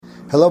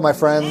Hello, my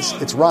friends.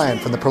 It's Ryan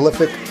from the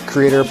Prolific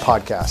Creator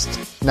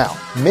Podcast. Now,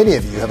 many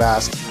of you have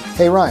asked,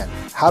 hey, Ryan,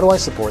 how do I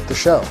support the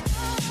show?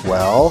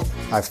 Well,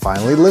 I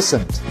finally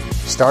listened.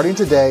 Starting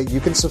today, you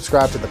can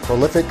subscribe to the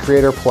Prolific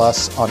Creator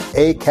Plus on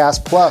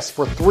Acast Plus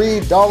for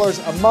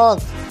 $3 a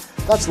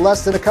month. That's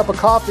less than a cup of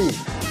coffee.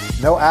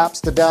 No apps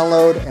to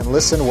download and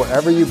listen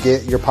wherever you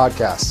get your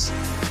podcasts.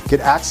 Get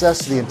access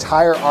to the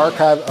entire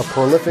archive of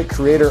Prolific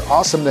Creator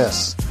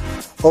awesomeness.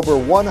 Over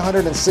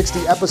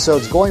 160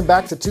 episodes going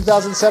back to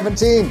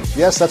 2017.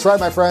 Yes, that's right,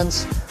 my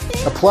friends.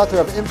 A plethora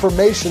of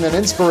information and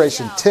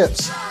inspiration,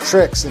 tips,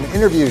 tricks, and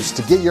interviews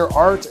to get your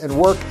art and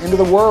work into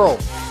the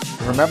world.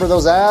 And remember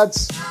those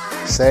ads?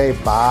 Say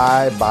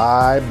bye,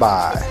 bye,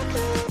 bye.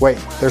 Wait,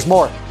 there's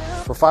more.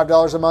 For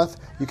 $5 a month,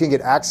 you can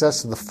get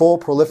access to the full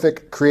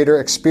Prolific Creator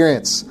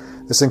experience.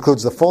 This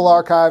includes the full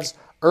archives,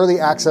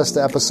 early access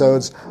to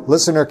episodes,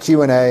 listener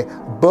Q&A,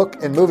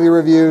 book and movie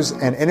reviews,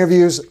 and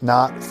interviews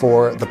not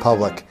for the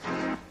public.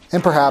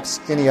 And perhaps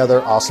any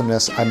other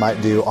awesomeness I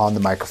might do on the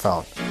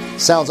microphone.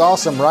 Sounds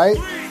awesome, right?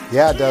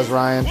 Yeah, it does,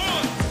 Ryan.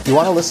 If you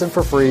want to listen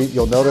for free,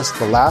 you'll notice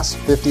the last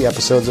 50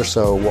 episodes or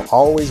so will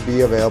always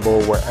be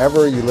available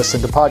wherever you listen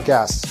to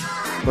podcasts.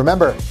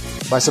 Remember,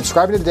 by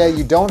subscribing today,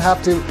 you don't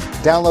have to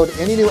download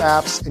any new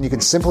apps, and you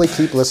can simply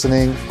keep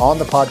listening on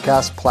the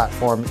podcast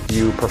platform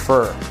you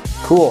prefer.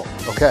 Cool.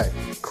 Okay.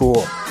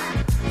 Cool.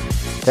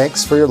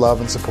 Thanks for your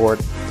love and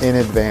support in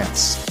advance.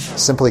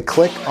 Simply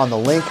click on the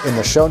link in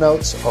the show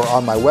notes or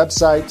on my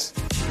website,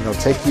 and it'll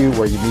take you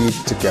where you need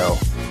to go.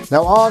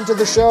 Now on to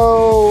the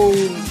show.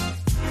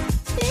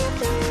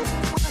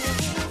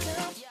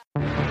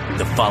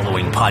 The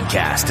following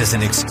podcast is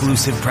an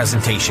exclusive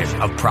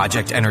presentation of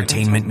Project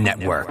Entertainment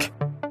Network.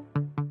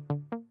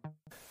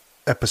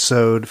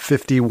 Episode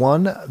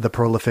 51, the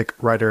Prolific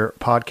Writer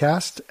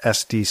Podcast.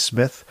 SD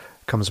Smith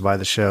comes by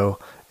the show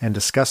and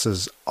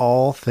discusses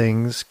all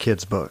things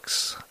kids'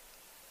 books.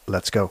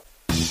 Let's go.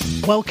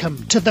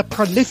 Welcome to the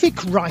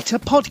Prolific Writer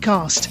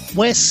Podcast,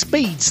 where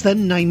speed's the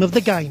name of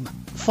the game.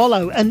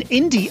 Follow an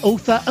indie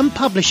author and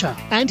publisher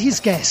and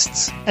his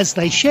guests as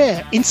they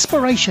share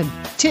inspiration,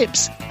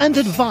 tips, and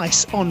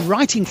advice on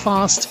writing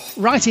fast,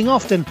 writing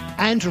often,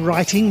 and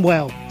writing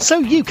well, so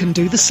you can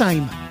do the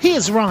same.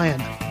 Here's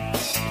Ryan.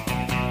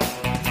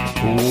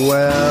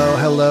 Well,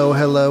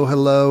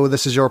 hello.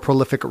 This is your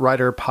Prolific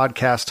Writer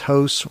Podcast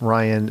host,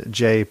 Ryan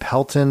J.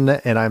 Pelton,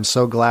 and I'm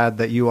so glad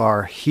that you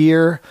are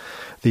here.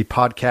 The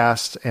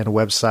podcast and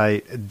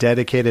website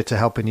dedicated to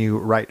helping you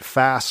write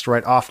fast,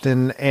 write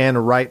often,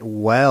 and write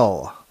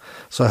well.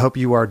 So I hope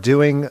you are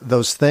doing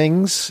those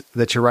things,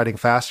 that you're writing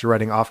fast, you're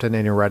writing often,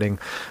 and you're writing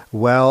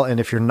well.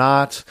 And if you're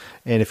not,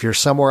 and if you're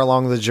somewhere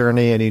along the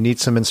journey and you need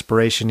some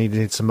inspiration, you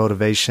need some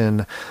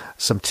motivation,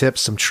 some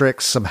tips, some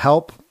tricks, some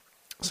help,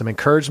 some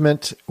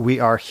encouragement, we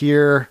are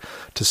here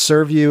to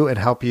serve you and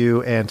help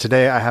you. And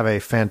today I have a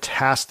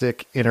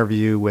fantastic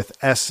interview with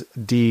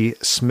SD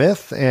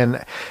Smith.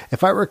 And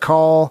if I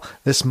recall,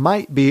 this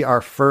might be our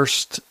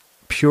first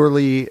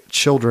purely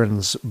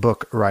children's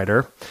book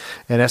writer.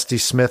 And SD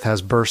Smith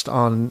has burst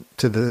on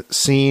to the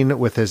scene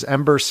with his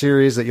Ember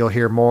series that you'll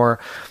hear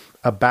more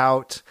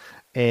about.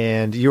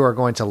 And you are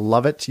going to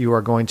love it. You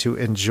are going to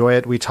enjoy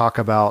it. We talk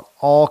about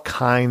all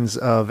kinds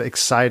of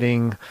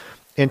exciting,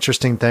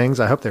 interesting things.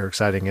 I hope they're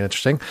exciting and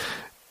interesting.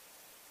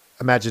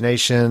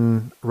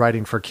 Imagination,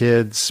 writing for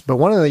kids. But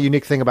one of the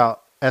unique thing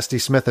about SD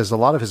Smith is a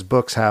lot of his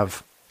books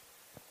have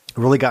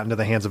really gotten to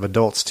the hands of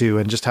adults too,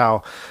 and just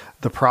how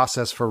the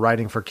process for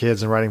writing for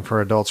kids and writing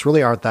for adults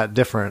really aren't that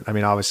different. I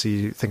mean, obviously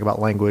you think about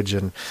language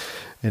and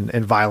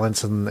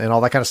violence and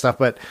all that kind of stuff,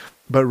 but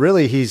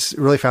really he's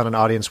really found an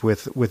audience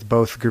with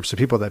both groups of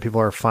people, that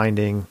people are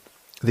finding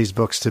these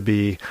books to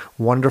be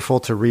wonderful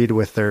to read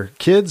with their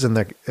kids, and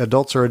the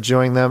adults are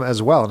enjoying them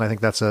as well. And I think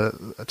that's a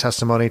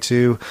testimony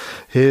to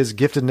his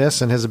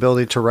giftedness and his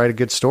ability to write a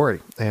good story.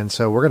 And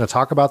so we're going to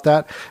talk about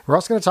that. We're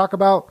also going to talk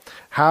about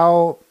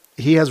how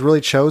he has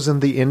really chosen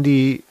the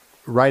indie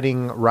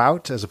writing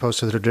route as opposed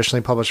to the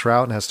traditionally published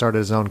route, and has started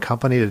his own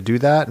company to do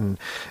that. And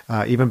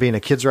even being a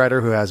kids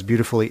writer who has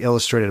beautifully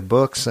illustrated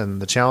books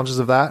and the challenges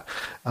of that,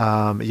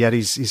 yet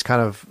he's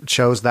kind of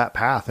chose that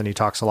path, and he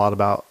talks a lot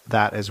about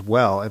that as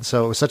well. And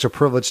so it was such a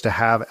privilege to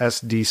have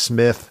SD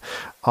Smith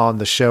on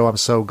the show. I'm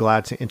so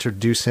glad to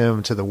introduce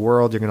him to the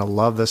world. You're going to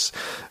love this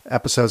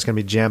episode. It's going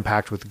to be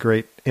jam-packed with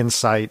great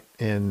insight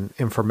and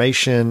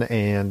information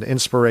and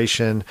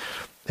inspiration.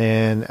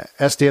 And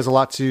SD has a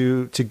lot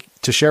to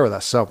share with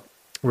us. So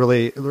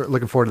really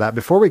looking forward to that.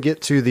 Before we get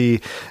to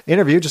the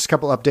interview, just a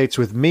couple updates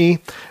with me.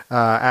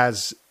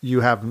 As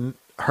you have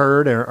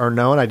heard or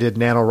known, I did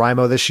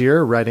NaNoWriMo this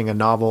year, writing a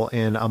novel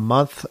in a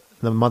month,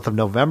 the month of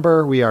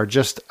November. We are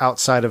just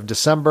outside of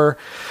December,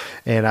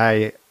 and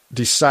I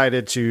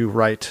decided to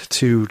write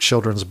 2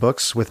 children's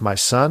books with my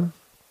son.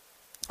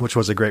 which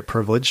was a great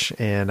privilege,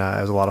 and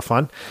it was a lot of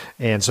fun.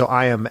 And so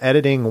I am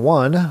editing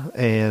one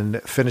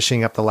and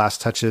finishing up the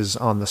last touches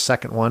on the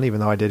second one, even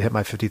though I did hit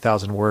my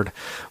 50,000 word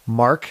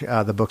mark.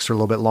 The books are a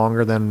little bit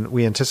longer than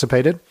we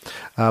anticipated,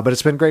 but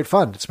it's been great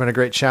fun. It's been a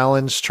great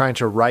challenge trying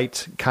to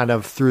write kind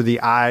of through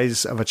the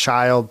eyes of a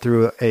child,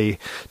 through a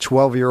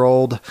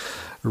 12-year-old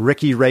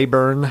Ricky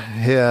Rayburn,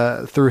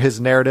 through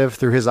his narrative,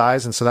 through his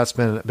eyes. And so that's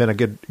been a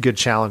good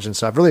challenge. And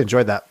so I've really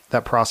enjoyed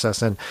that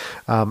process. And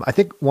I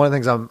think one of the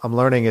things I'm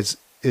learning is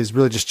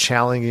really just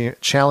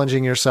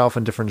challenging yourself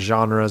in different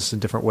genres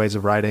and different ways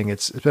of writing.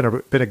 It's been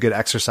a good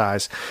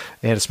exercise,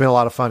 and it's been a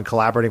lot of fun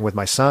collaborating with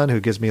my son, who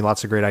gives me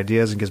lots of great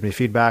ideas and gives me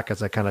feedback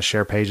as I kind of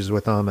share pages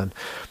with him, and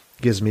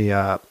gives me,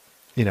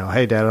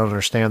 hey, Dad, I don't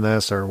understand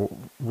this, or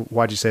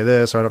why'd you say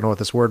this, or I don't know what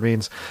this word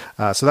means.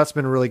 So that's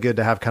been really good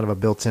to have kind of a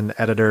built-in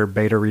editor,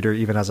 beta reader,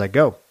 even as I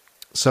go.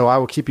 So I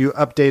will keep you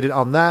updated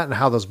on that and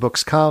how those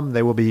books come.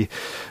 They will be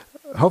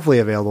hopefully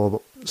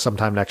available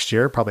sometime next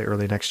year, probably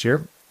early next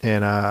year.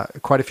 And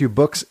quite a few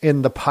books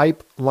in the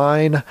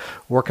pipeline,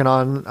 working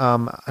on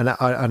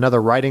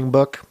another writing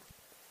book,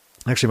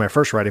 actually my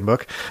first writing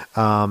book,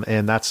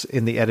 and that's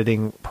in the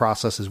editing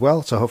process as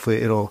well. So hopefully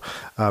it'll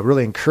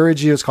really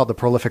encourage you. It's called The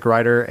Prolific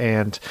Writer,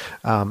 and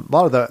a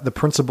lot of the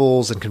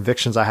principles and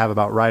convictions I have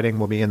about writing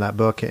will be in that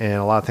book, and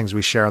a lot of things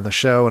we share on the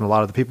show, and a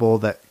lot of the people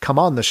that come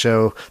on the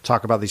show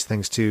talk about these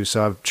things too.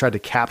 So I've tried to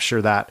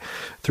capture that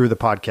through the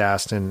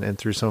podcast and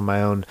through some of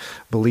my own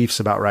beliefs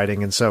about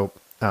writing. And so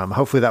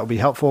hopefully that will be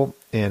helpful,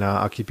 and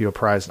I'll keep you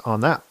apprised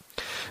on that.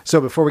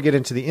 So before we get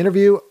into the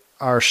interview,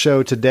 our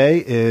show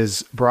today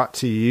is brought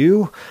to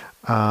you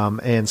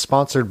and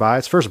sponsored by,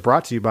 it's first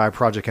brought to you by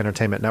Project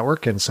Entertainment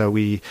Network. And so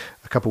we,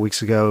 a couple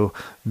weeks ago,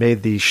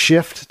 made the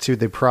shift to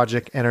the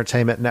Project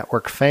Entertainment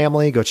Network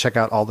family. Go check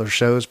out all their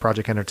shows,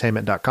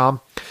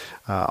 projectentertainment.com.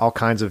 All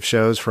kinds of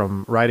shows,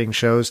 from writing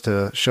shows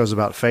to shows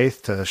about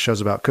faith, to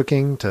shows about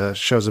cooking, to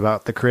shows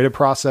about the creative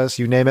process.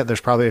 You name it, there's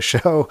probably a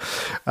show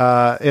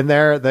in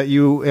there that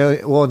you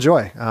will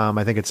enjoy.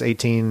 I think it's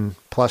 18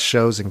 plus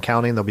shows and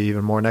counting. There'll be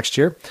even more next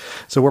year.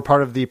 So we're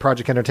part of the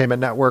Project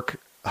Entertainment Network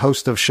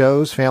host of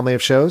shows, family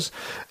of shows.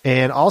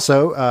 And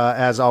also,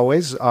 as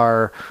always,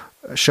 our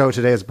show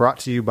today is brought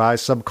to you by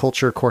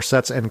Subculture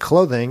Corsets and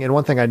Clothing. And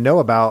one thing I know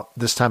about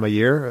this time of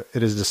year,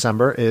 it is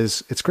December,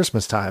 is it's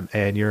Christmas time,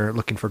 and you're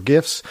looking for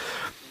gifts,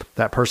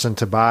 that person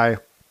to buy,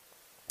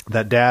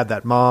 that dad,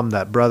 that mom,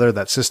 that brother,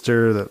 that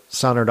sister, that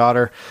son or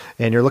daughter,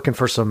 and you're looking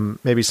for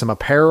maybe some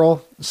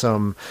apparel,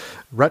 some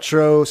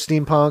retro,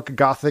 steampunk,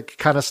 gothic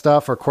kind of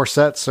stuff, or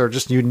corsets, or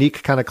just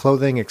unique kind of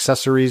clothing,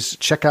 accessories.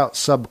 Check out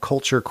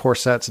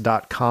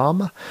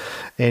subculturecorsets.com,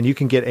 and you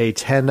can get a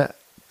 10%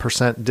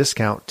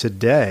 discount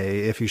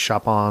today if you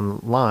shop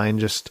online.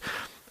 Just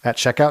at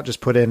checkout,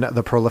 just put in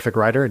The Prolific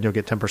Writer and you'll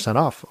get 10%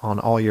 off on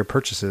all your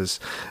purchases.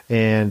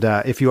 And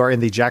if you are in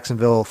the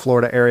Jacksonville,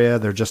 Florida area,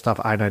 they're just off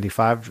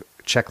I-95.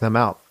 Check them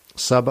out.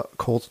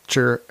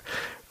 Subculture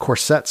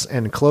Corsets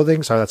and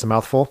Clothing. Sorry, that's a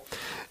mouthful.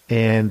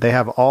 And they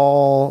have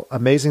all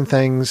amazing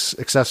things,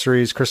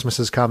 accessories. Christmas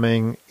is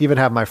coming. Even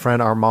have my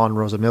friend Armand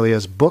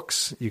Rosamilia's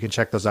books. You can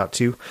check those out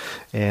too.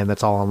 And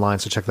that's all online.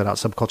 So check that out,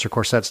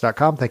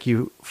 subculturecorsets.com. Thank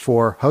you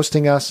for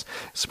hosting us,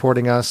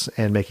 supporting us,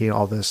 and making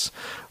all this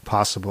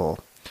possible.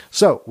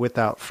 So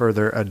without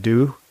further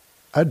ado,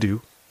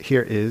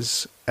 here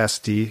is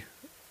SD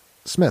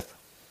Smith.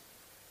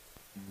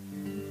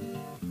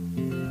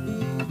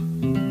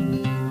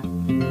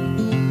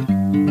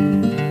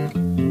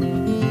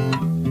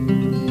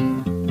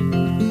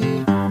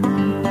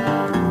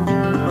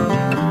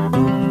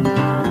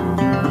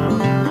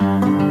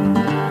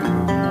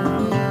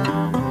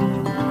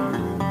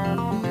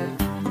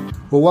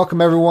 Well,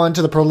 welcome everyone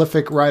to the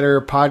Prolific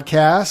Writer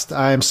Podcast.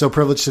 I am so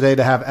privileged today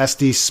to have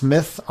SD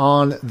Smith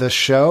on the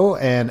show,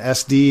 and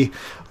SD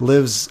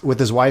lives with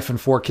his wife and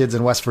 4 kids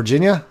in West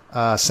Virginia.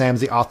 Sam's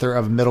the author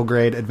of middle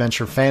grade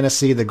adventure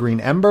fantasy, The Green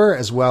Ember,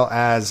 as well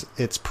as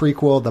its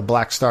prequel, The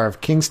Black Star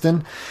of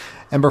Kingston.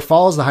 Ember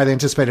Falls, the highly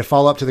anticipated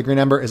follow-up to The Green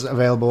Ember, is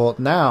available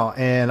now,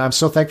 and I'm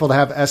so thankful to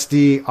have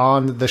SD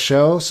on the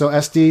show. So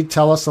SD,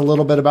 tell us a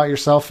little bit about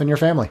yourself and your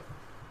family.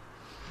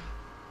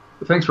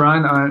 Thanks,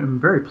 Ryan. I'm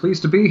very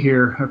pleased to be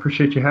here. I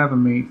appreciate you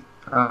having me.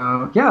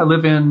 I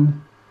live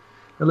in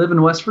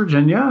West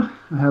Virginia.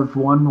 I have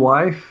one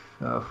wife,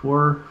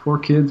 four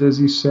kids, as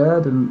you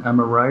said, and I'm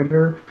a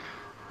writer.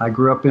 I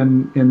grew up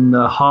in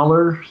the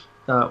hollers,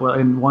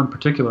 in one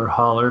particular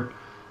holler.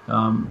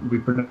 We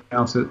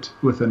pronounce it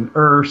with an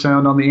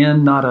sound on the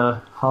end, not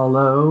a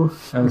hollow,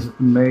 as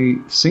may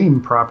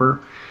seem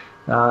proper.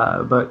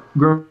 But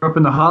grew up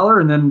in the holler,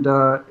 and then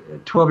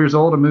 12 years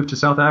old, I moved to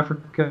South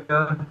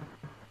Africa.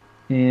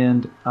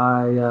 And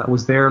I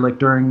was there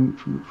during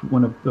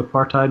when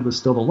apartheid was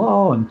still the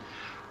law, and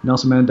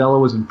Nelson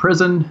Mandela was in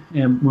prison.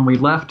 And when we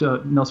left,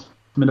 Nelson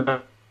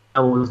Mandela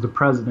was the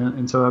president,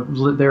 and so I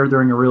was there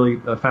during a really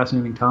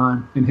fascinating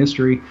time in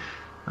history.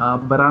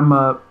 But I'm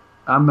a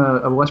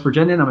West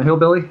Virginian. I'm a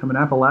hillbilly. I'm an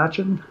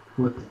Appalachian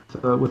with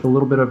a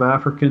little bit of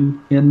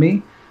African in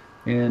me.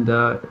 And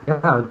I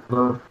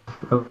love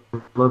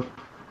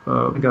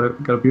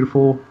got a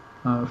beautiful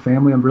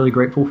family I'm really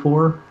grateful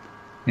for.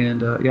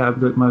 And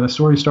my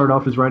story started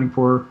off as writing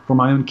for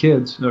my own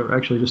kids, or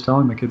actually just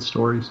telling my kids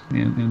stories,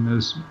 and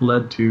those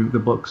led to the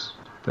books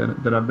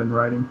that I've been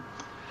writing.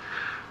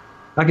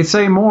 I could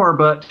say more,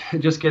 but it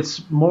just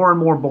gets more and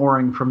more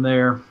boring from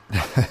there.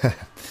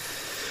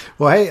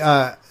 Well, hey,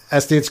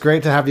 Esty, it's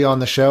great to have you on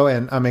the show.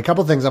 And I mean, a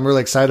couple of things I'm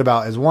really excited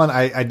about is one,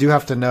 I do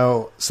have to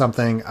know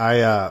something.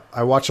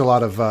 I watch a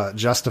lot of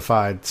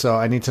Justified, so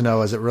I need to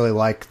know, is it really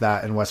like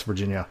that in West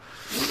Virginia?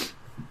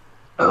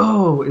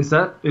 Oh, is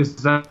that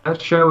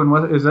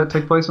show does that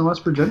take place in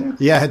West Virginia?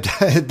 Yeah,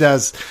 it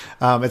does.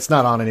 It's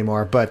not on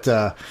anymore, but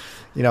a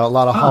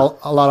lot of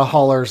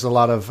haulers, a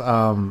lot of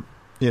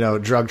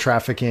drug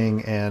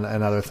trafficking and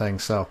other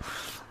things. So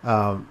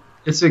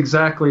it's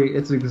exactly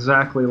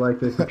like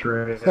they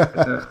portray it.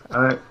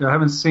 I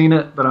haven't seen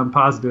it, but I'm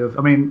positive.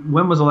 I mean,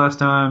 when was the last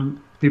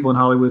time people in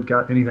Hollywood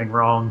got anything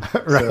wrong?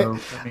 Right. So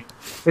I mean,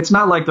 it's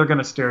not like they're going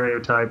to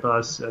stereotype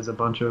us as a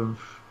bunch of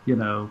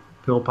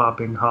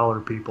pill-popping holler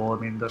people. I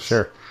mean, that's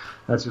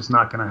just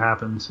not going to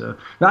happen. So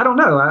I don't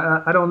know.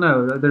 I don't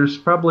know. There's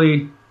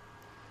probably,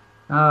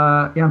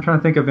 I'm trying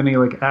to think of any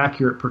like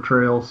accurate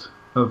portrayals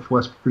of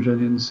West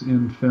Virginians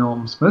in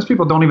films. Most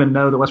people don't even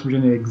know that West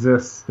Virginia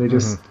exists. They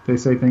just they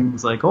say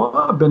things like, "Oh,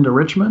 I've been to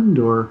Richmond,"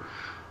 or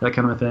that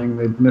kind of thing.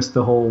 They missed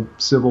the whole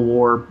Civil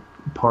War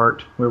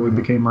part where we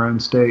became our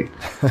own state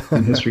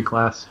in history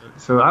class.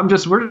 So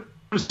we're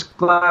just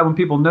glad when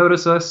people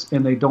notice us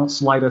and they don't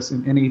slight us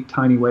in any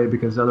tiny way,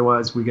 because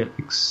otherwise we get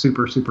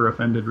super, super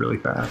offended really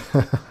fast.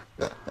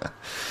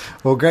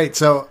 Well, great.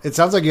 So it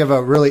sounds like you have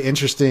a really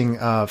interesting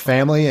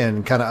family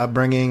and kind of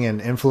upbringing and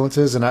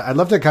influences. And I'd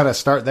love to kind of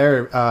start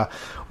there.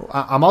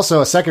 I'm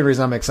also, a second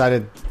reason I'm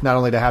excited not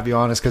only to have you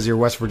on is because you're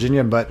West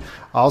Virginian, but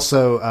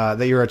also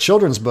that you're a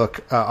children's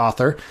book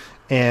author.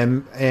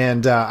 And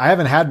I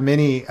haven't had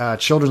many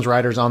children's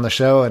writers on the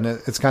show, and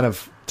it's kind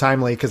of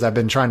timely because I've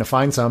been trying to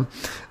find some.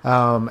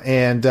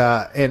 And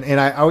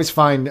I always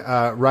find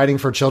writing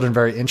for children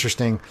very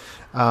interesting.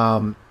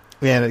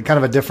 And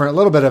kind of a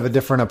little bit of a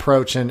different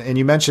approach. And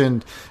you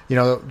mentioned,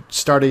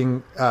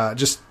 starting,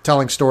 just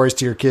telling stories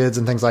to your kids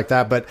and things like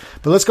that. But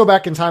let's go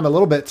back in time a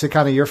little bit to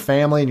kind of your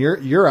family and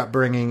your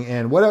upbringing.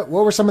 And what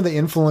were some of the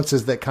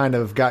influences that kind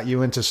of got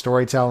you into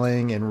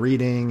storytelling and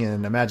reading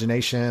and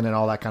imagination and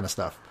all that kind of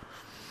stuff?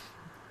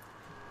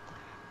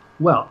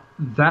 Well,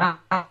 that's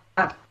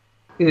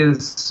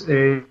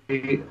interesting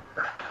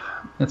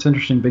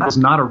because I was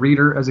not a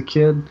reader as a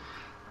kid.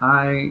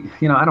 I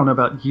don't know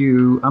about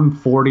you. I'm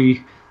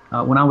 40.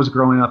 When I was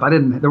growing up,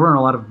 there weren't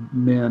a lot of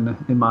men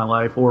in my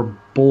life or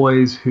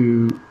boys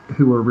who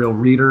were real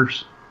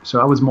readers. So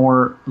I was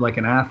more like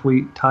an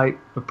athlete type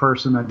of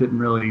person. I didn't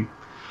really,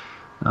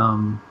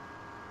 didn't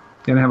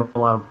have a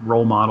lot of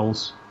role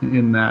models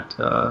in that,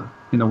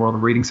 in the world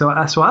of reading. So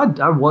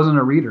I wasn't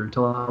a reader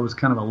until I was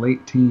kind of a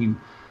late teen.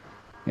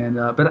 And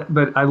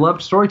but I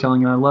loved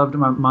storytelling, and I loved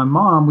my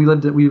mom. We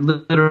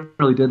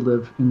literally did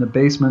live in the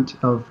basement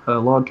of a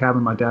log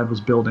cabin my dad was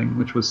building,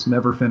 which was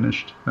never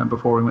finished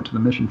before we went to the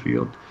mission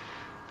field.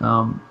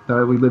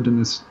 We lived in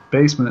this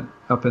basement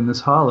up in this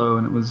hollow,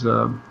 and it was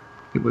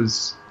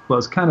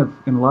kind of,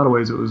 in a lot of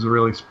ways, it was a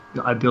really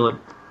idyllic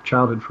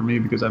childhood for me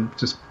because I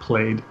just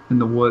played in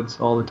the woods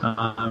all the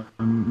time.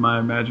 My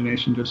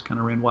imagination just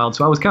kind of ran wild.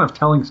 So I was kind of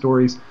telling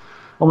stories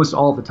almost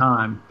all the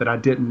time, but I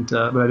didn't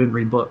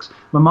read books.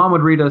 My mom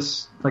would read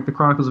us like the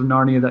Chronicles of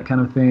Narnia, that kind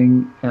of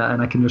thing,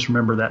 and I can just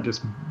remember that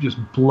just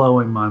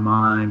blowing my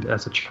mind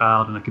as a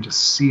child, and I could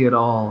just see it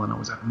all, and I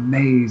was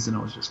amazed, and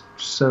I was just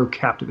so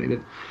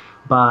captivated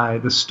by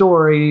the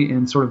story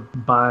and sort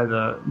of by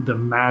the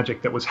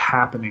magic that was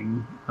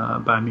happening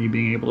by me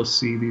being able to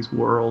see these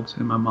worlds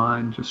in my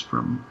mind just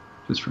from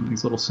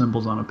these little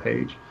symbols on a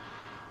page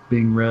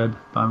being read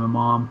by my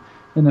mom.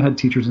 And I had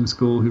teachers in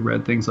school who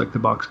read things like the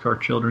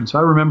Boxcar Children. So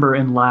I remember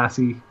in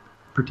Lassie,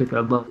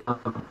 particularly, I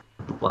loved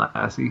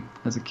Lassie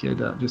as a kid,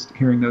 just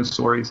hearing those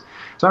stories.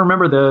 So I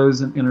remember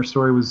those, and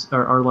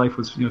our life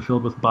was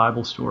filled with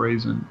Bible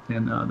stories and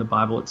the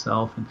Bible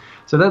itself. And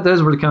so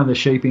those were kind of the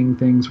shaping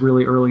things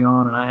really early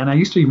on. And I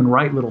used to even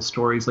write little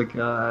stories. Like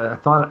I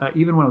thought,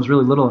 even when I was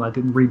really little and I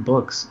didn't read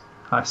books,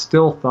 I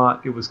still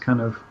thought it was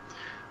kind of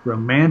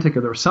romantic,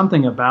 or there was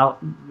something about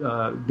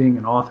being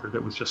an author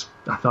that was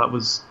I thought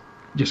was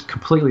just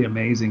completely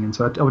amazing. And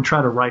so I would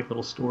try to write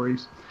little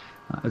stories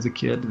as a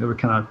kid. They were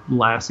kind of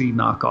Lassie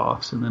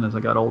knockoffs, and then as I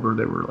got older,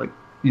 they were like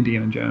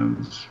Indiana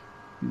Jones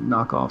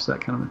knockoffs,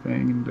 that kind of a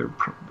thing, and they're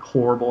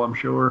horrible, I'm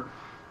sure.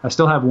 I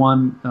still have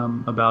one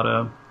about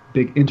a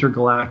big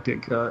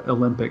intergalactic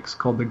Olympics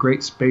called the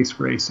Great Space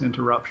Race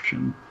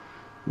Interruption,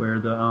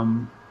 where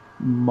the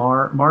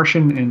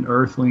Martian and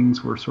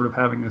Earthlings were sort of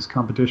having this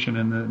competition,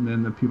 and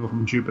then the people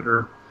from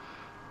Jupiter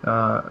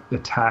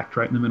attacked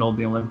right in the middle of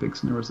the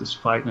Olympics, and there was this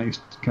fight, and I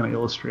used to kind of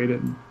illustrate it.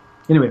 And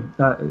anyway,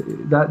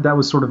 that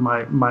was sort of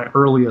my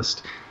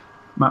earliest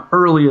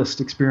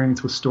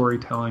experience with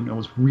storytelling. I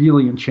was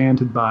really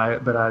enchanted by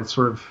it, but I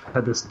sort of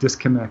had this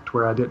disconnect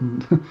where I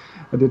didn't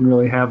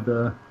really have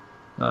the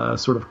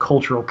sort of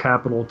cultural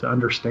capital to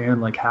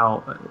understand like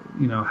how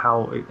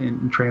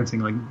entrancing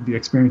like the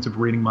experience of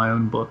reading my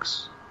own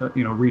books,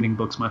 reading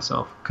books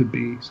myself could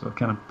be. So I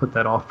kind of put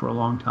that off for a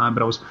long time,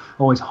 but I was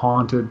always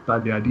haunted by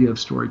the idea of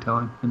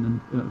storytelling,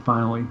 and then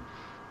finally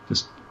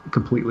just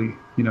completely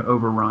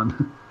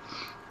overrun.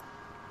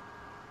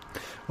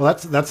 Well,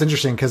 that's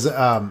interesting because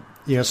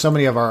so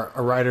many of our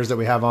writers that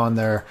we have on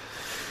there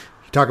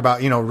talk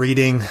about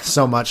reading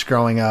so much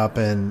growing up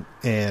and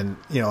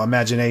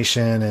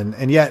imagination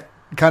and yet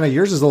kind of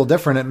yours is a little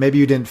different. And maybe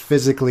you didn't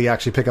physically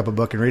actually pick up a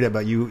book and read it,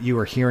 but you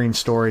were hearing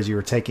stories, you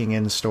were taking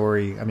in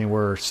story. I mean,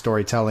 we're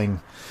storytelling,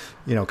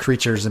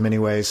 creatures in many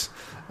ways.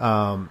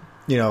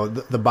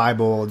 The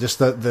Bible, just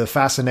the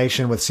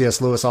fascination with C.S.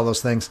 Lewis, all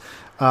those things.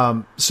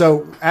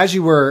 So as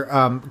you were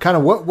kind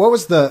of what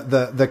was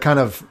the kind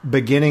of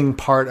beginning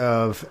part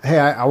of, hey,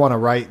 I want to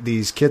write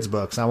these kids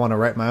books. I want to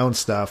write my own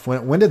stuff.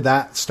 When did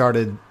that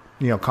started,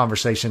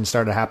 conversation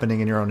started happening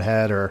in your own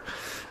head or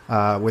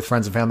with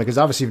friends and family? Because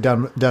obviously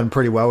you've done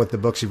pretty well with the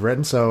books you've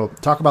written. So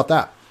talk about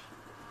that.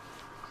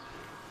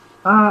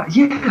 I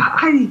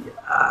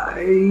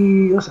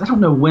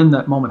don't know when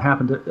that moment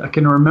happened. I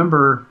can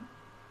remember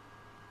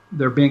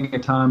there being a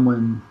time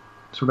when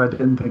sort of I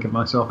didn't think of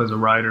myself as a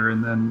writer,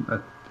 and then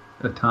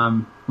a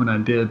time when I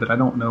did, but I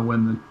don't know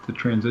when the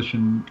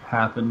transition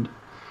happened.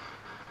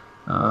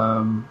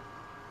 I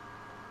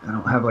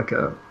don't have like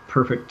a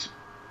perfect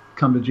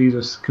come to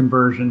Jesus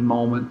conversion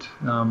moment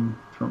from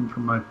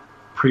my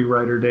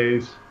pre-writer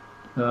days,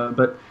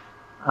 but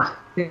I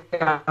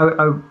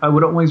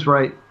would always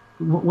write.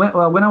 When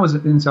I was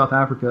in South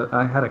Africa,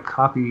 I found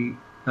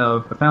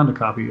a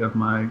copy of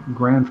my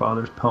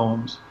grandfather's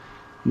poems.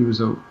 He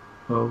was a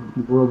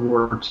World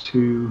War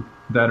II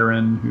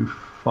veteran who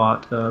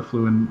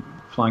flew in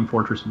Flying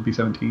Fortress and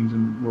B-17s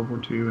in World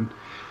War II and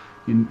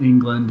in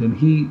England. And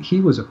he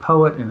was a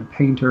poet and a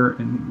painter,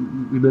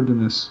 and we lived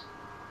in this,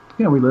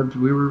 we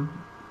were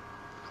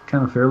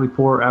kind of fairly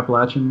poor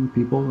Appalachian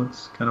people.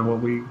 That's kind of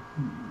what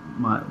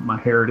my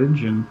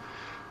heritage, and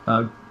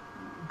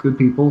good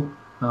people,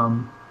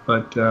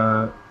 but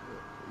not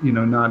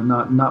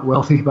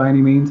wealthy by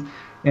any means.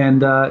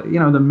 And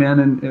the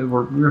men we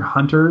were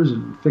hunters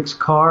and fixed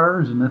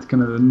cars, and that's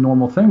kind of the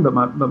normal thing. But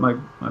my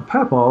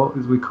papaw,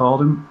 as we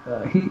called him,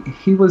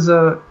 he was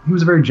a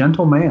very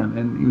gentle man,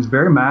 and he was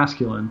very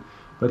masculine.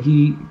 But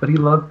he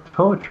loved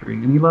poetry,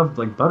 and he loved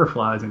like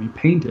butterflies, and he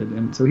painted,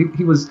 and so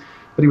he was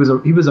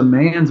a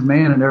man's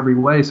man in every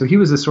way. So he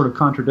was this sort of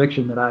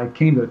contradiction that I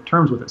came to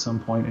terms with at some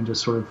point, and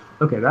just sort of,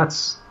 okay,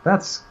 that's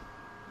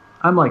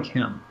I'm like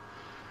him,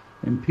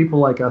 and people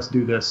like us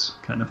do this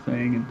kind of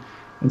thing,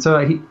 and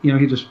so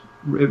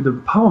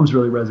the poems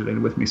really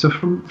resonated with me. So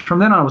from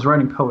then on, I was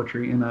writing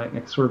poetry, and I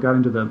sort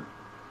of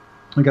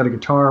I got a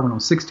guitar when I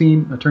was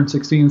 16. I turned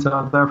 16 in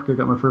South Africa,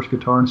 got my first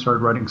guitar, and started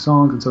writing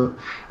songs. And so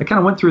I kind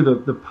of went through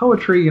the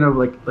poetry,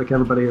 like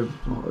everybody,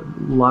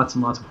 lots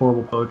and lots of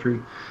horrible poetry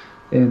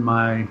in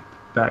my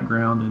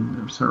background,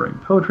 and I started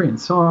writing poetry and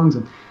songs.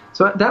 And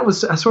so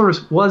I sort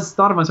of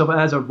thought of myself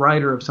as a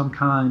writer of some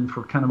kind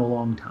for kind of a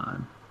long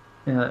time.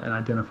 And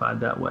identified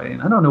that way.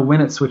 And I don't know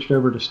when it switched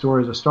over to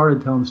stories. I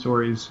started telling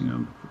stories,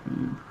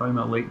 probably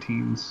my late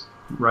teens,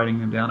 writing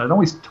them down. I'd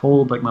always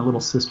told like my little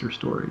sister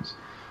stories,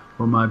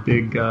 or my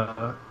big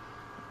brother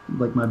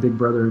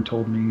who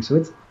told me.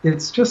 So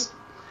it's just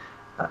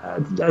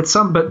but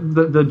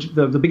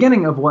the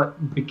beginning of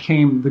what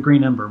became The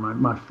Green Ember,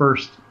 my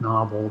first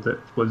novel that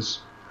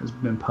has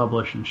been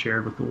published and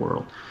shared with the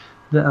world.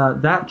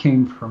 That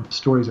came from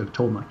stories I've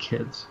told my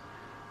kids.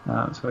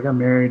 So I got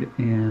married,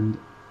 and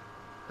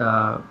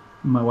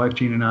my wife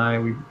Jean and I,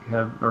 we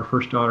have our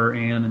first daughter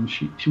Anne, and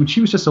she when she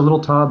was just a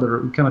little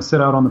toddler, we kind of sit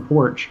out on the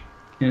porch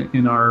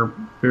in our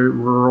very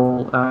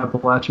rural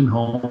Appalachian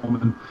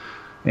home,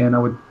 and I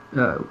would,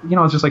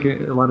 it's just like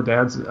a lot of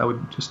dads, I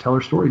would just tell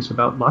her stories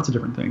about lots of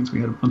different things. We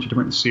had a bunch of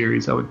different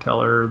series. I would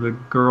tell her The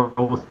Girl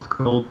with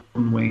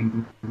Golden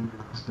Wings,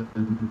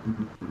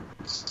 and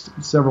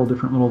several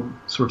different little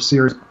sort of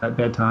series at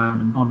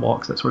bedtime and on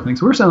walks, that sort of thing.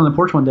 So we were sitting on the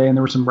porch one day, and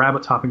there were some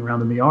rabbits hopping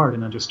around in the yard,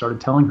 and I just started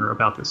telling her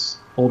about this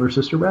older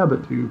sister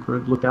rabbit who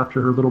looked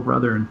after her little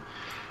brother, and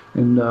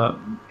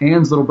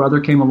Anne's little brother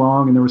came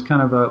along, and there was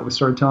kind of we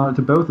started telling it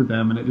to both of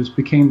them, and it just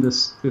became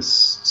this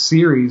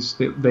series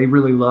that they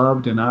really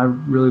loved, and I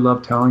really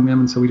loved telling them,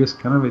 and so it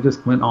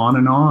just went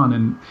on,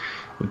 and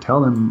would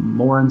tell them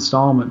more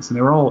installments, and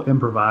they were all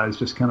improvised,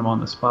 just kind of on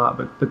the spot,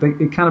 but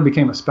it kind of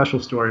became a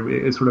special story.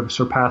 It sort of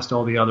surpassed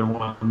all the other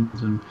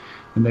ones, and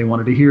they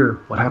wanted to hear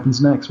what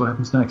happens next.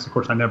 Of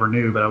course, I never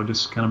knew, but I would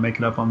just kind of make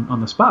it up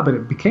on the spot.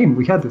 But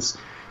we had this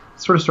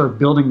sort of started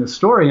building the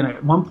story, and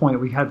at one point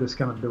we had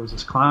there was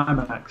this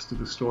climax to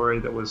the story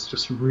that was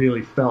just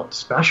really felt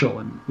special,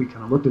 and we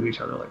kind of looked at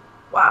each other like,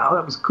 wow,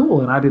 that was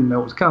cool, and I didn't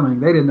know it was coming,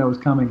 they didn't know it was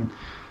coming, and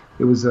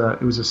it was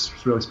just a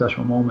really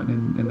special moment,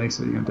 and they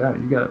said, Dad,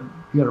 you got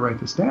to write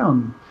this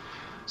down.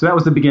 So that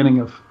was the beginning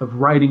of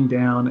writing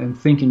down and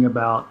thinking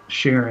about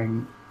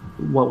sharing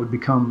what would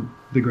become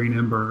The Green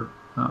Ember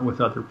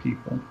with other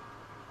people.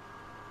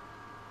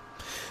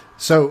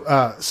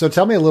 So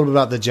tell me a little bit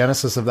about the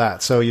genesis of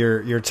that. So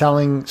you're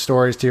telling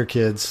stories to your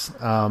kids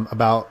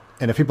about,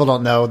 and if people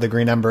don't know, The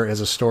Green Ember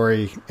is a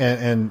story,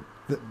 and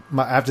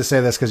I have to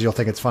say this because you'll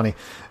think it's funny.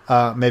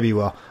 Maybe you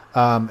will.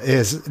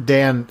 Is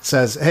Dan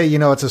says, hey,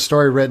 it's a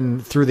story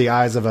written through the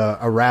eyes of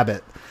a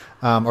rabbit,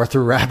 or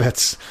through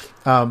rabbits.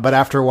 But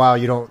after a while,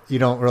 you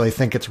don't really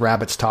think it's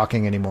rabbits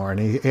talking anymore. And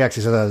he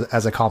actually said that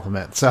as a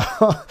compliment. So,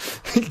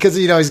 because,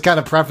 he's kind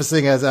of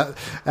prefacing as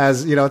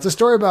it's a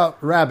story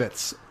about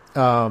rabbits.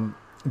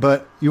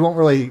 But you won't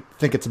really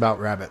think it's about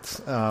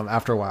rabbits,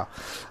 after a while.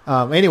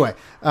 Anyway,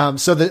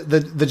 so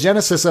the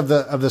genesis of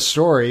the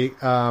story,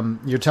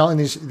 you're telling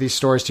these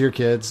stories to your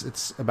kids.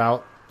 It's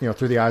about,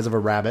 through the eyes of a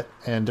rabbit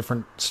and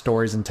different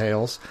stories and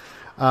tales.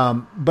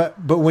 But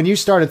when you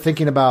started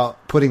thinking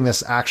about putting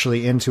this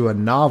actually into a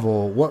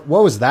novel, what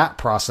was that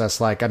process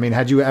like? I mean,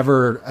 had you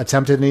ever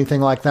attempted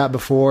anything like that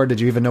before? Did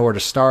you even know where to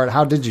start?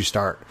 How did you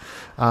start?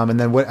 And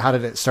then how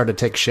did it start to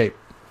take shape?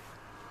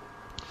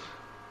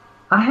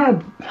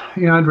 I'd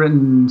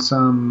written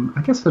some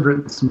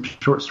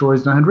short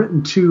stories, and I'd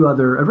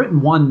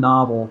written one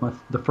novel.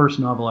 The first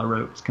novel I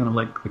wrote was kind of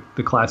like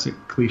the classic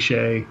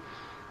cliche.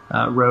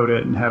 Wrote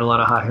it and had a lot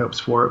of high hopes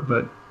for it,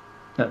 but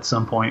at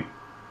some point,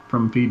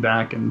 from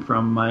feedback and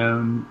from my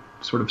own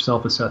sort of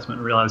self-assessment,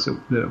 realized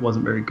that it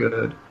wasn't very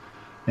good,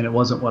 and it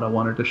wasn't what I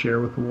wanted to share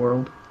with the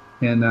world.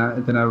 And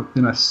then I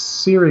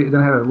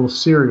had a little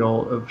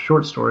serial of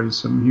short stories,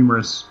 some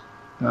humorous,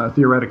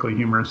 theoretically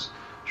humorous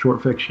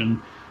short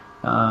fiction,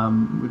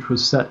 which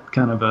was set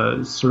kind of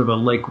a sort of a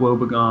Lake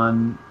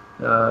Wobegon,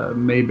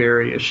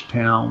 Mayberry-ish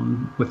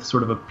town with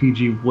sort of a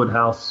P.G.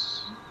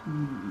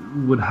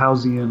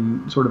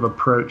 Woodhouseian sort of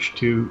approach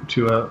to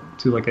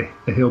like a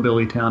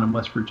hillbilly town in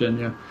West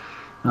Virginia.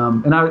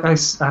 And I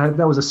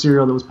that was a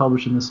serial that was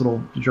published in this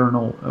little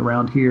journal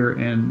around here,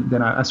 and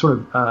then I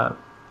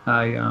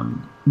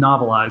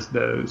novelized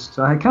those.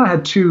 So I kind of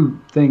had two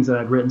things that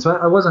I'd written. So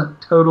I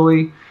wasn't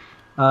totally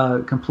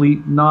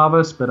complete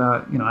novice, but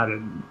I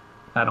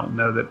don't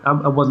know that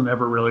I wasn't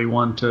ever really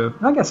one to.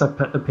 I guess I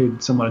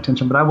paid somewhat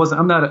attention, but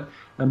I'm not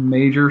a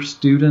major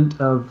student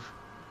of.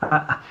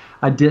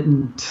 I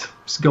didn't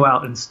go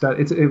out and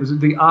study. It was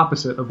the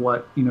opposite of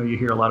what you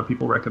hear a lot of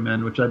people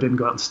recommend, which I didn't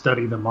go out and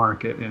study the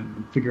market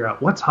and figure out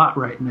what's hot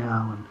right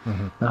now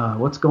and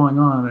what's going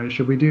on. Or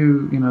should we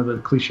do the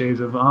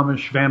cliches of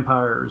Amish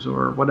vampires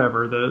or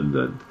whatever,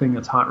 the thing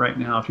that's hot right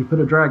now. If you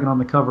put a dragon on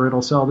the cover,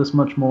 it'll sell this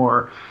much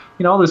more.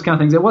 All those kind of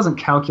things. It wasn't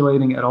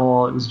calculating at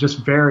all. It was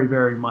just very,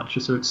 very much.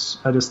 So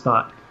I just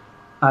thought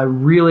I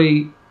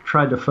really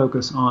tried to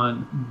focus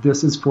on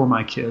this is for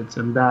my kids,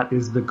 and that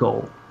is the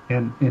goal.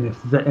 And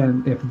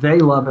if they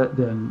love it,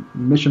 then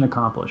mission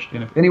accomplished.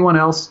 And if anyone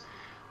else,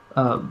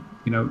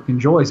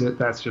 enjoys it,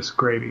 that's just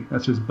gravy.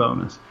 That's just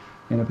bonus.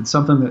 And if it's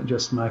something that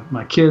just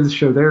my kids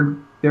show their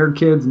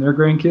kids and their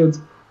grandkids,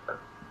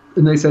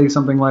 and they say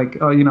something like,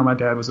 oh, my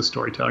dad was a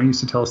storyteller. He used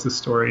to tell us this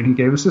story, and he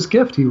gave us this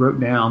gift. He wrote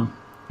down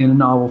in a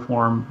novel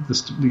form the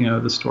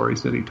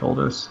stories that he told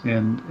us,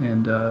 and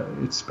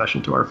it's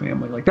special to our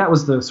family. Like that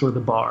was the sort of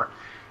the bar.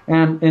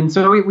 And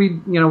so we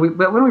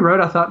when we wrote,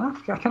 I thought I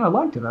kind of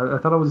liked it. I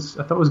thought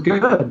it was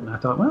good, and I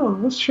thought, well,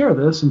 let's share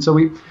this. And so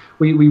we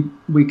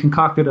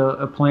concocted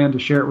a plan to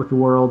share it with the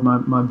world.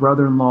 My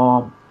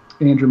brother-in-law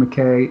Andrew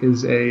McKay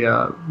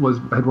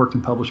had worked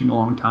in publishing a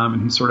long time,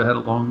 and he sort of had a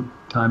long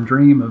time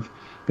dream of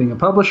being a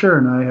publisher,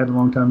 and I had a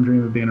long time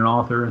dream of being an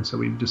author. And so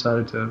we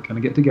decided to kind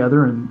of get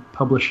together and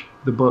publish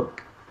the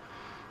book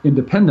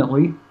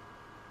independently,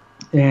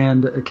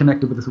 and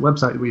connected with this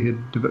website we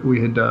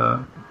had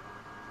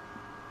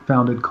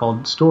founded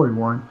called Story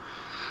Warren.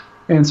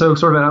 And so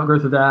sort of an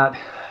outgrowth of that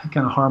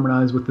kind of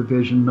harmonized with the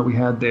vision that we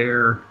had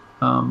there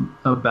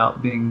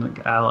about being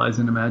like allies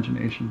in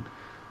imagination.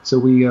 So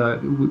we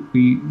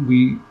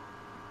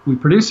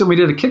produced it. We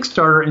did a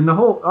Kickstarter, and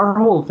our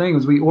whole thing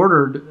was we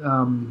ordered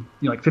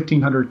like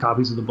 1,500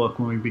 copies of the book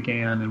when we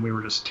began, and we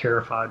were just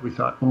terrified. We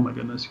thought, oh my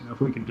goodness,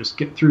 if we can just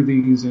get through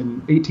these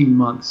in 18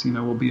 months,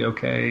 we'll be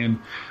okay. And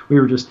we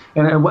were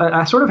and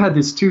I sort of had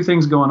these two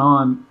things going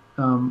on.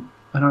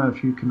 I don't know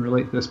if you can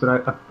relate to this,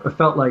 but I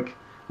felt like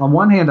on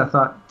one hand I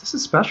thought this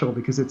is special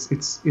because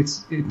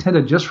it's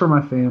intended just for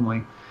my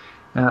family,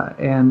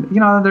 and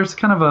there's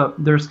kind of a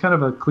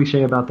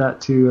cliche about that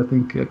too. I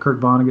think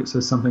Kurt Vonnegut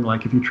says something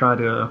like, if you try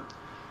to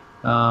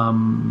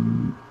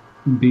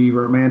be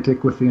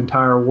romantic with the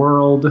entire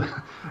world,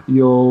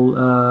 you'll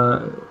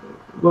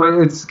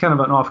well, it's kind of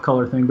an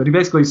off-color thing, but he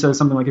basically says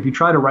something like, if you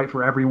try to write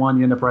for everyone,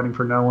 you end up writing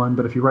for no one.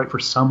 But if you write for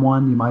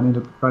someone, you might end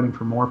up writing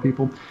for more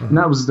people. Mm-hmm. And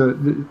that was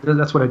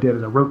that's what I did.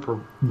 Is I wrote for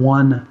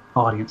one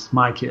audience,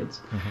 my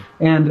kids.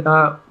 Mm-hmm. And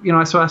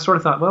so I sort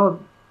of thought, well,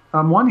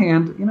 on one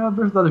hand,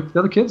 there's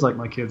other kids like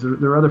my kids.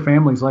 There are other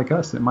families like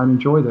us that might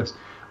enjoy this.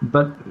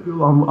 But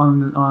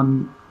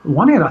on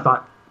one hand, I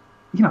thought,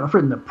 I've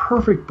written the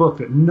perfect book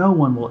that no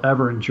one will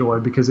ever enjoy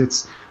because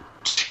it's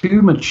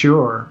too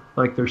mature.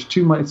 Like there's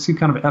too much, it's too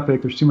kind of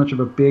epic. There's too much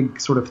of a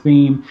big sort of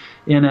theme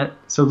in it.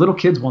 So little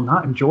kids will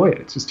not enjoy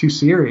it. It's just too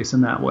serious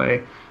in that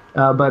way.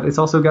 but it's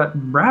also got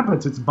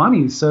rabbits, it's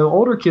bunnies, so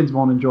older kids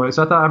won't enjoy it.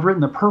 So I thought I've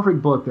written the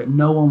perfect book that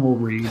no one will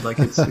read. Like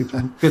it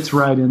fits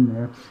right in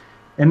there.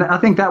 And I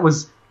think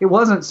it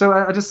wasn't, so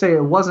I just say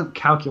it wasn't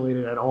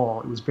calculated at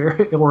all. It was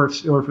very, or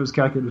if it was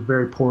calculated, it was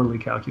very poorly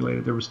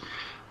calculated. There was,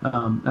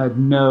 I had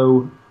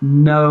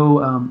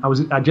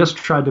I just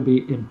tried to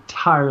be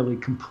entirely,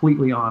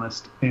 completely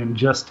honest and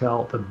just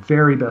tell the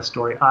very best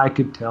story I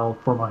could tell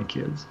for my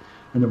kids.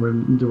 And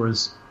there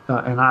was,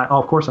 and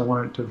of course I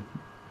wanted it to,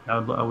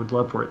 I would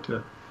love for it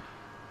to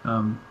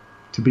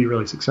be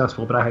really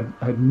successful, but I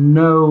had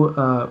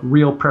no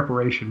real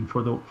preparation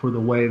for the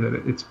way that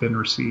it's been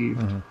received.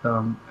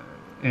 Mm-hmm.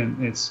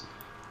 And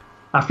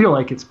I feel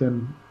like it's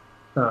been,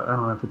 I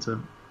don't know if it's a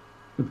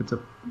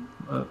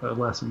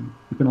lesson.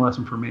 It's been a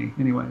lesson for me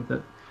anyway,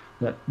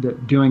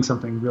 that doing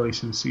something really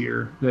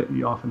sincere, that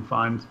you often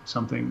find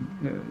something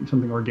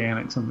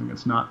organic, something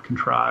that's not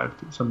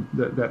contrived,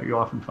 that you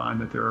often find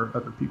that there are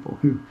other people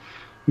who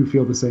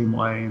feel the same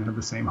way and have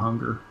the same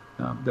hunger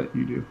that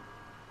you do.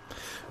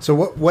 So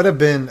what have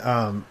been,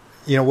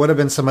 what have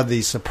been some of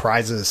the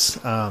surprises?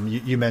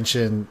 You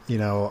mentioned,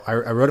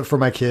 I wrote it for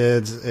my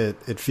kids.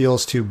 It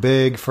feels too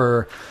big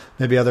for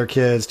maybe other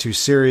kids, too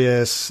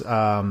serious.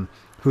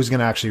 Who's going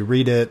to actually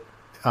read it?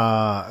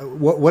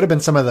 What have been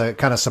some of the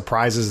kind of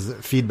surprises,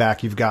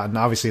 feedback you've gotten?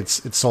 Obviously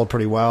it's sold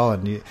pretty well,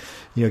 and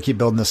you keep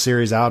building the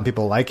series out and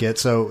people like it.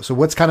 So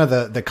what's kind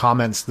of the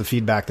comments, the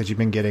feedback that you've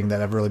been getting that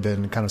have really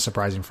been kind of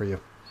surprising for you?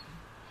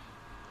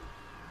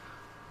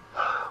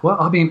 Well,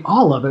 I mean,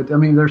 all of it. I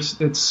mean, I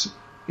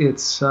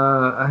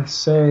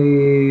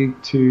say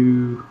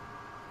to,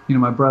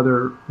 my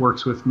brother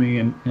works with me,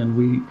 and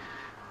we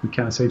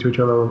kind of say to each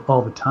other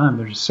all the time,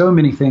 there's so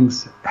many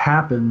things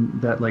happen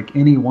that like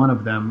any one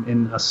of them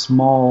in a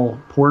small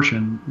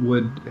portion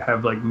would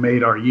have like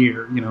made our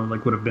year,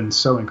 like would have been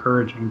so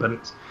encouraging. But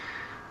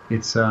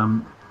we've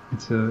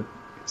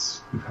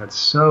had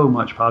so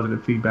much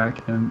positive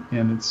feedback, and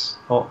it's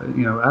all, I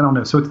don't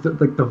know. So it's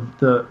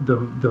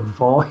the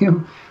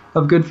volume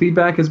of good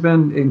feedback has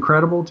been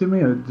incredible to me.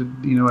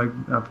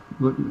 I've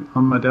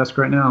on my desk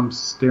right now, I'm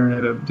staring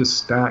at just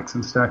stacks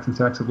and stacks and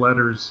stacks of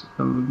letters.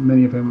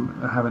 Many of them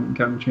I haven't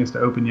gotten a chance to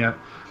open yet,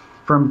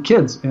 from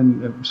kids,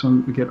 and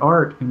some get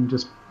art, and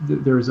just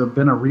there's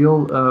been a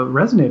real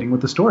resonating with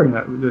the story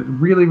that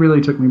really,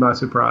 really took me by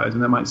surprise.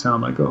 And that might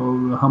sound like a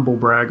humble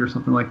brag or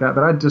something like that,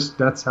 but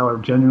that's how I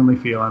genuinely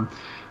feel. I'm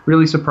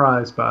really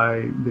surprised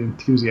by the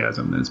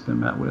enthusiasm that it's been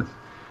met with.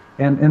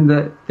 And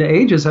the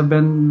ages have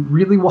been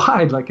really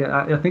wide. Like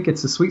I think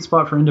it's the sweet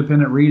spot for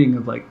independent reading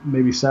of like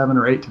maybe 7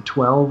 or 8 to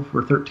 12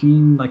 or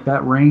 13. Like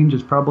that range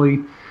is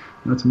probably,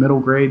 it's a middle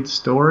grade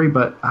story.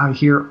 But I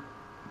hear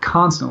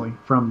constantly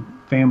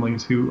from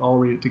families who all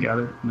read it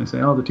together, and they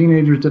say, "Oh, the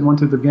teenagers didn't want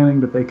to at the beginning,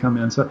 but they come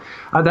in." So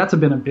that's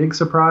been a big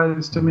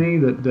surprise to me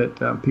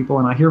that people,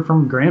 and I hear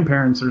from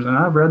grandparents, and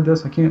I've read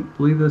this, I can't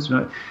believe this.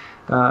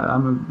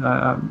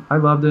 I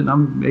loved it, and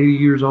I'm 80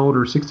 years old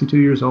or 62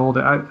 years old.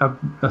 I've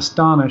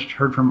astonished,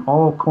 heard from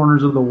all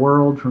corners of the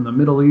world, from the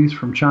Middle East,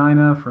 from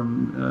China,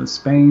 from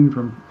Spain,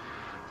 from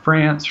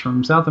France,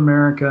 from South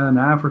America and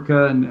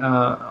Africa, and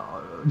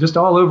just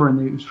all over.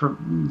 And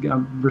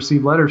I've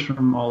received letters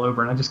from all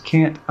over, and I just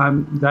can't.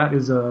 That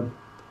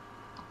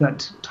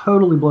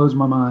totally blows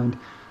my mind,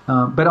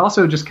 but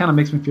also just kind of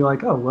makes me feel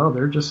like, oh well,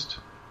 they're just,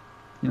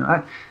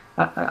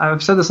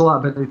 I've said this a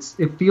lot, but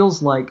it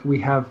feels like we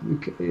have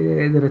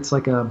that it's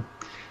like an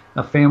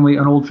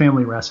old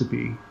family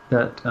recipe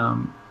that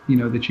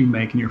that you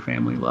make and your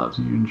family loves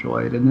and you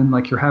enjoy it, and then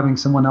like you're having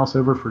someone else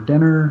over for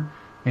dinner,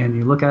 and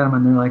you look at them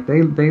and they're like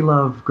they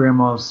love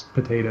grandma's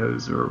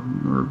potatoes or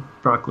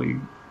broccoli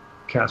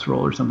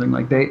casserole or something,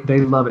 like they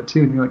love it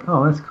too, and you're like,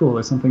 oh, that's cool,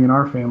 there's something in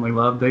our family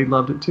they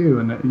loved it too,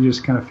 and you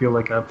just kind of feel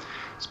like a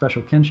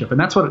special kinship. And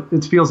that's what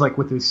it feels like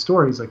with these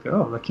stories, like,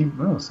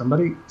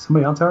 somebody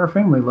else in our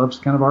family loves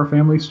kind of our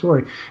family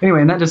story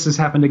anyway. And that just has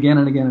happened again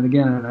and again and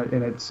again,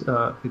 and it's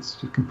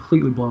just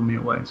completely blown me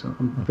away. So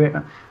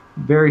I'm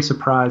very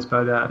surprised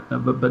by that,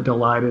 but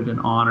delighted and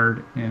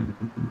honored, and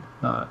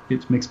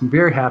it makes me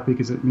very happy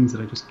because it means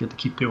that I just get to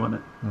keep doing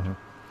it. Mm-hmm.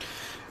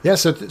 Yeah.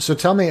 So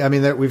tell me, I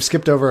mean, that we've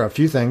skipped over a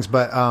few things,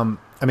 but I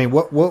mean,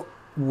 what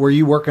were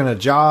you working a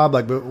job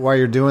like while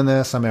you're doing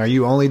this? I mean, are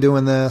you only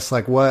doing this?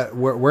 Like where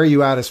are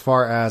you at as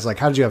far as like,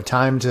 how did you have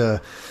time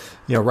to,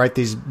 write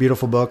these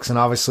beautiful books? And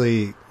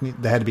obviously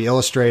they had to be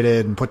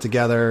illustrated and put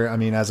together, I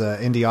mean, as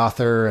an indie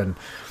author. And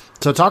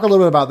so talk a little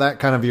bit about that,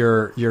 kind of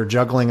your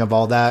juggling of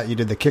all that. You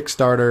did the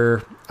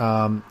Kickstarter.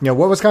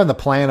 What was kind of the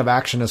plan of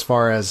action as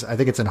far as, I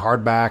think it's in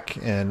hardback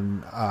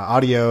and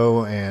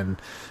audio and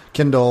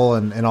Kindle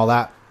and all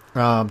that.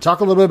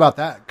 Talk a little bit about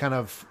that, kind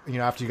of,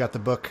 after you got the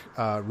book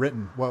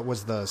written. What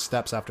was the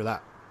steps after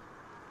that?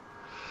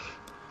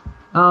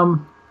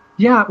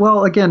 Yeah,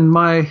 well, again,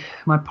 my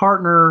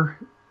partner,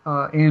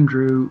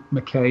 Andrew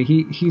McKay,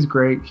 he's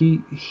great.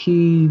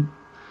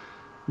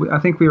 I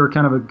think we were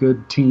kind of a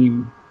good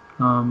team.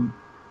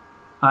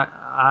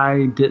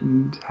 I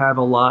didn't have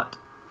a lot.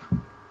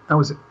 I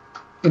was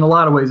in a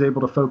lot of ways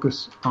able to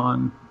focus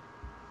on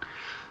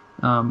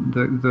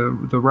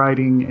the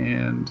writing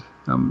and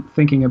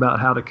thinking about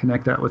how to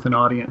connect that with an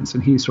audience.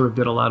 And he sort of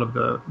did a lot of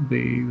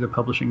the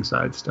publishing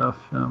side stuff.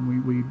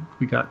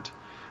 We got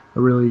a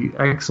really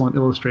excellent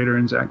illustrator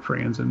in Zach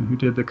Franzen who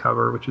did the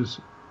cover, which is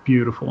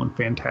beautiful and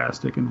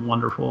fantastic and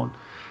wonderful.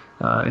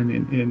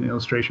 And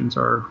illustrations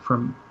are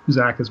from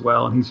Zach as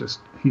well, and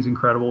he's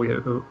incredible. We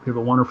have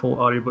a wonderful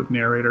audiobook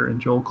narrator, and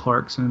Joel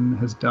Clarkson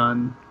has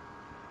done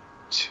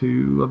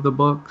 2 of the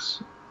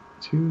books,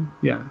 and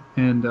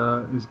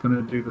is going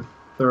to do the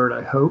 3rd,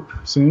 I hope,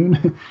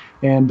 soon.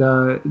 And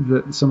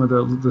some of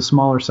the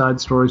smaller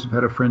side stories, we've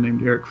had a friend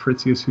named Eric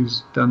Fritzius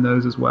who's done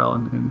those as well,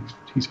 and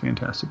he's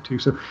fantastic too.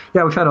 So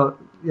yeah, we've had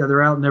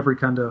they're out in every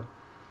kind of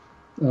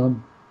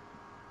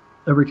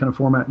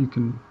format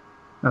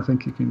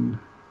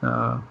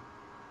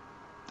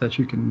that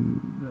you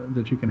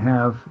can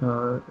have,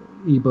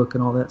 ebook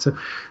and all that.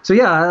 So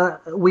yeah,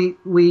 we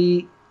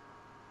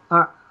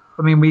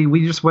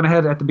just went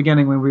ahead at the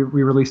beginning when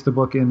we released the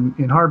book in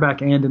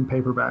hardback and in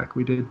paperback.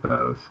 We did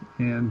both,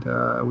 and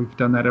we've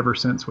done that ever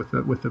since with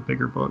the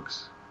bigger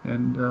books,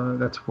 and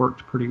that's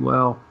worked pretty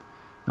well.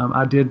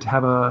 I did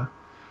have a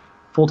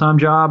full-time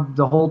job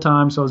the whole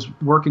time, so I was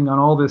working on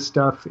all this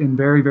stuff in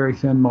very, very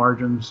thin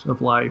margins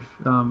of life.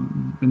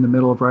 In the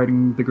middle of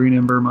writing The Green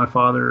Ember, my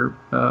father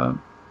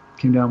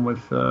came down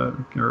with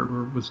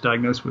or was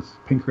diagnosed with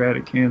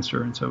pancreatic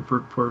cancer, and so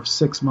for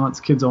 6 months,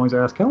 kids always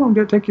ask, how long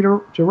did it take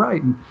you to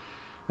write? And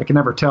I can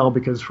never tell,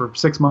 because for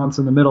 6 months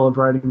in the middle of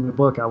writing the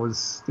book, I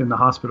was in the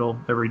hospital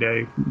every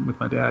day with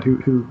my dad,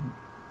 who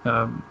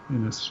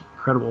in this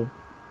incredible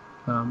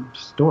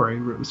story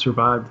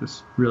survived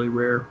this really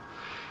rare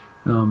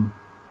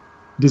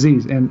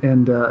disease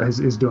and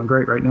is doing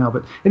great right now.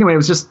 But anyway, it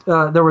was just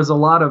there was a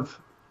lot of,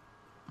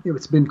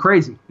 it's been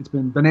crazy. It's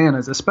been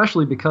bananas,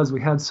 especially because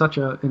we had such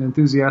an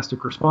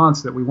enthusiastic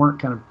response that we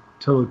weren't kind of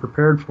totally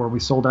prepared for. We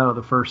sold out of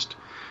the first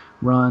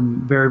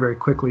run very, very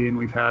quickly, and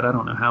we've had, I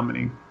don't know how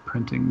many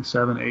printings,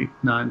 7, 8,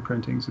 9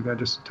 printings. We've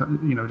had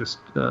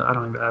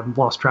I've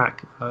lost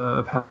track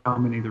of how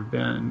many there've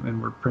been,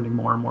 and we're printing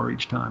more and more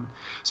each time.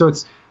 So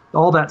it's,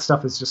 all that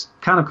stuff is just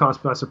kind of caught us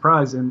by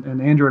surprise,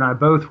 and Andrew and I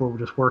both were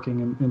just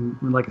working in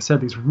like I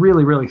said, these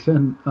really, really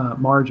thin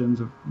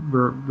margins.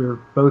 We're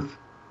both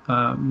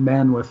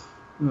men with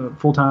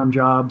full-time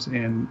jobs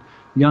and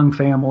young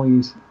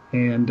families,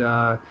 and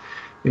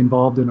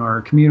involved in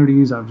our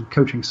communities. I was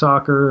coaching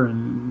soccer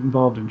and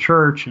involved in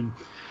church and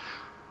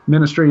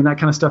ministry and that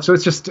kind of stuff. So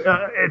it's just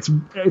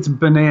it's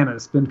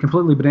bananas. It's been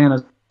completely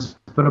bananas.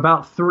 But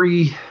about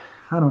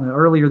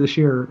earlier this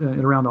year,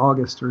 around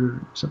August or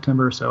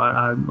September or so,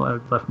 I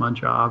left my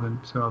job, and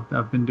so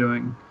I've been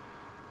doing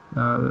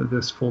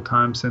this full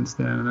time since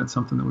then, and that's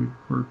something that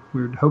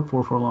we'd hoped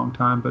for a long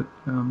time, but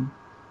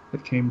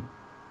it came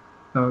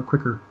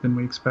quicker than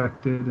we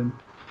expected,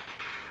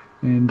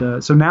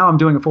 and so now I'm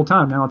doing it full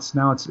time. Now it's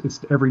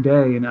every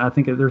day, and I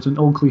think there's an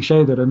old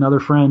cliche that another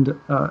friend,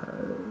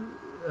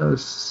 a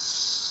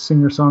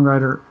singer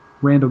songwriter,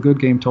 Randall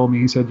Goodgame, told me.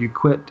 He said, you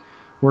quit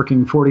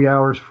working 40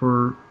 hours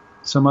for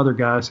some other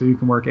guy so you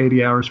can work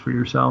 80 hours for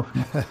yourself.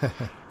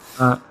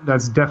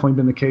 That's definitely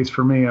been the case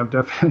for me. I've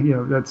definitely,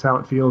 that's how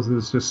it feels.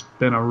 It's just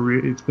been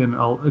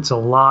it's a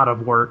lot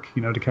of work,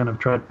 to kind of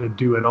try to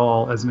do it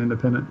all as an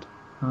independent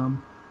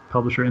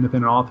publisher,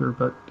 independent author.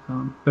 But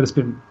it's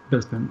been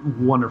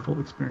a wonderful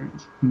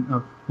experience.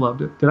 I've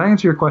loved it. Did I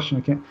answer your question?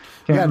 I can't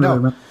really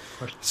remember the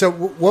question. So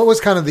what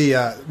was kind of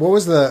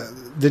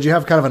did you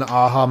have kind of an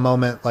aha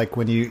moment, like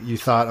when you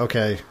thought,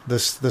 okay,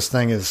 this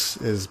thing is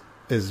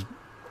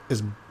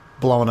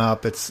blowing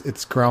up,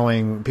 it's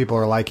growing, people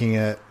are liking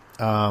it,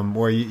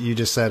 where you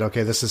just said,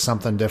 okay, this is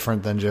something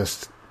different than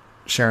just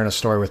sharing a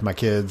story with my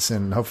kids,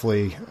 and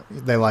hopefully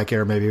they like it,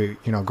 or maybe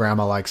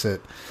grandma likes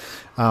it.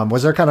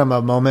 Was there kind of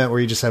a moment where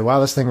you just said, wow,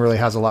 this thing really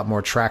has a lot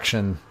more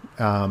traction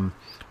than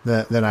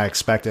I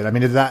expected? I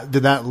mean, did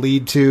that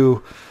lead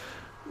to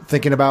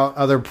thinking about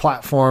other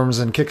platforms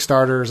and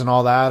Kickstarters and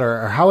all that,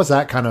 or how was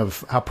that kind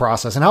of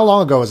process? And how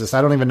long ago was this?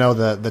 I don't even know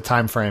the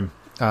time frame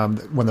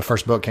when the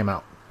first book came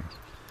out.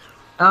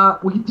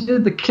 We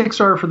did the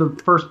Kickstarter for the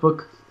first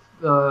book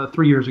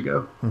 3 years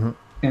ago, mm-hmm.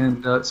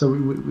 And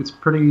so it's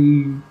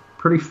pretty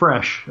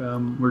fresh.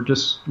 We're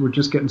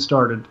just getting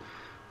started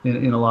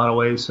in a lot of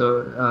ways.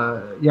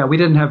 So we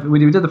did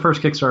the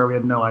first Kickstarter. We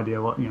had no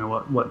idea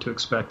what to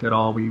expect at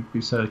all. We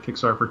set a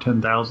Kickstarter for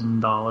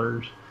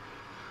 $10,000,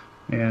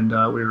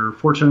 and we were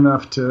fortunate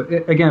enough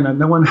to, again,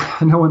 no one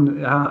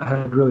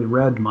had really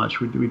read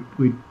much. We'd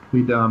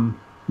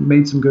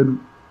made some good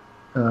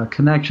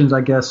connections,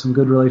 I guess, some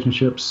good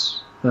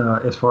relationships.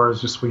 As far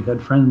as just, we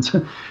had friends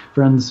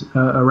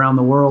around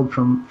the world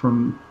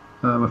from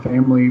a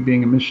family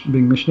being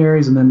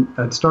missionaries, and then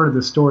I'd started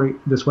this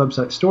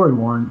website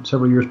Storywarn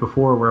several years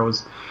before, where I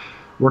was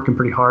working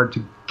pretty hard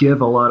to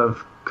give a lot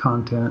of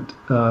content,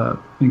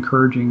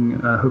 encouraging,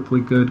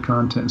 hopefully good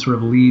content, and sort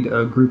of lead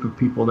a group of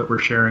people that were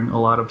sharing a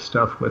lot of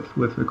stuff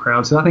with the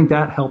crowd. So I think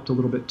that helped a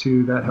little bit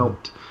too. That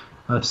helped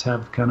us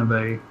have kind of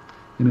an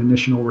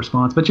initial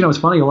response. But it's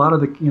funny, a lot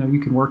of you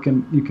can work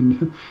and you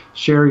can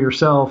share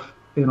yourself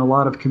in a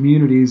lot of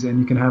communities, and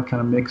you can have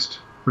kind of mixed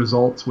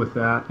results with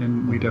that,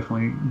 and we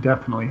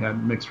definitely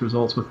had mixed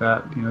results with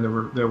that.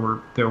 There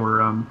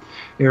were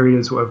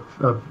areas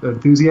of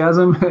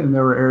enthusiasm, and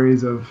there were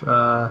areas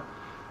of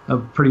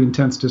pretty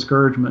intense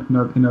discouragement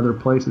in other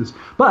places.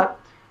 But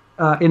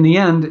in the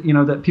end,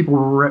 that people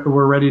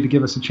were ready to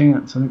give us a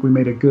chance. I think we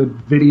made a good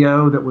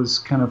video that was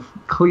kind of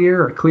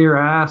a clear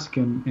ask,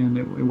 and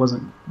it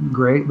wasn't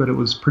great, but it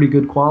was pretty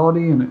good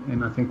quality,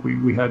 and I think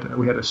we had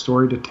a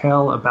story to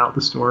tell about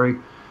the story.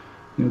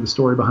 The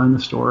story behind the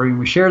story, and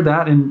we shared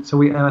that, and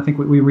I think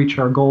we reached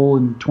our goal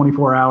in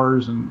 24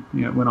 hours, and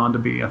it went on to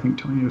be, I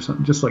think,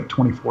 just like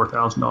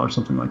 $24,000,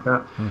 something like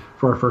that,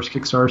 for our first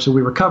Kickstarter. So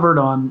we recovered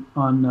on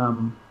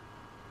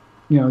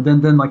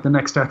then like the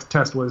next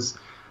test was,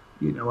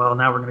 well,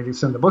 now we're going to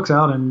send the books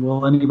out, and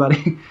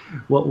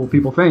what will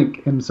people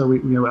think? And so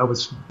I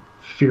was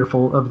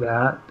fearful of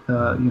that.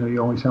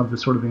 You always have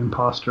this sort of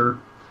imposter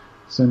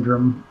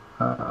syndrome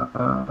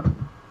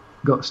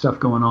stuff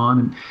going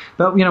on,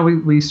 but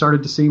we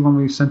started to see when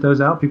we sent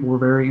those out, people were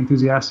very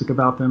enthusiastic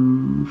about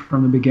them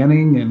from the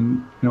beginning,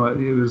 and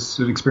it was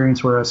an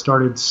experience where I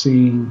started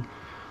seeing,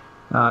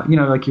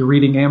 like you're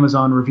reading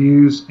Amazon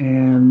reviews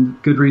and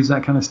Goodreads,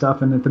 that kind of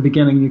stuff, and at the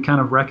beginning you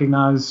kind of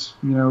recognize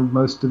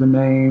most of the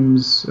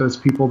names as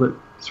people that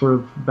sort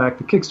of back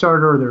the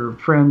Kickstarter or their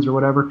friends or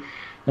whatever.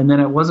 And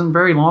then it wasn't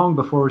very long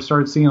before we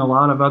started seeing a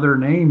lot of other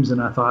names,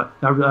 and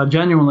I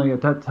genuinely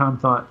at that time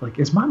thought, like,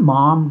 is my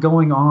mom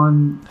going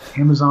on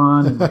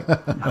Amazon and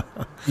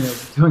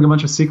doing a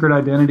bunch of secret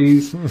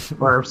identities,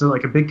 or was it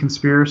like a big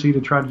conspiracy to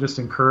try to just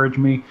encourage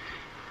me?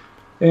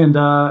 And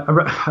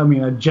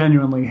I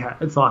genuinely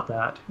thought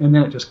that, and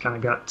then it just kind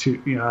of got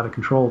too out of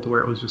control to where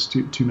it was just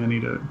too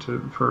many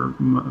for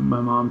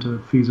my mom to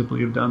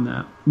feasibly have done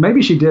that.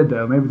 Maybe she did,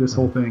 though. Maybe this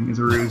whole thing is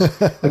a ruse.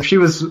 If she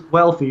was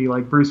wealthy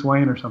like Bruce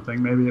Wayne or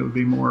something, maybe it would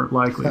be more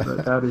likely.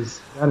 But that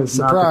is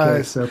not the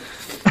case. So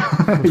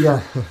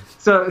yeah.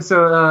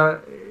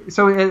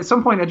 So at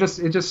some point, it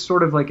just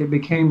sort of like it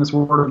became this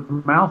word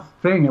of mouth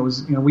thing. It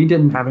was, we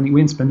didn't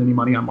spend any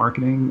money on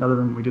marketing other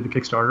than we did the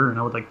Kickstarter, and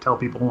I would like tell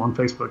people on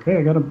Facebook, hey,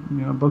 I got a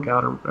book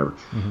out or whatever.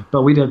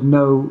 But we did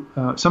no.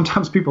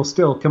 Sometimes people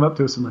still come up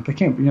to us and like, I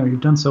can't,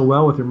 you've done so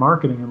well with your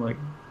marketing. I'm like,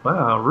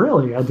 wow,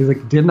 really? I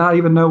did not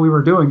even know we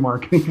were doing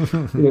marketing.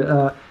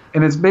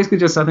 And it's basically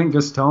just, I think,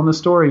 just telling the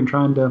story and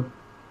trying to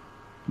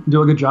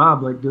do a good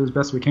job, like do as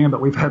best we can. But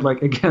we've had,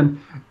 like,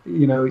 again,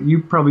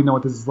 you probably know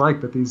what this is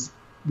like, but these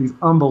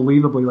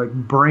unbelievably, like,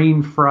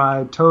 brain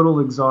fried, total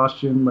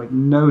exhaustion, like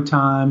no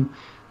time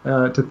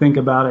to think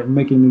about it, and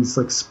making these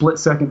like split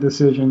second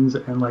decisions,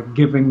 and like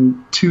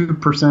giving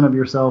 2% of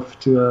yourself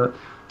to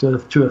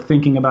a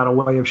thinking about a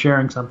way of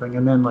sharing something,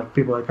 and then like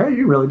people are like, hey,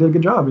 you really did a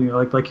good job,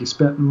 and like you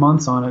spent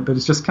months on it, but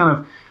it's just kind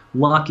of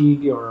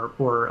lucky or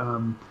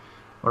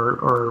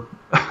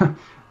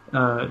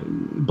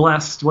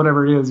blessed,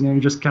 whatever it is. You're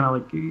just kind of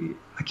like,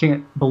 I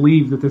can't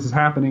believe that this is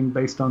happening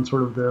based on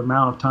sort of the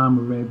amount of time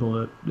we've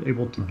been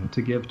able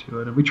to give to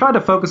it. And we tried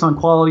to focus on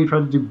quality,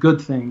 tried to do good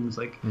things.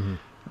 Like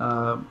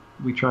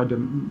we tried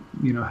to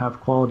have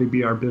quality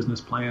be our business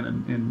plan,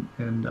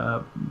 and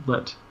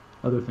let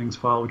other things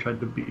follow. We tried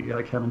to be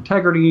like have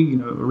integrity,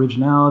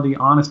 originality,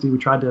 honesty. We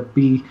tried to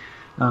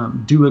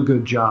do a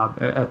good job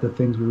at the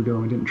things we were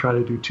doing. We didn't try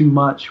to do too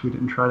much. We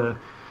didn't try to.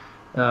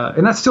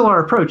 And that's still our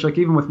approach. Like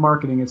even with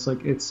marketing, it's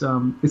like it's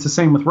the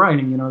same with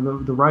writing.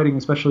 The writing,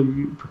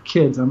 especially for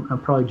kids. I'm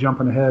probably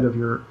jumping ahead of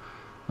your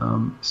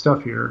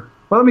stuff here.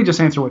 Well, let me just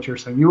answer what you're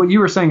saying. What you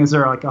were saying is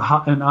there like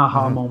an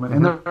aha moment,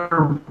 and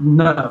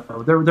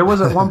there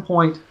was at one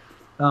point.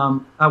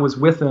 I was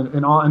with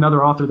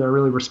another author that I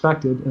really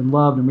respected and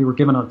loved, and we were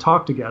giving a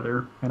talk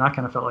together, and I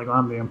kind of felt like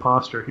I'm the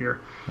imposter here.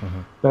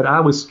 But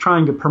I was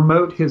trying to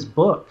promote his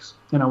books,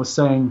 and I was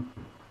saying,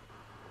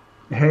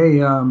 hey,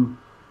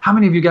 how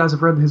many of you guys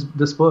have read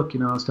this book?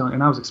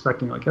 I was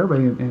expecting like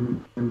everybody,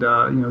 and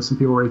some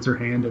people raised their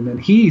hand, and then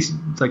he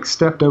like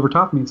stepped over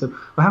top of me and said,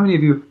 well, how many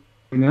of you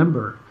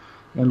remember?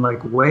 And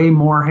like way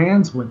more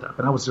hands went up,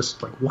 and I was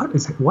just like, what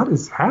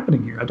is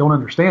happening here? I don't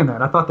understand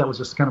that. I thought that was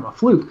just kind of a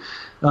fluke.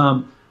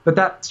 But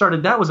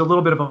that was a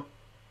little bit of a,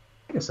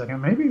 wait a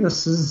second, maybe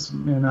this is,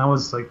 and I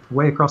was like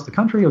way across the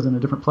country. I was in a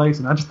different place,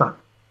 and I just thought,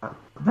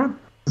 that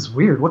is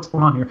weird. What's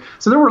going on here?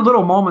 So there were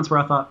little moments where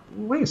I thought,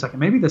 wait a second,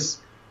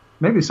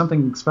 maybe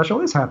something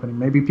special is happening.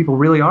 Maybe people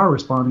really are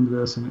responding to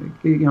this, and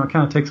it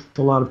kind of takes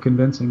a lot of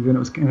convincing. And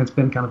it's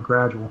been kind of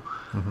gradual.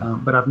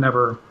 But I've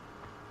never.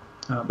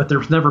 But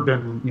there's never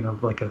been,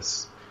 like a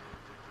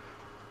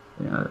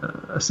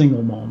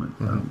single moment.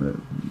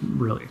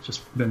 Really, it's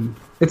just been.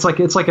 It's like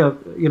a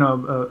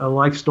a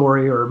life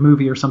story or a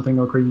movie or something.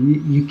 Where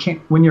you can't,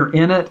 when you're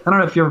in it. I don't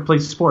know if you ever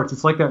played sports.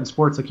 It's like that in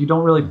sports. Like you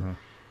don't really.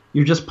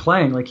 You're just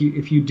playing. Like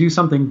if you do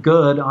something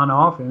good on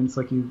offense,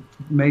 like you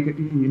make it,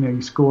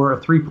 you score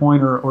a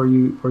 3-pointer, or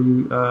you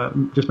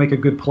just make a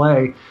good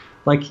play,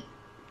 like.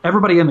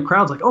 Everybody in the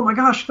crowd's like, oh my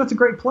gosh, that's a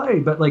great play.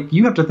 But like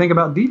you have to think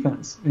about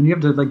defense, and you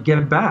have to like get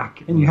it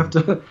back, and you have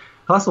to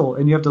hustle,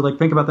 and you have to like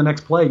think about the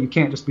next play. You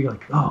can't just be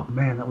like, oh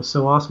man, that was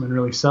so awesome, and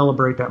really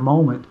celebrate that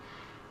moment.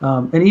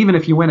 And even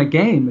if you win a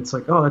game, it's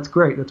like, oh, that's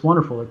great, that's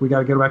wonderful. Like we got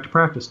to go back to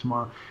practice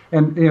tomorrow.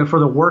 And for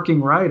the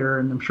working writer,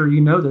 and I'm sure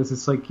you know this,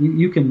 it's like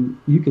you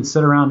can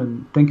sit around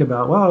and think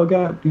about, well,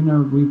 God, we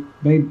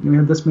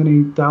had this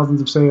many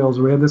thousands of sales,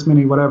 or we had this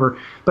many whatever.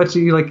 But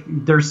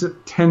there's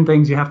 10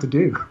 things you have to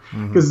do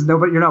because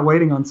you're not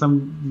waiting on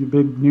some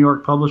big New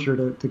York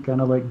publisher to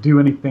kind of like do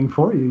anything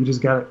for you. You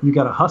just got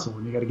to hustle,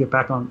 and you got to get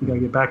back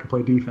and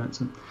play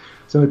defense. And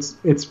so it's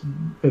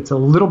a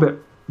little bit.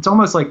 It's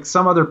almost like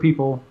some other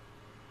people.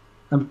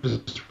 I'm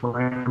just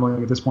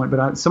rambling at this point,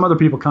 but some other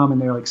people come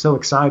and they're like so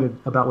excited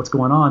about what's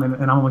going on,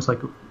 and I'm almost like,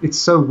 it's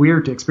so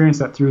weird to experience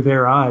that through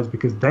their eyes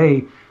because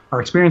they are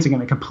experiencing it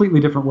in a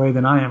completely different way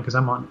than I am because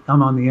I'm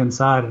on the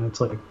inside, and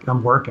it's like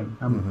I'm working,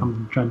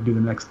 I'm trying to do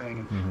the next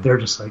thing, and they're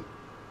just like,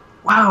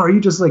 wow, are you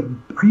just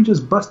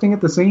busting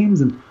at the seams?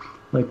 And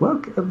like,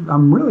 well,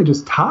 I'm really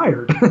just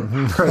tired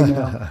right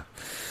now.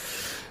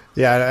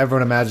 Yeah,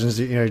 everyone imagines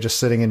you're just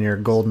sitting in your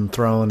golden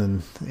throne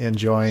and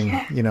enjoying,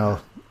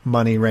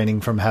 money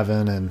raining from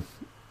heaven and,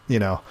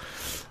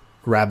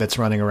 rabbits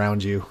running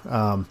around you.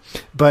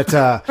 But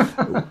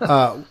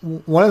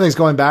one of the things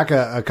going back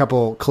a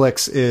couple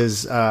clicks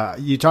is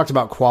you talked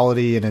about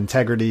quality and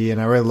integrity, and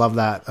I really love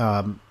that.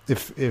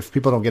 If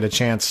people don't get a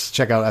chance,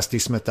 check out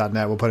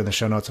sdsmith.net. We'll put it in the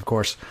show notes, of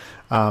course.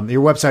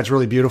 Your website's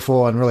really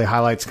beautiful and really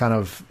highlights kind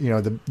of,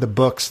 the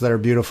books that are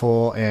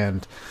beautiful,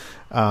 and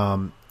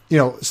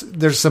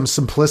there's some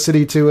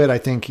simplicity to it. I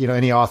think,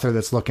 any author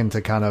that's looking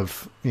to kind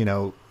of,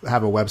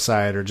 have a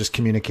website or just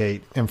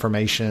communicate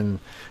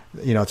information,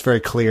 it's very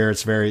clear.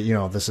 It's very,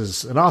 this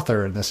is an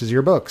author and this is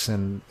your books,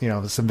 and,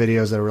 some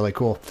videos that are really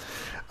cool.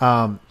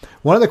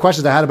 One of the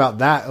questions I had about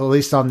that, at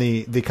least on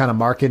the kind of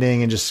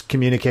marketing and just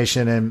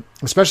communication, and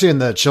especially in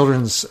the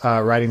children's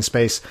writing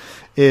space,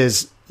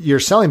 is you're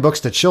selling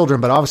books to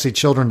children, but obviously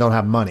children don't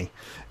have money.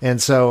 And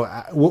so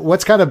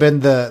what's kind of been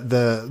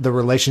the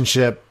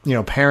relationship,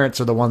 parents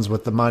are the ones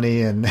with the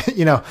money, and,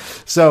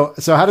 so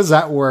how does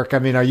that work? I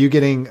mean, are you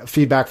getting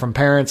feedback from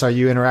parents? Are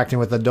you interacting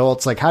with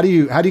adults? Like, how do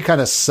you kind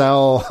of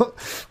sell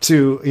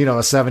to, a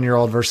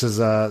 7-year-old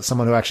versus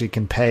someone who actually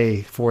can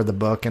pay for the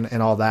book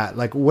and all that?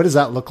 Like, what does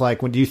that look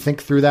like? When do you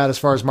think through that as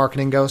far as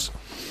marketing goes?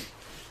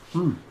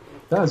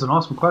 That is an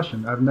awesome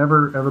question. I've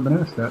never ever been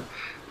asked that.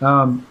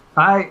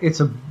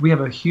 We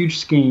have a huge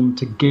scheme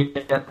to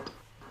get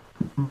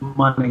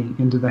money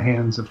into the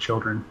hands of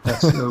children.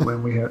 That's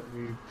when we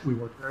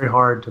work very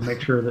hard to make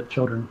sure that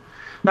children.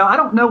 Now, I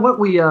don't know what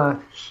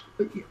that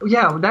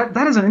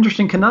is an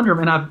interesting conundrum,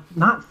 and I've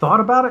not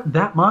thought about it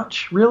that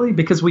much really,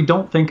 because we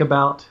think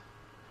about,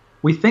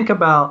 and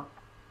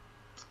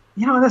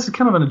this is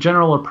kind of a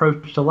general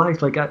approach to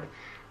life. Like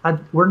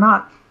we're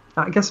not,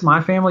 I guess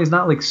my family is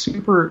not like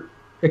super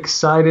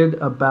excited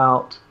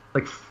about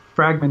like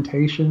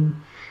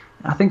fragmentation.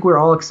 I think we're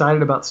all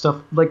excited about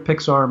stuff like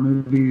Pixar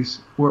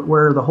movies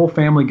where the whole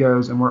family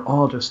goes and we're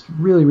all just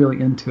really,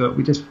 really into it.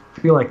 We just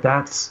feel like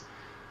that's,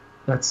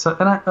 and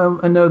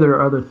I know there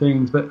are other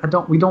things, but I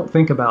don't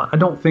think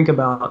about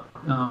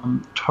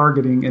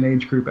targeting an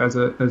age group as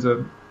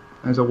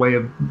a way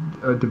of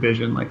a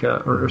division, like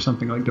or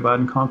something like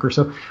divide and conquer.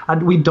 So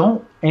we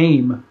don't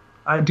aim.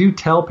 I do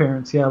tell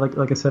parents,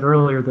 like I said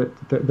earlier, that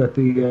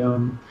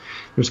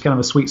there's kind of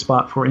a sweet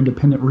spot for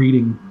independent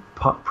reading,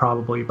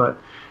 probably, but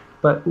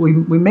we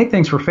make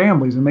things for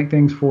families and make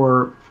things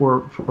for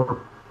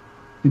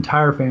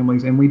entire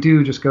families, and we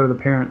do just go to the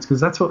parents because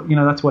that's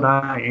what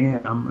I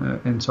am,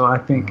 and so I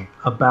think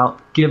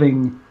about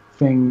giving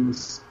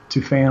things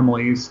to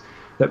families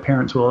that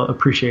parents will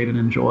appreciate and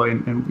enjoy,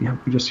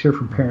 and we just hear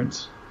from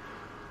parents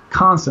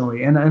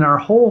constantly, and our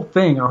whole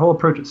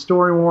approach at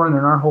Story Warren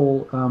and our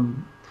whole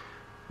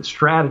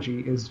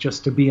strategy is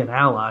just to be an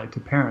ally to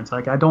parents.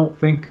 Like I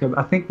think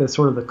that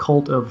sort of the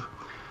cult of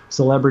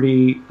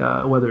celebrity,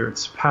 whether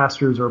it's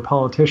pastors or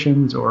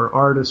politicians or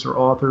artists or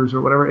authors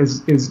or whatever,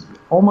 is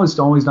almost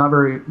always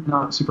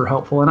not super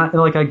helpful. And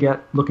I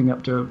get looking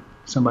up to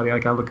somebody,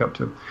 like I look up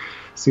to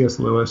C.S.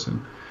 Lewis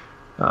and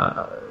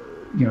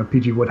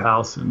P.G.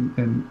 Woodhouse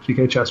and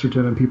G.K.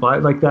 Chesterton and people. I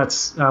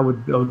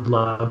would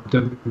love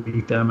to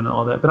meet them and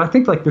all that. But I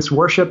think like this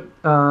worship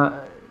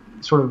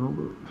sort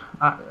of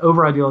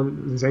over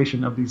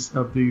idealization of these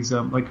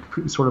like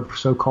sort of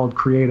so-called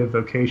creative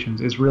vocations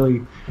is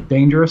really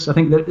dangerous. I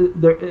think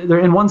that they're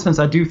in one sense,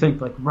 I do think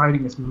like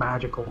writing is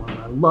magical and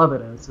I love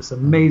it and it's this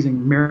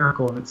amazing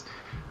miracle, and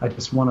I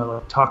just want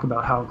to talk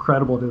about how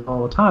incredible it is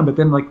all the time. But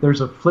then like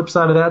there's a flip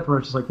side of that where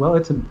it's just like, well,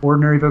 it's an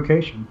ordinary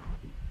vocation.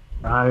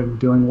 I'm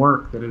doing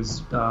work that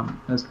is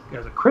as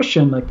a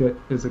Christian, like that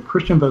is a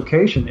Christian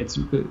vocation.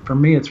 For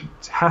me, it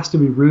has to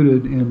be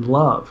rooted in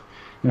love.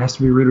 It has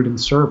to be rooted in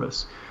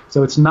service.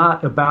 So it's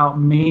not about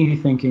me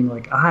thinking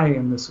like I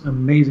am this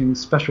amazing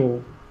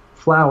special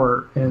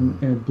flower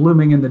and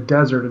blooming in the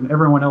desert and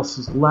everyone else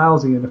is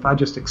lousy, and if I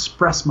just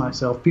express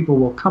myself, people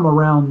will come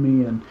around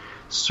me and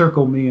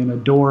circle me and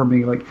adore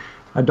me. Like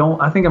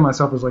I think of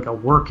myself as like a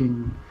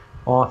working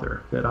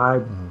author, that I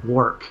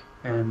work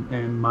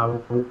and my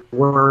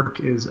work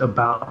is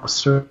about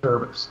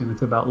service, and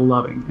it's about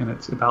loving, and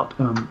it's about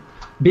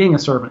being a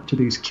servant to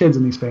these kids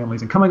and these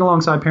families, and coming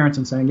alongside parents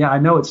and saying, yeah, I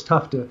know it's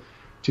tough to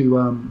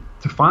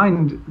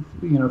find,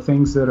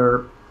 things that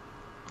are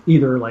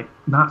either like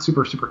not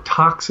super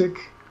toxic,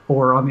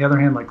 or on the other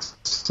hand, like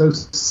so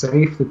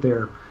safe that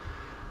they're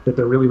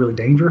really, really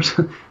dangerous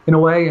in a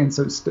way. And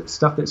so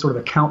stuff that sort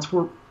of accounts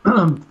for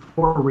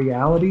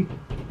reality.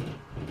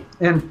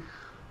 And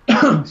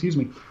excuse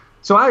me.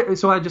 So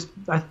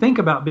I think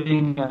about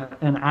being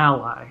an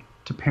ally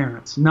to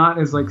parents, not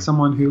as like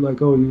someone who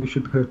like, oh, you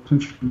should pay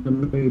attention to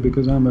me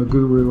because I'm a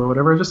guru or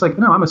whatever. Just like,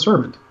 no, I'm a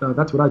servant.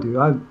 That's what I do.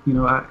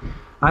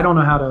 I don't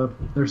know how to.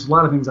 There's a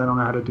lot of things I don't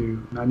know how to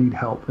do, and I need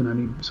help, and I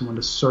need someone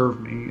to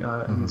serve me,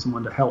 and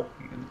someone to help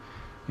me.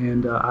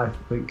 And I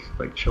think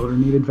like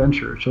children need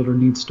adventure, children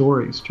need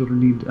stories, children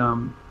need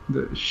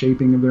the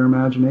shaping of their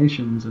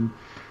imaginations, and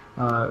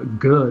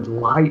good,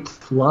 light,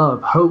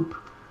 love, hope.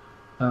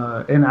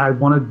 And I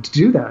want to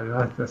do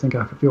that. I think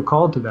I feel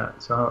called to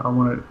that. So I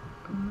want to.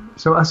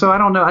 So I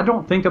don't know. I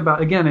don't think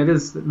about. Again,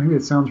 maybe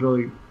it sounds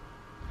really.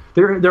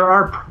 There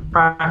are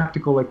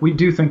practical, like we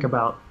do think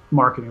about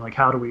marketing, like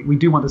how do we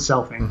do want to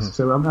sell things.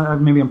 So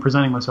maybe I'm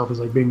presenting myself as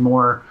like being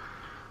more,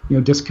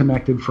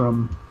 disconnected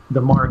from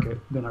the market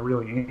than I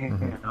really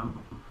am,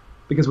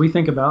 because we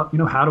think about,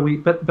 how do we,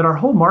 but our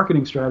whole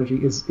marketing strategy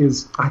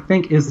is I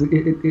think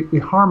it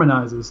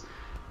harmonizes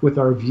with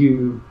our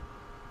view,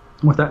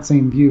 with that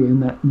same view,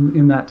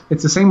 in that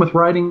it's the same with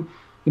writing.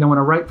 When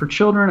I write for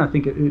children, I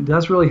think it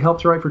does really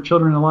help to write for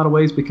children in a lot of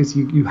ways, because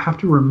you have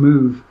to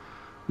remove,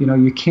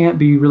 you can't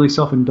be really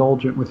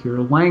self-indulgent with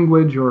your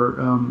language,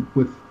 or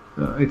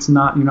you're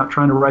not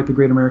trying to write the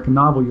great American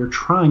novel. You're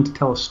trying to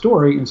tell a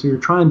story, and so you're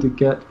trying to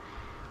get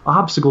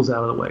obstacles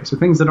out of the way. So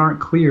things that aren't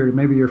clear,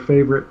 maybe your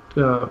favorite,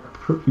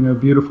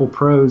 beautiful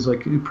prose,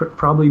 like it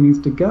probably needs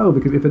to go,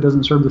 because if it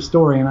doesn't serve the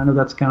story, and I know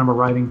that's kind of a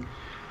writing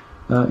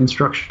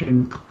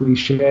instruction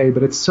cliche,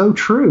 but it's so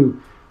true.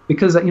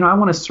 Because, I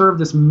want to serve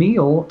this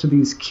meal to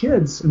these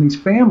kids and these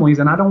families,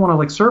 and I don't want to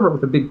like serve it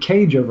with a big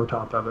cage over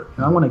top of it.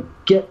 I want to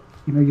get,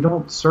 you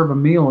don't serve a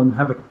meal and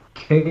have a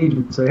cage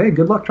and say, hey,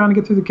 good luck trying to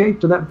get through the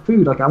cage to that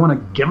food. Like, I want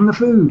to give them the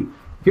food.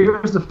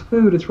 Here's the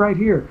food. It's right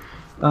here.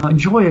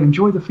 Enjoy it.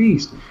 Enjoy the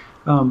feast.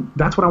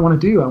 That's what I want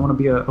to do. I want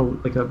to be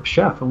like a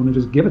chef. I want to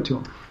just give it to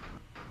them.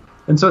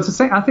 And so it's the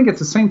same. I think it's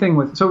the same thing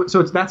with. So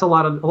that's a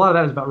lot of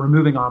that is about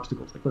removing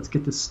obstacles. Like, let's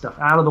get this stuff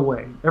out of the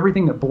way.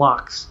 Everything that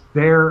blocks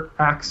their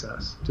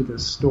access to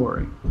this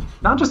story,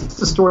 not just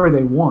the story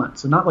they want.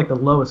 So not like the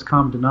lowest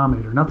common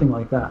denominator, nothing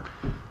like that,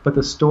 but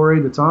the story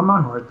that's on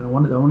my heart that I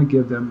want to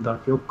give them, that I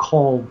feel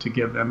called to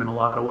give them in a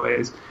lot of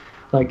ways.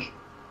 Like,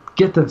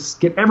 get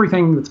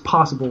everything that's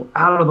possible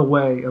out of the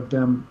way of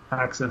them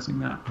accessing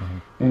that.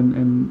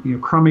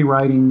 And crummy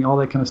writing, all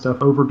that kind of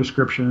stuff, over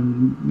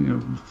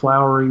description,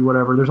 flowery,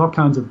 whatever. There's all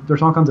kinds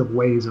of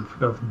ways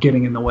of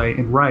getting in the way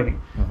in writing.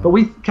 But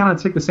we kind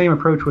of take the same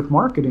approach with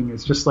marketing.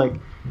 It's just like,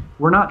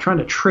 we're not trying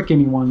to trick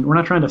anyone. We're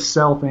not trying to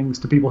sell things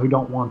to people who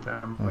don't want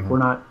them. Like, we're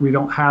not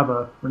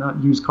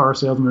used car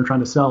salesmen or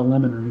trying to sell a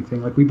lemon or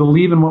anything. Like, we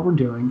believe in what we're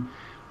doing.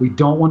 We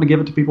don't want to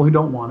give it to people who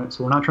don't want it,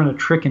 so we're not trying to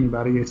trick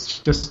anybody. It's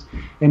just,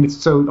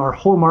 so our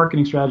whole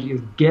marketing strategy is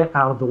get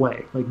out of the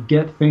way, like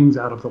get things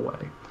out of the way.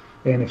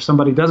 And if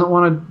somebody doesn't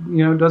want it,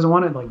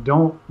 like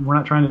we're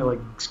not trying to like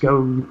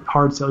go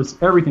hard sell.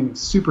 Everything is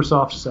super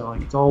soft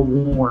selling. It's all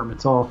warm.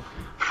 It's all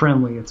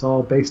friendly. It's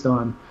all based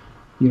on,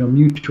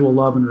 mutual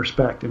love and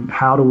respect. And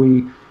how do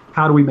we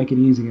make it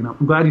easy? And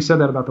I'm glad you said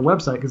that about the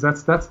website, because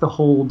that's the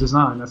whole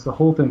design. That's the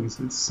whole thing.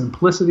 It's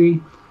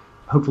simplicity.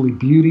 Hopefully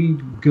beauty,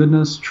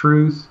 goodness,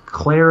 truth,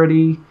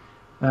 clarity.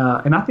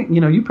 And I think,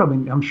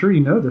 I'm sure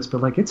you know this,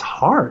 but like, it's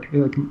hard.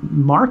 Like,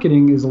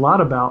 marketing is a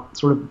lot about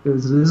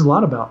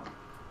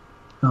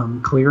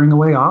clearing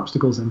away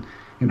obstacles and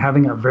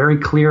having a very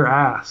clear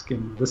ask.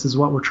 And this is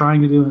what we're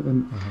trying to do.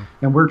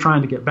 And we're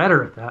trying to get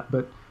better at that.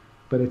 But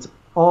it's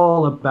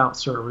all about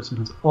service, and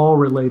it's all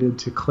related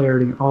to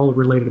clarity, and all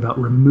related about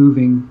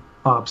removing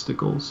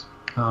obstacles.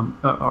 We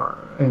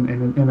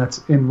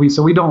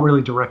don't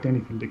really direct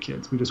anything to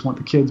kids. We just want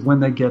the kids, when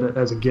they get it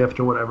as a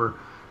gift or whatever,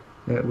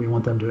 we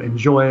want them to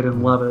enjoy it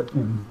and love it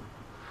and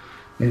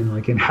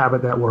like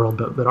inhabit that world.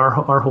 But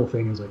our whole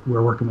thing is like,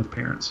 we're working with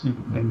parents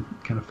and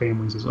kind of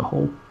families as a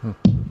whole.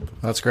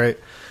 That's great.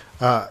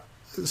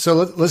 So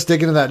let's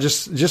dig into that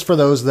just for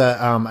those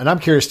that, and I'm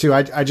curious too.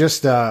 I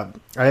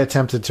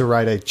attempted to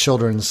write a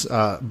children's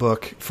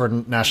book for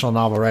National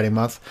Novel Writing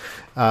Month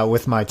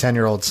with my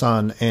 10-year-old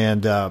son,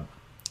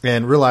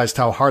 and realized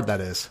how hard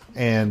that is.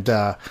 And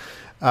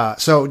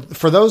so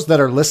for those that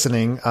are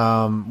listening,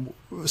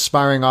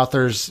 aspiring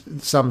authors,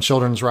 some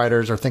children's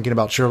writers are thinking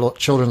about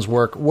children's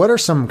work. What are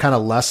some kind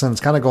of lessons,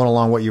 kind of going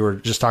along what you were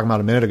just talking about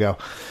a minute ago,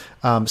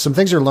 some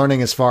things you're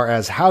learning as far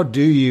as how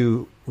do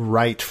you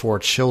write for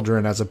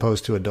children as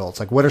opposed to adults?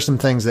 Like, what are some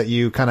things that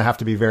you kind of have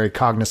to be very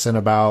cognizant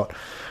about?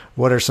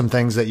 What are some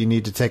things that you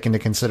need to take into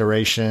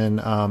consideration?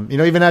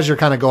 Even as you're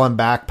kind of going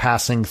back,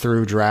 passing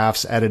through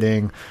drafts,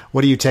 editing,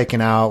 what are you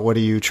taking out? What are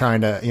you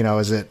trying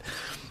to,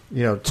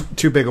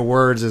 too big of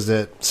words? Is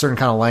it certain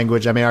kind of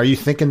language? I mean, are you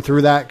thinking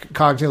through that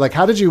cognitively? Like,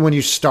 how did you, when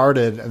you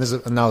started,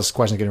 and now this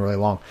question is getting really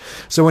long.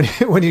 So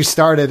when you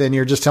started and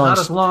you're just telling, not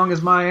as long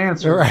as my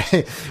answer,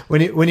 right?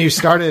 When you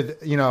started,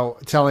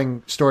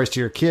 telling stories to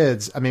your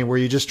kids, I mean, were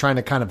you just trying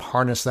to kind of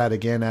harness that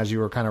again as you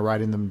were kind of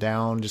writing them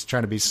down, just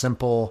trying to be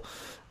simple,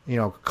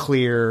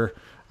 clear?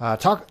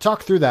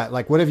 Talk through that.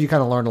 Like, what have you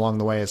kind of learned along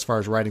the way as far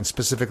as writing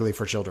specifically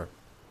for children?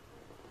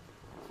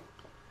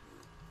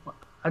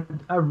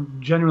 I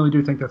genuinely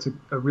do think that's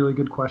a really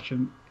good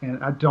question,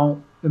 and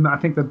I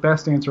think the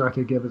best answer I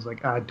could give is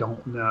like, I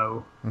don't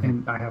know,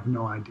 and I have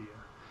no idea.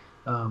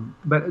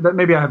 But that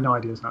maybe I have no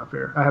idea is not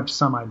fair. I have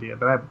some idea,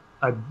 but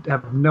I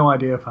have no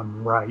idea if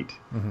I'm right.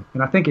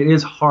 And I think it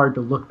is hard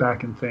to look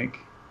back and think,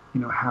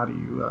 how do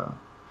you,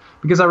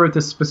 because I wrote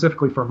this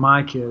specifically for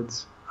my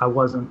kids. I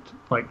wasn't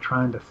like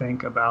trying to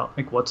think about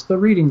like, what's the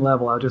reading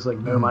level. I just like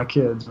know my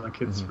kids, and my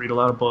kids read a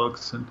lot of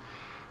books. And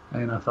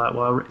I thought,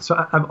 well,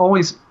 so I've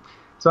always,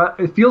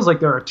 it feels like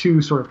there are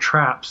two sort of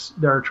traps.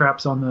 There are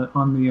traps on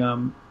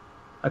the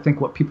I think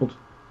what people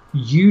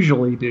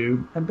usually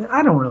do, and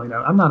I don't really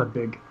know. I'm not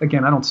I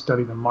don't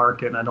study the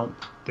market, and I don't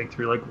think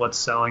through like what's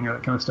selling or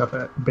that kind of stuff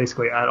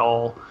basically at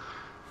all.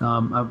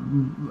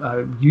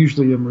 I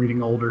usually am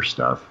reading older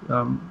stuff,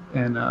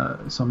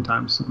 and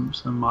sometimes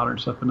some modern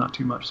stuff, but not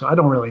too much. So I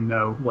don't really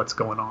know what's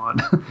going on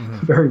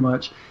very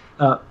much.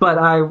 But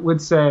I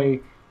would say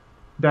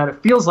that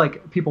it feels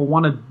like people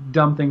want to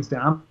dumb things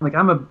down. Like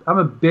I'm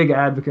a big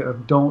advocate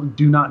of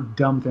do not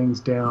dumb things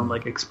down,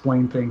 like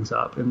explain things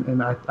up.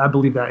 And I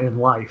believe that in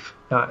life,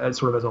 as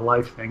sort of as a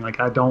life thing.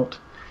 Like I don't,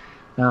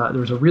 there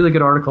was a really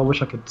good article, I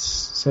wish I could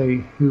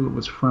say who it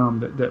was from,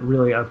 that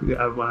really,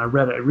 when I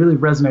read it, it really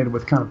resonated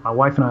with kind of my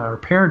wife and I, our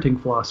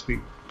parenting philosophy,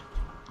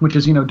 which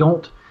is,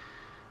 don't,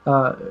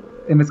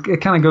 and it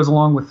kind of goes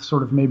along with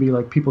sort of maybe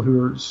like people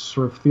who are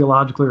sort of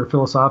theologically or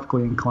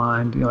philosophically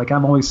inclined. Like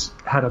I've always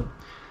had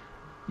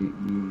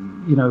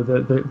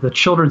the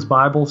children's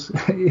Bibles,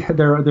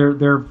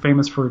 they're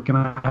famous for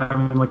kind of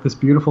having like this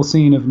beautiful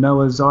scene of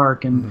Noah's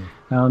Ark, and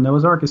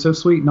Noah's Ark is so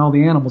sweet and all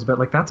the animals, but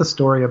like that's a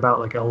story about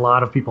like a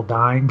lot of people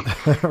dying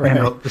right.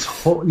 And this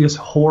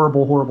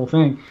horrible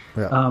thing.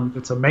 Yeah.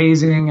 It's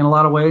amazing in a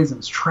lot of ways, and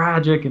it's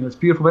tragic and it's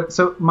beautiful. But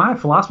so my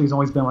philosophy has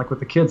always been like with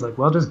the kids, like,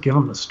 well, just give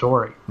them the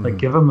story, like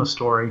give them the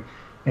story,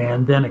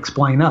 and then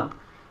explain up.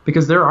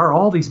 Because there are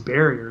all these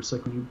barriers,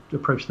 like when you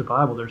approach the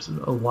Bible, there's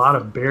a lot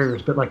of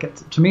barriers. But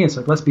like to me, it's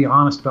like, let's be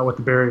honest about what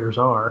the barriers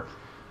are.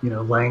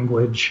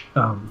 Language,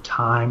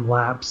 time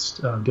lapse,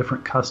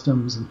 different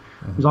customs, and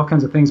there's all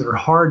kinds of things that are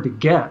hard to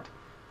get.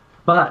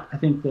 But I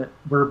think that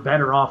we're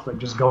better off like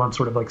just going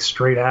sort of like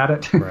straight at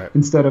it, right.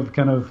 Instead of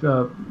kind of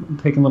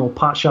taking little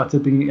pot shots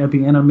at the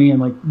enemy and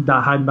like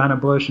not hiding behind a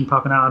bush and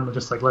popping out and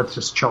just like, let's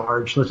just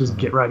charge, let's just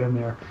get right in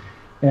there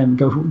and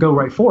go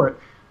right for it.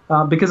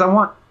 Because I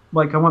want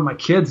my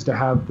kids to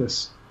have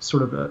this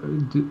sort of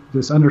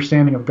this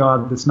understanding of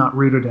God that's not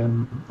rooted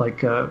in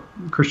like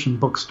Christian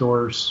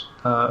bookstores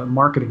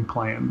marketing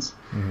plans.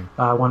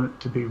 I want it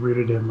to be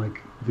rooted in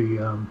like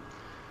the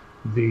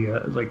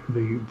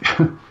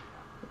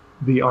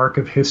arc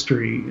of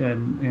history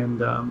and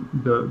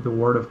the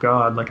Word of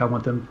God. Like I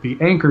want them to be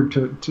anchored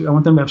to I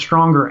want them to have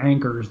stronger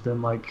anchors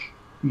than like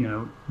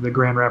the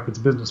Grand Rapids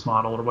business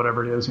model or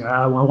whatever it is.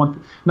 I want,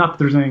 not that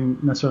there's anything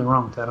necessarily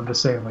wrong with that. I'm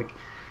just saying like.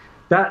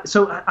 That,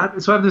 so I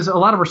have a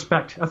lot of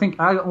respect. I think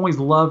I always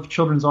love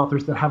children's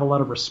authors that have a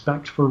lot of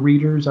respect for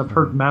readers. I've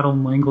heard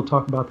Madeline L'Engle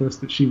talk about this,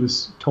 that she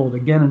was told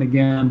again and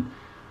again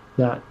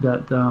that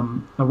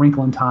A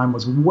Wrinkle in Time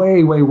was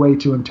way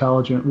too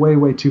intelligent,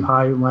 way too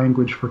high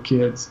language for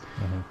kids,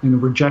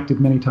 and rejected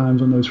many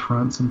times on those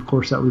fronts. And of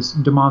course, that was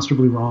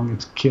demonstrably wrong.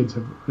 Its kids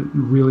have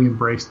really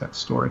embraced that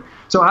story.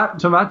 So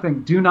I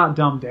think do not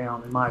dumb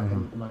down. In my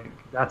opinion, like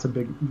that's a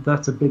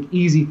big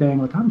easy thing.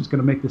 Like I'm just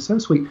going to make this so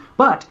sweet,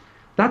 but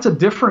that's a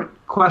different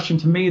question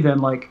to me than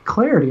like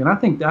clarity. And I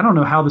don't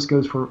know how this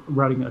goes for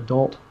writing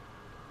adult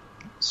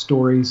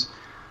stories.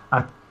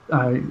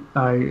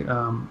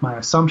 My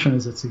assumption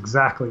is it's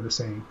exactly the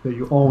same, that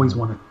you always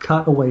want to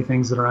cut away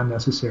things that are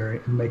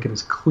unnecessary and make it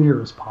as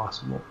clear as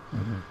possible.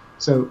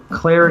 So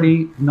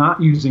clarity,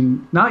 not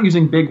using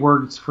big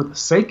words for the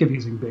sake of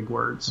using big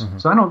words.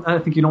 So I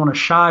think you don't want to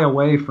shy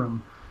away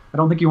from, I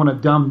don't think you want to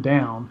dumb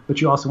down,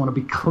 but you also want to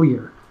be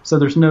clear. So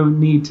there's no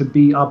need to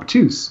be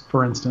obtuse,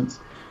 for instance.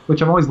 Which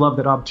I've always loved,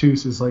 that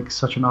obtuse is like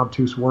such an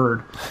obtuse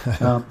word.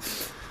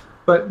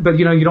 But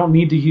you don't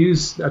need to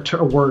use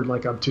a word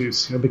like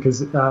obtuse, because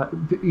so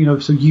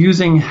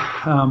using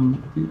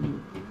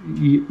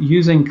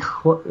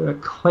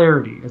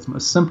clarity,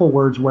 as simple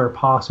words where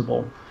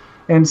possible.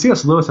 And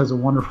C.S. Lewis has a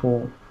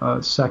wonderful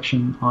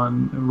section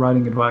on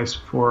writing advice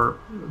for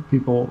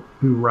people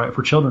who write,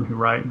 for children who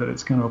write, that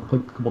it's kind of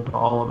applicable to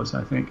all of us,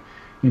 I think.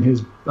 In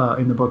his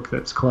in the book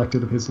that's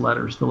collected of his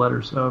letters, the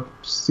letters of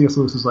C.S.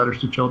 Lewis's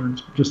letters to children,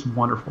 just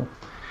wonderful.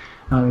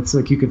 It's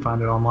like you can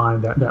find it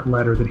online, that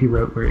letter that he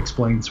wrote where he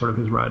explains sort of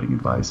his writing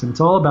advice, and it's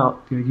all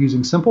about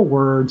using simple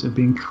words and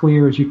being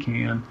clear as you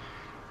can,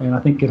 And I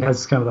think it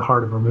has kind of the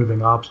heart of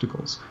removing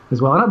obstacles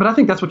as well. But I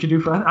think that's what you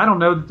do I don't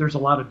know that there's a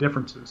lot of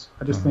differences.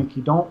 I just think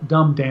you don't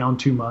dumb down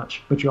too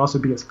much, but you also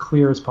be as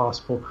clear as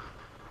possible,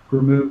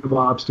 remove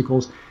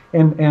obstacles,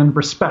 and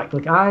respect.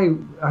 Like I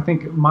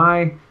think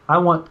I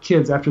want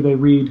kids after they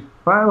read,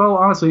 well,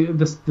 honestly,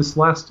 this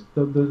last,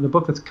 the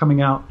book that's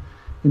coming out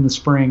in the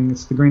spring,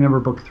 it's the Green Ember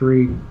Book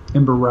 3,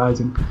 Ember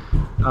Rising.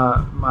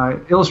 My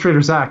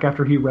illustrator, Zach,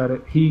 after he read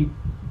it,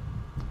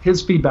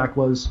 his feedback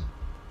was,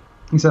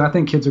 he said, I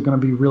think kids are going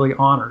to be really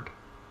honored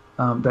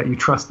that you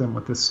trust them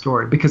with this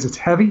story, because it's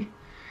heavy,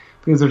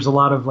 because there's a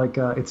lot of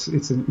it's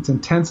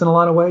intense in a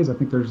lot of ways. I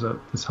think there's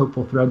this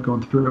hopeful thread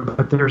going through it,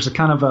 but there's a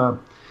kind of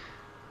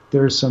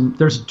there's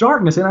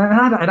darkness, and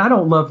I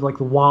don't love like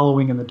the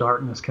wallowing in the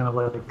darkness, kind of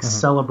like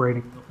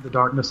celebrating the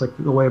darkness, like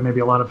the way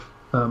maybe a lot of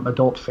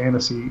adult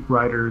fantasy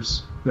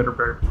writers that are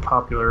very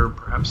popular,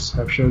 perhaps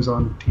have shows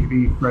on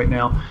TV right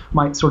now,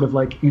 might sort of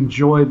like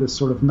enjoy this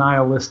sort of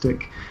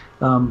nihilistic,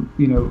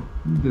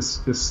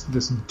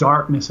 this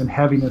darkness and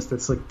heaviness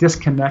that's like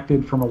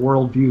disconnected from a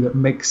worldview that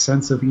makes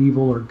sense of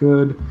evil or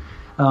good.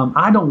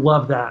 I don't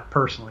love that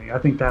personally. I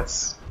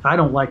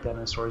don't like that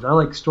in stories. I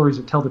like stories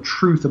that tell the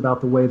truth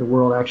about the way the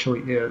world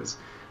actually is,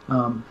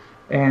 and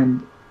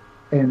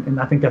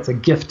I think that's a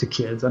gift to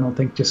kids. I don't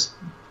think just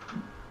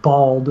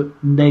bald,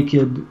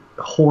 naked,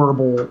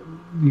 horrible,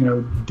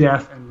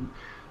 death and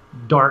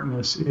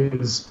darkness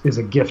is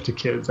a gift to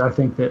kids. I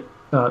think that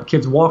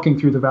kids walking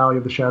through the valley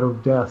of the shadow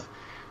of death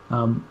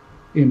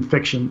in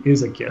fiction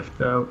is a gift,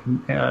 though,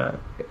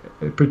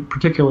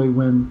 particularly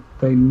when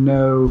they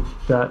know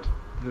that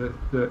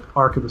the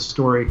arc of the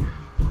story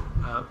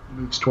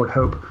moves toward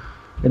hope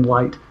and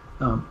light.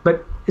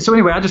 But so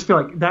anyway, I just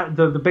feel like that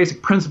the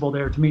basic principle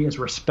there to me is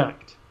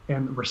respect.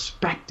 And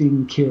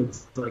respecting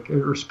kids, like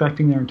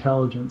respecting their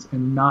intelligence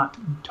and not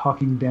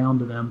talking down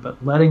to them,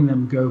 but letting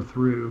them go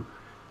through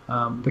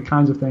the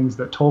kinds of things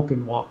that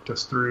Tolkien walked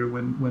us through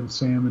when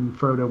Sam and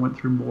Frodo went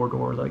through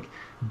Mordor, like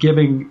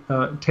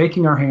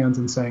taking our hands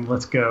and saying,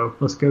 let's go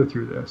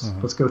through this.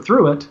 Let's go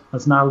through it.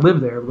 Let's not live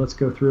there, but let's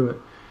go through it.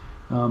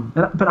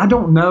 But I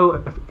don't know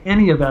if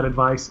any of that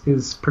advice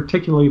is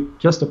particularly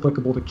just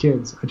applicable to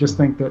kids. I just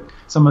think that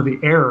some of the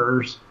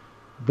errors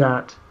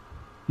that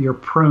you're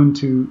prone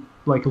to,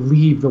 like,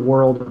 leave the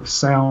world of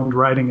sound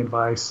writing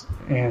advice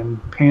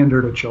and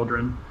pander to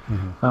children.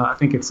 I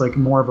think it's like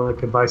more of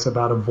like advice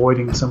about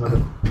avoiding some of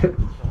the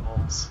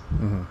pitfalls.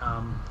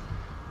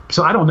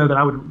 So I don't know that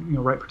I would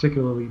write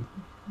particularly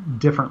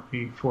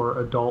differently for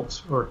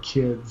adults or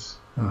kids.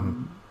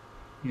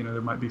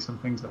 There might be some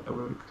things that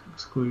would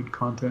exclude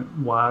content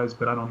wise,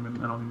 but I don't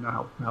even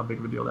know how big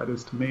of a deal that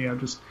is to me. I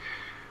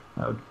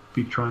would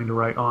be trying to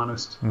write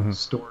honest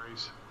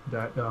stories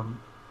that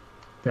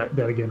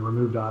again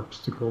removed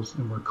obstacles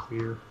and were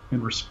clear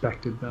and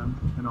respected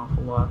them an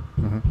awful lot.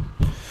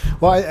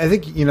 Well, I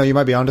think you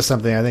might be onto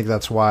something. I think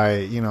that's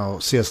why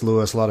C.S.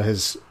 Lewis, a lot of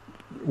his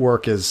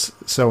work is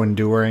so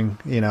enduring.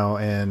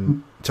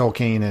 And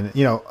Tolkien, and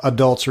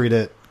adults read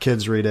it,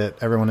 kids read it,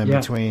 everyone in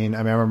between. I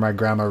remember my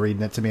grandma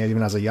reading it to me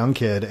even as a young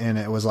kid, and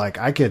it was like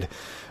I think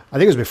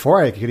it was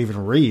before I could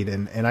even read,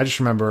 and I just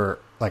remember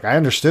like I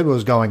understood what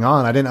was going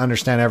on. I didn't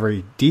understand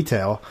every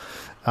detail.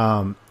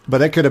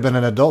 But it could have been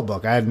an adult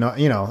book. I had no,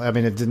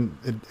 it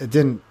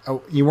didn't,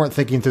 you weren't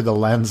thinking through the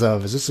lens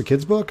of, is this a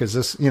kid's book? Is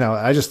this,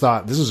 I just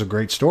thought this is a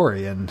great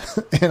story. And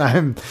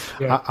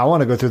I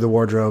want to go through the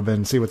wardrobe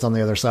and see what's on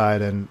the other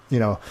side and,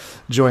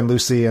 join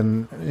Lucy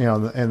and,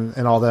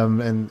 and all them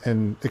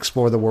and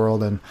explore the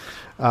world. And,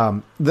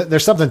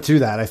 there's something to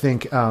that. I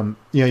think,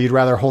 you'd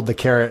rather hold the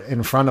carrot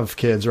in front of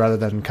kids rather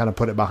than kind of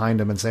put it behind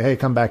them and say, hey,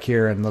 come back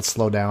here and let's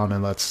slow down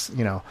and let's,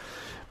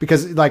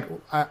 because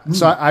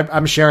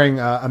I'm sharing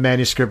a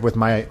manuscript with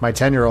my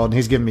 10-year-old, and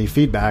he's giving me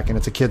feedback, and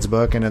it's a kid's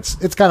book, and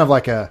it's kind of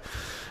like a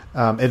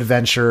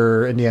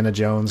adventure Indiana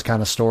Jones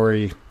kind of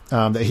story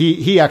that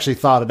he actually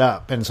thought it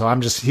up, and so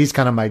he's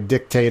kind of my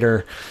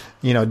dictator,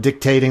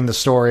 dictating the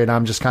story, and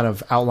I'm just kind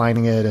of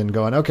outlining it and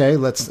going, okay,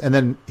 and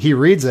then he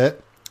reads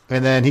it,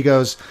 and then he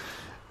goes,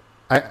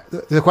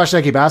 the question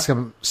I keep asking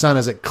him, son,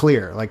 is it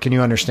clear? Like, can you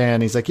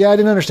understand? He's like, yeah, I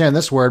didn't understand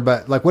this word,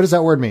 but like, what does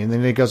that word mean? And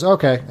then he goes,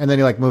 okay. And then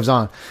he like moves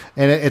on.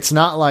 And it's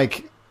not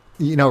like,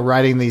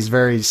 writing these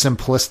very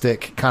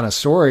simplistic kind of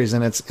stories.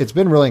 And it's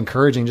been really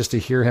encouraging just to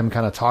hear him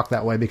kind of talk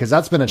that way, because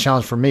that's been a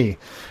challenge for me.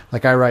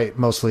 Like I write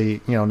mostly,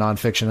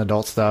 nonfiction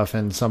adult stuff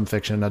and some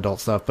fiction adult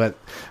stuff, but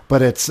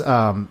it's,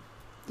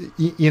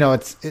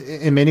 it's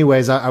in many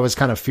ways I was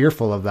kind of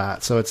fearful of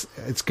that. So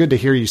it's good to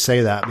hear you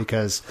say that,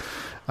 because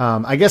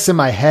I guess in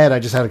my head, I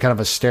just had a kind of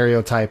a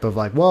stereotype of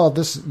like, well,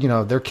 this,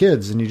 they're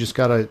kids and you just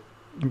got to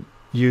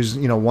use,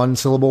 one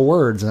syllable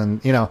words and,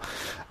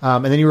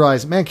 and then you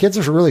realize, man, kids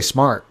are really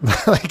smart.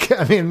 Like,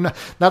 I mean,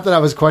 not that I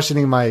was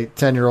questioning my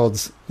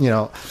 10-year-old's,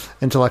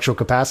 intellectual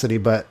capacity,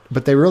 but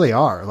they really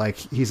are. Like,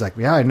 he's like,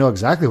 yeah, I know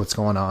exactly what's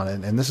going on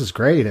and this is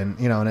great. And,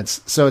 and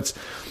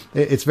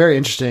it's very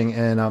interesting.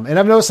 And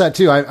I've noticed that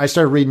too. I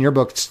started reading your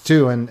books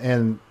too.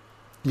 And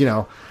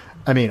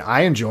I mean,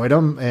 I enjoyed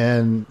them,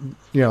 and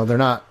they're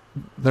not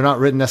they're not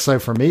written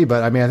necessarily for me,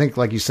 but I mean, I think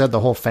like you said, the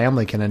whole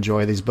family can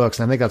enjoy these books.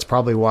 And I think that's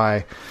probably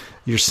why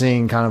you're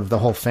seeing kind of the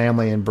whole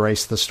family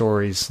embrace the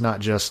stories, not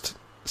just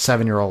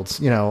 7-year-olds,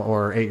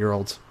 or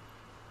 8-year-olds,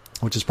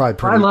 which is probably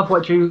pretty. I love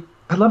what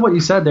you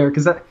said there,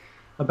 because that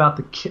about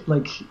the kid,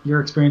 like your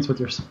experience with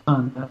your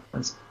son,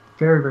 that's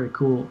very, very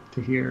cool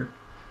to hear.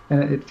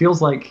 And it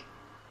feels like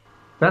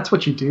that's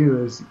what you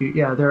do is,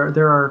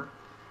 there are,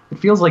 it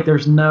feels like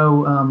there's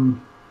no,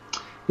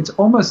 it's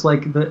almost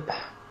like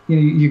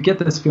you get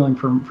this feeling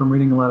from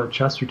reading a lot of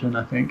Chesterton,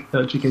 I think,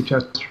 G.K.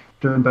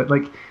 Chesterton, but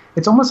like,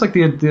 it's almost like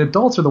the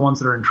adults are the ones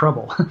that are in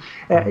trouble.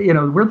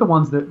 We're the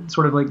ones that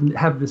sort of like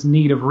have this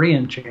need of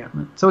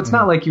re-enchantment. So it's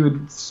not like you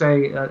would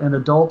say an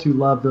adult who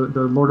loved the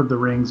Lord of the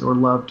Rings or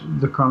loved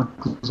the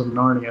Chronicles of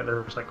Narnia.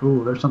 They're just like,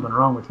 ooh, there's something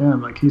wrong with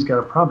him. Like he's got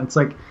a problem. It's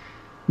like,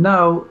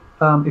 no,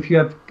 if you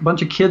have a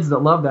bunch of kids that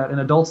love that and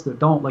adults that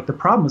don't, like the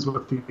problem is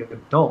with the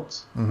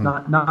adults,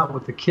 not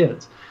with the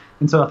kids.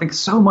 And so I think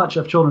so much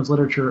of children's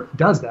literature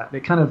does that.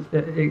 It kind of,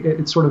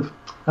 it sort of,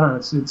 I don't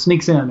know, it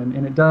sneaks in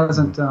and it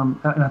doesn't,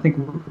 and I think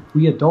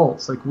we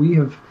adults, like we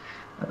have,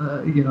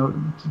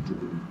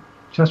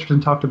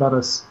 Chesterton talked about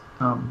us,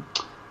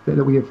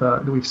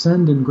 that we've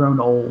sinned and grown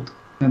old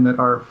and that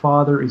our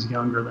Father is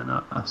younger than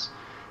us.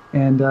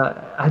 And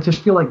I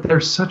just feel like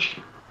there's such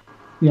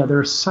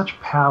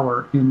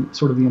power in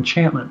sort of the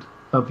enchantment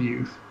of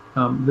youth,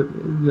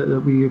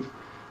 that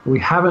we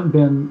haven't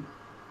been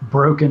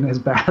broken as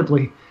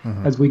badly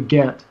as we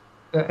get,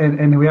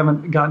 and we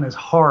haven't gotten as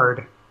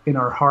hard in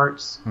our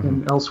hearts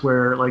and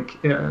elsewhere,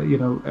 like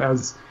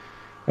as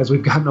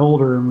we've gotten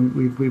older and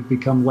we've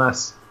become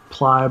less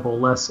pliable,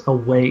 less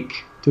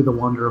awake to the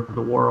wonder of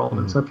the world.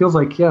 And so it feels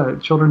like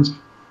children's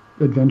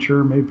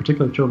adventure, maybe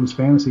particularly children's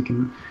fantasy,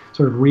 can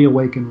sort of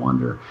reawaken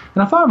wonder.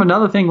 And I thought of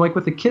another thing, like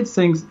with the kids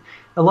things,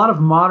 a lot of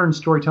modern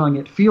storytelling,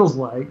 it feels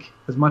like,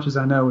 as much as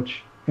I know,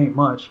 which ain't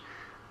much,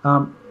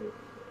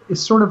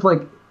 it's sort of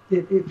like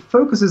it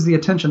focuses the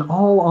attention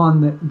all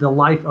on the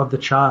life of the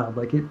child,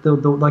 like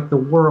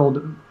the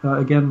world.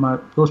 Again, my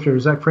illustrator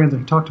Zach Franzen,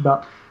 he talked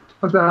about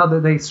how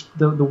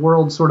the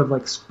world sort of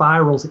like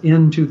spirals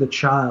into the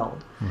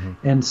child,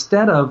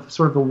 instead of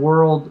sort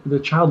of the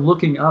child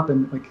looking up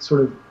and like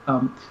sort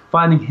of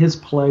finding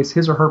his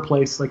or her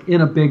place, like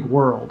in a big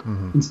world,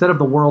 instead of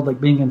the world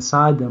like being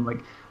inside them, like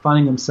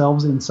finding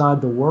themselves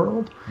inside the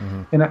world.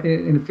 And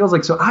it feels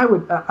like, so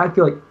I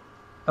feel like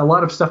a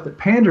lot of stuff that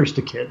panders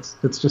to kids,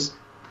 that's just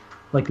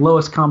like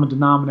lowest common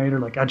denominator,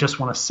 like I just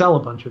want to sell a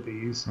bunch of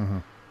these.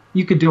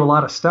 You could do a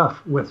lot of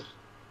stuff with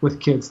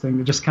kids thing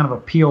that just kind of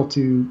appeal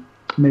to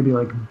maybe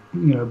like,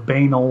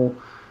 banal,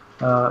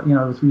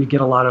 you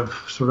get a lot of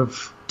sort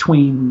of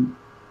tween.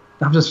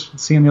 I'm just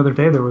seeing the other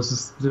day, there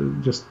was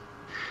this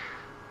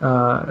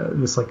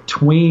like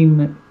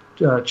tween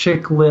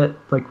chick lit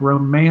like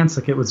romance,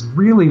 like it was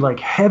really like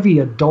heavy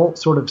adult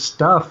sort of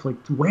stuff, like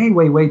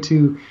way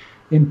too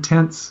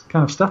intense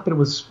kind of stuff, but it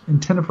was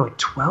intended for like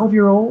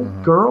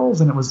 12-year-old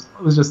girls, and it was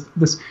just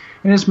this,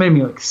 and it just made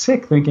me like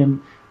sick,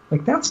 thinking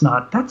like that's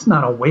not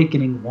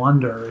awakening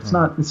wonder. It's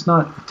not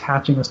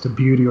attaching us to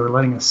beauty or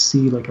letting us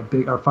see like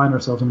or find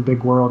ourselves in a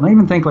big world. And I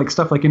even think like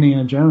stuff like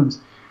Indiana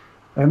Jones,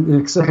 and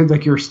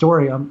like your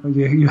story,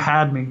 you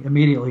had me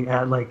immediately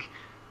at like,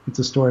 it's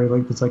a story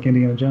like it's like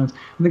Indiana Jones.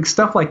 I think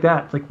stuff like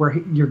that, like where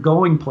you're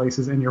going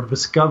places and you're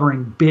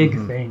discovering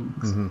big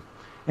things.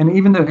 And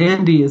even though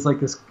Indy is like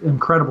this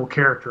incredible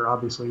character,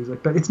 obviously, he's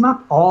like, but it's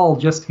not all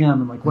just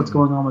him and like what's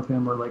going on with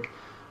him, or like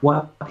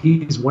what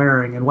he's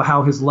wearing and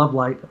how his love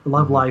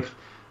life,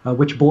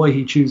 which boy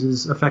he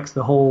chooses affects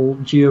the whole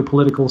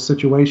geopolitical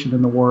situation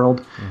in the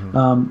world.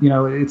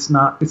 It's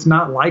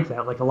not like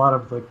that. Like a lot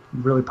of like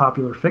really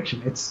popular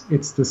fiction, it's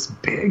this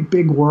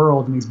big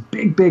world and these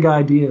big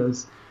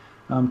ideas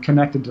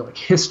connected to like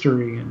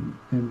history and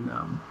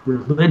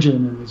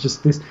religion, and it's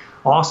just this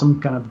awesome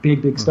kind of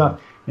big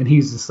stuff. And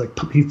he's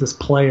this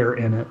player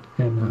in it,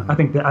 and I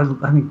think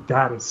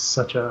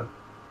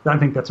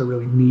that's a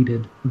really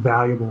needed,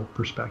 valuable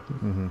perspective.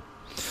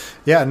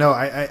 Yeah, no,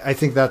 I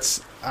think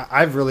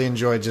I've really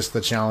enjoyed just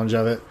the challenge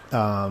of it,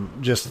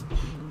 just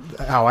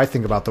how I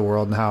think about the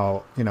world and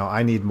how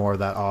I need more of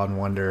that awe and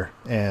wonder,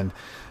 and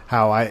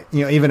how I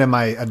even in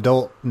my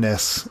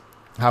adultness,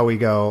 how we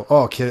go,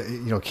 oh,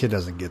 kid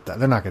doesn't get that,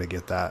 they're not going to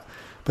get that,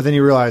 but then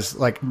you realize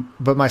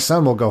but my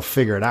son will go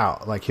figure it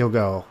out, like he'll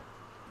go,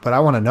 but I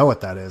want to know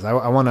what that is.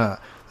 I want to,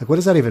 like, what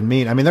does that even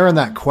mean? I mean, they're in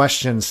that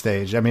question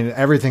stage. I mean,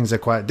 everything's a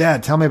question.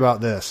 Dad, tell me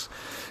about this,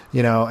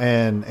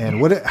 and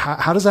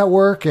how does that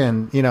work?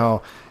 And,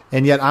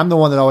 and yet I'm the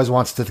one that always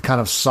wants to kind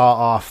of saw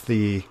off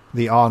the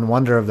awe and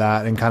wonder of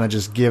that and kind of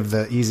just give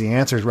the easy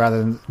answers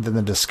rather than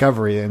the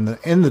discovery. And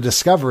the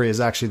discovery is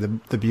actually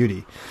the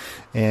beauty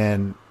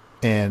and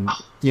the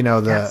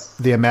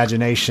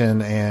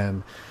imagination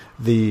and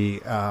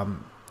the,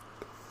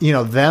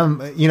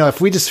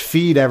 if we just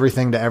feed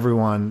everything to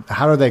everyone,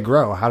 how do they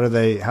grow? How do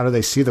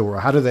they see the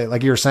world? How do they,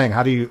 like you were saying,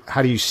 how do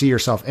you see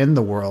yourself in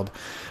the world?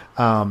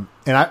 And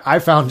I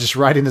found just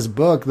writing this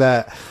book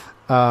that,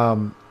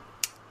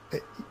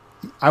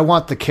 I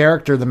want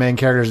the main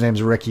character's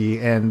name's Ricky,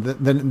 and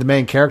the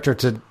main character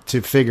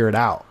to figure it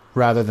out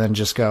rather than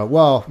just go,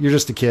 well, you're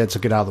just a kid, so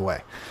get out of the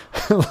way.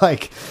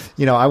 Like,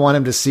 I want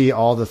him to see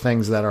all the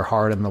things that are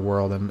hard in the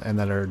world and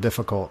that are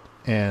difficult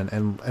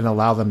and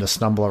allow them to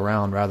stumble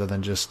around rather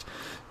than just,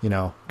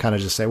 kind of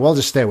just say, well,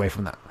 just stay away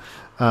from that.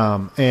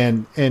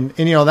 And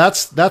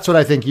that's what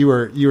I think you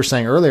were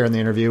saying earlier in the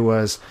interview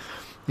was,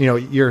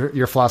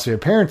 your philosophy of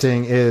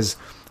parenting is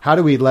how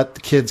do we let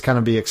the kids kind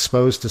of be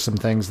exposed to some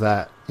things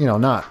that,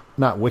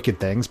 not wicked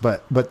things,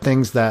 but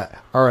things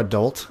that are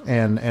adult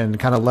and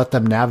kind of let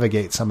them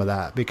navigate some of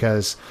that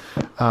because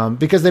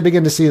they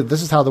begin to see that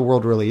this is how the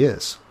world really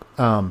is.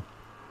 And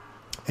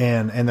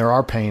there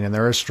are pain and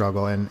there is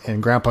struggle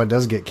and grandpa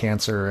does get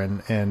cancer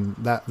and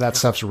that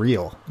stuff's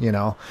real,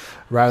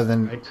 rather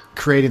than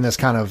creating this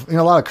kind of,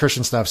 a lot of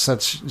Christian stuff,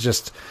 such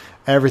just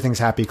everything's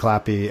happy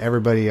clappy.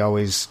 Everybody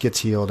always gets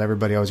healed.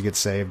 Everybody always gets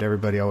saved.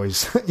 Everybody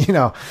always,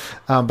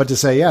 but to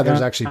say,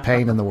 there's actually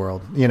pain in the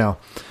world,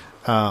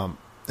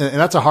 and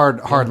that's a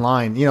hard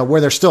line,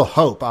 where there's still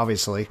hope,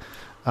 obviously.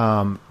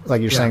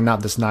 Like you're saying,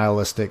 not this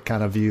nihilistic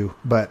kind of view,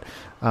 but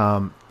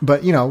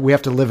we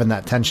have to live in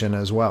that tension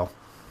as well.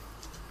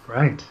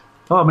 Right.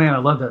 Oh man, I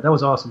love that. That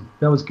was awesome.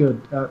 That was good.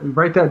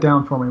 Write that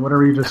down for me.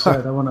 Whatever you just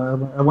said. I want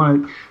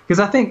to, because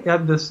I think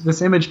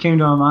this image came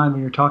to my mind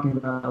when you're talking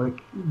about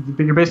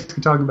you're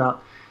basically talking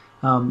about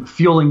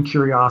fueling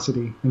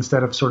curiosity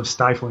instead of sort of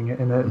stifling it.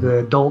 And the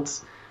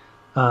adults,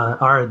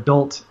 our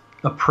adult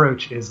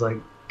approach is like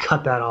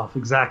cut that off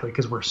exactly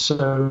because we're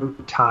so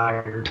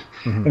tired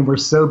and we're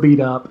so beat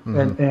up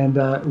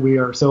and we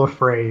are so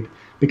afraid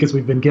because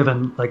we've been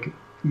given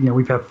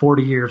we've had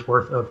 40 years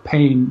worth of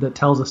pain that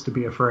tells us to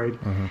be afraid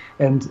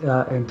and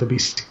to be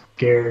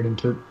scared and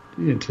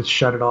to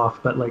shut it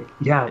off. But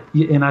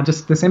and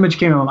this image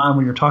came to my mind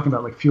when you're talking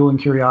about fueling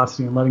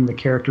curiosity and letting the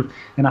character,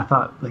 and I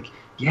thought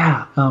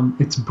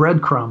it's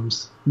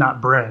breadcrumbs,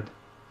 not bread.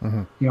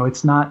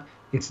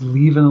 It's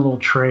leaving a little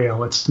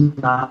trail. It's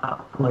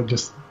not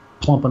just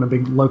plumping a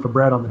big loaf of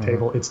bread on the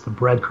table. It's the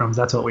breadcrumbs.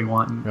 That's what we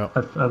want. And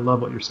I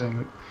love what you're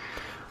saying.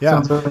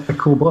 Sounds like a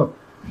cool book.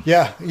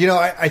 Yeah.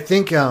 I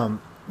think,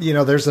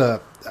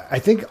 I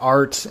think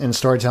art and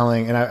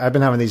storytelling, and I've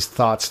been having these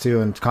thoughts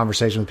too in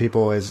conversation with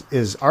people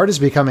is art is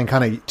becoming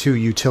kind of too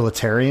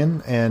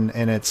utilitarian and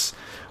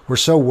we're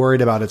so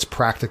worried about its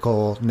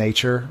practical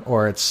nature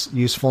or its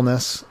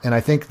usefulness. And I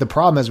think the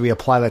problem is we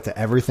apply that to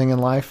everything in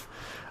life.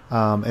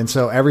 And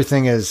so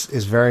everything is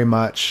very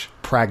much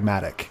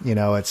pragmatic.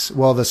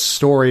 The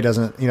story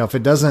doesn't, if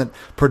it doesn't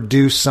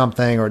produce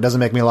something or it doesn't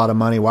make me a lot of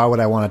money, why would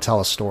I want to tell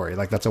a story?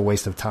 That's a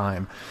waste of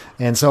time.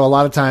 And so a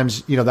lot of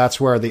times,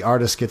 that's where the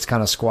artist gets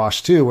kind of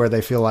squashed too, where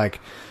they feel like,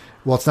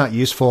 well, it's not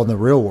useful in the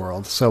real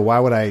world. So why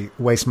would I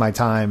waste my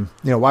time?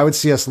 Why would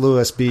C.S.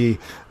 Lewis be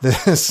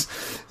this,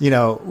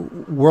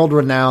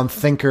 world-renowned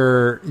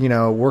thinker,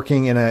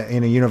 working in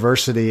a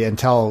university and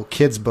tell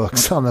kids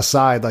books on the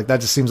side?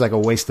 That just seems like a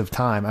waste of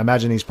time. I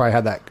imagine he's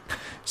probably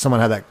someone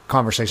had that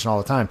conversation all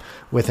the time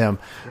with him,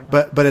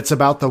 but it's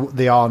about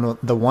the awe and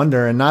the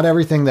wonder, and not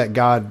everything that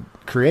God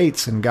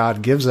creates and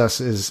God gives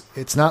us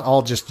it's not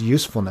all just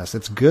usefulness.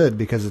 It's good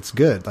because it's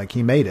good.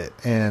 He made it.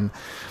 And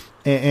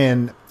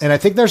I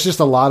think there's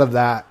just a lot of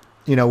that,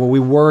 when we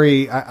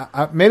worry,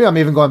 maybe I'm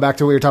even going back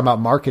to what you're talking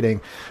about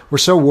marketing. We're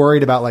so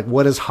worried about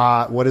what is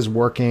hot, what is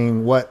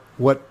working, what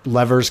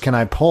levers can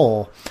I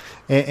pull?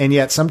 And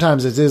yet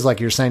sometimes it is like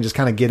you're saying, just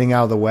kind of getting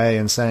out of the way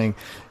and saying,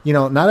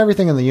 not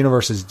everything in the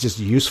universe is just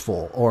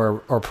useful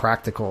or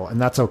practical, and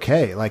that's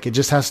okay. It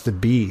just has to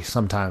be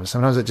sometimes.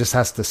 Sometimes it just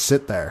has to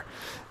sit there.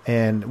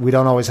 And we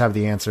don't always have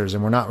the answers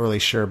and we're not really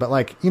sure. But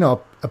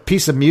a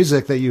piece of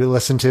music that you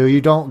listen to,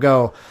 you don't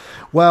go,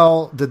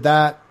 well, did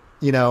that,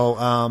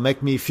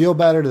 make me feel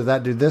better? Did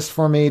that do this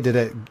for me? Did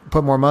it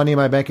put more money in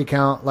my bank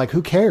account?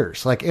 Who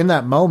cares? In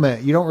that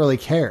moment, you don't really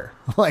care.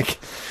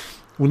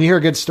 When you hear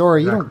a good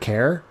story, you don't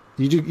care.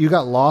 You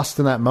got lost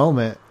in that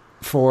moment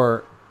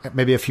for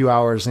maybe a few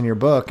hours in your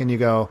book and you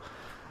go,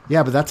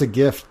 yeah, but that's a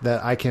gift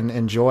that I can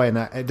enjoy. And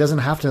it doesn't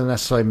have to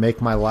necessarily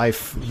make my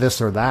life this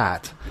or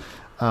that.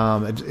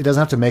 It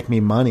doesn't have to make me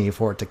money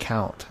for it to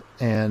count.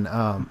 And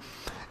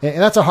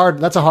that's a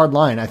hard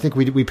line. I think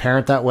we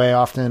parent that way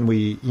often.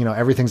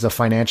 Everything's a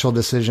financial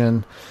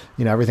decision,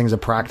 everything's a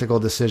practical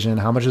decision.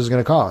 How much is it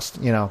going to cost?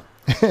 And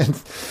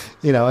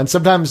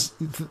sometimes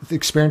the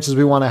experiences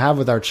we want to have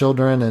with our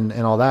children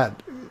and all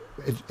that,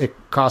 it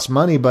costs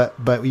money, but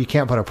you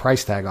can't put a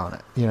price tag on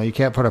it. You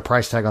can't put a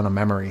price tag on a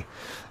memory,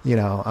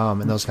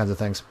 and those kinds of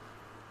things.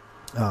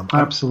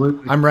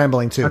 Absolutely. I'm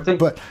rambling too,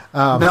 but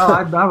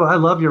I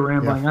love your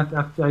rambling.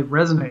 Yeah. I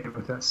resonate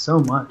with that so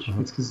much.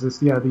 It's because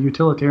the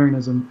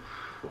utilitarianism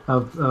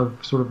of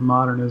sort of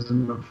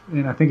modernism,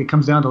 and I think it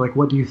comes down to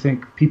what do you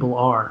think people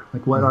are?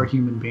 What are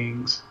human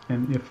beings?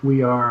 And if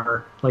we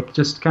are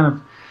just kind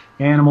of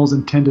animals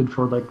intended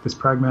for this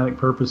pragmatic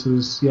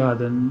purposes,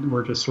 then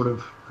we're just sort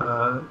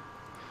of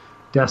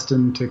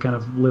destined to kind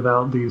of live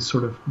out these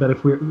sort of. But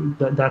if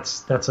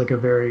that's a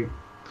very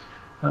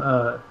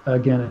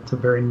again, it's a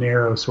very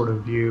narrow sort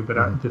of view,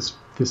 but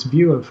this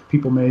view of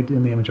people made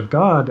in the image of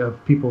God,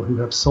 of people who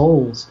have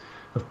souls,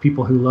 of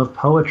people who love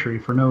poetry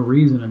for no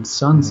reason, and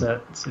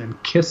sunsets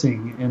and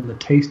kissing and the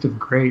taste of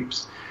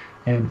grapes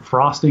and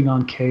frosting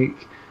on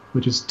cake,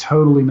 which is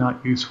totally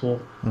not useful.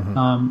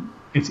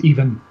 It's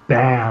even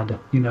bad,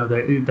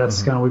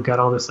 that's kind of, we've got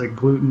all this like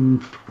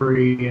gluten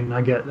free, and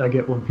I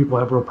get when people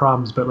have real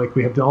problems, but like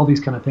we have all these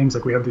kind of things,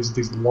 like we have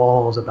these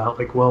laws about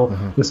like, well,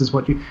 this is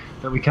what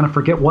that we kind of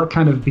forget what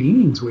kind of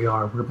beings we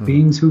are. We're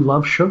beings who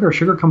love sugar.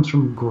 Sugar comes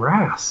from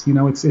grass.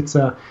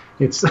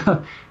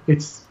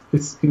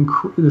 This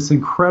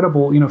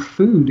incredible,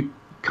 food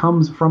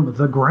comes from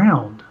the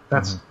ground.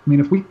 That's, I mean,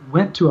 if we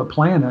went to a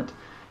planet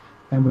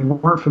and we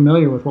weren't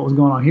familiar with what was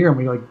going on here, and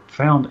we like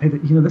found, hey,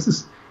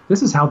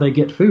 this is how they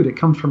get food. It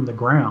comes from the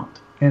ground,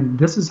 and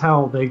this is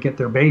how they get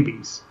their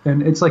babies.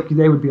 And it's like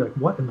they would be like,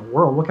 "What in the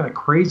world? What kind of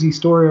crazy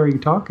story are you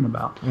talking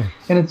about?"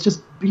 And it's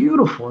just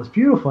beautiful. It's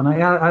beautiful,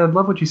 and I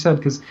love what you said,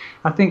 because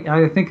I think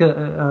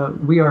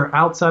we are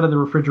outside of the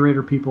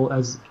refrigerator people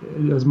as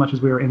much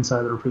as we are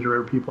inside the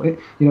refrigerator people.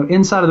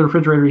 Inside of the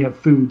refrigerator you have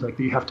food like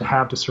that you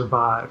have to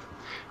survive.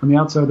 On the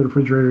outside of the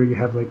refrigerator you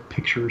have like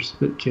pictures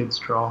that kids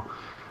draw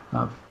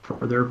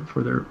for their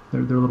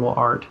little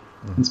art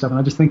and stuff. And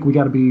I just think we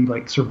got to be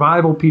like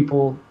survival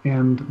people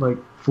and like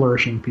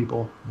flourishing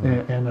people.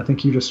 And I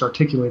think you just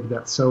articulated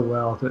that so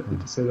well to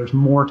say there's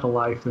more to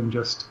life than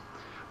just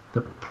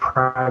the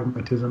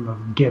pragmatism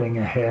of getting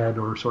ahead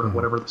or sort of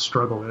whatever the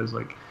struggle is.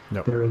 Like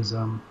there's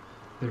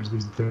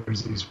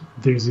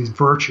this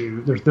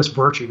virtue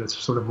that's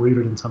sort of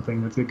rooted in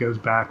something that goes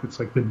back. It's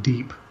like the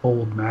deep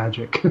old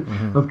magic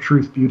of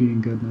truth, beauty,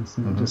 and goodness.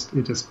 And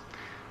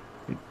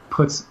it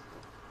puts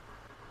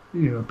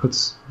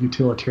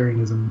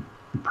utilitarianism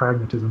and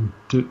pragmatism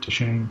to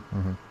shame.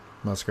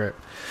 That's great.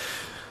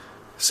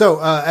 So,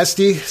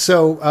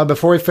 SD,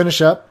 before we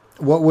finish up,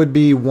 what would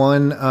be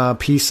one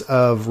piece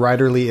of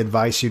writerly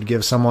advice you'd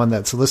give someone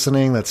that's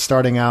listening, that's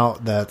starting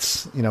out,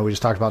 that's, we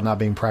just talked about not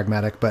being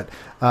pragmatic, but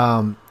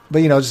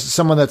just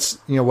someone that's,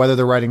 whether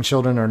they're writing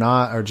children or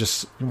not, or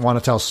just want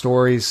to tell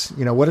stories,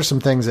 what are some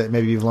things that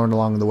maybe you've learned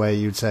along the way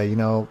you'd say,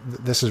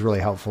 this is really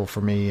helpful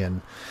for me,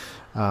 and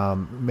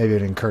maybe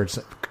it encourage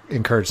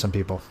some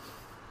people?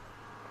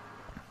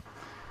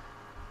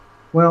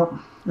 Well,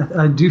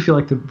 I do feel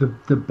like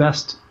the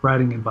best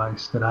writing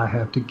advice that I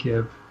have to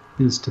give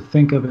is to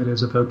think of it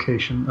as a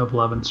vocation of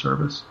love and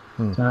service.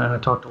 And I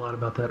talked a lot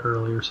about that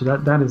earlier. So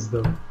that is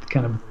the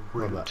kind of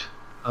root.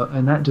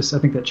 And I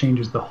think that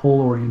changes the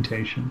whole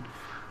orientation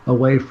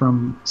away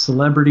from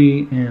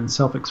celebrity and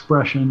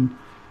self-expression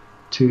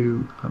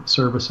to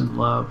service and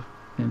love,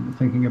 and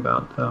thinking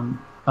about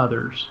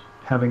others,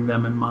 having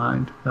them in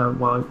mind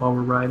while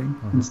we're writing,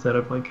 instead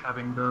of like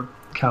having the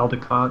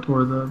Caldecott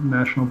or the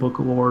National Book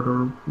Award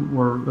or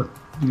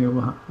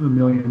a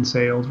million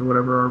sales or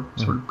whatever our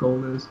sort of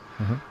goal is.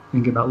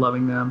 Thinking about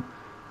loving them.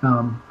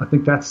 I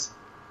think that's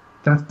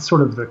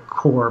sort of the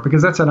core,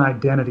 because that's an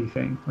identity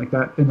thing like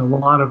that, and a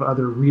lot of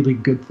other really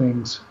good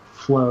things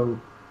flow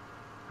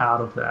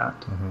out of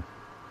that.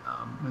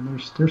 And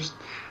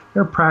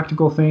there are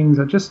practical things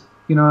that just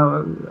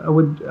I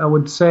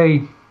would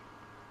say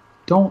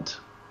don't.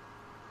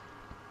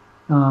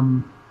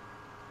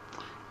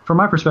 From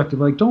my perspective,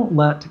 like don't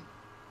let.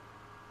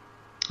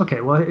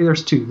 Okay, well,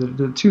 there's two.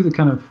 The two that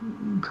kind of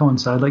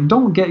coincide. Like,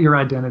 don't get your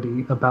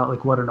identity about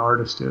like what an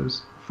artist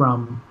is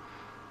from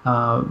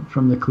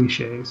the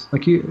cliches.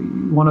 Like,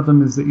 one of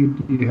them is that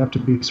you have to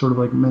be sort of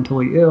like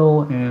mentally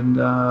ill and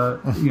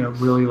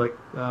really like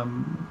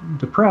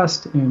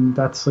depressed, and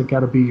that's like got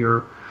to be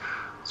your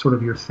sort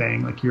of your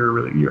thing. Like,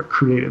 you're a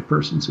creative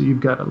person, so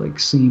you've got to like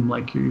seem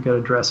like you've got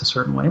to dress a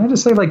certain way. And I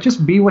just say, like,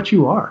 just be what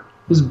you are.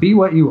 Just be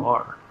what you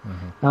are.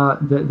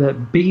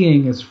 That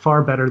being is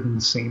far better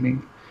than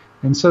seeming.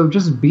 And so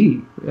just be,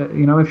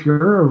 if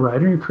you're a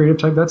writer and a creative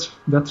type,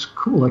 that's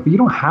cool. Like, you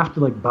don't have to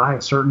like buy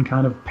a certain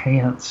kind of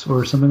pants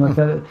or something like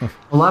that.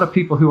 A lot of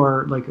people who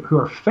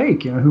are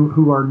fake,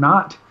 who are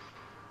not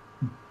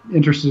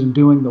interested in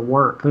doing the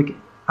work. Like,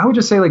 I would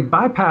just say, like,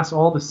 bypass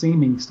all the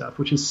seeming stuff,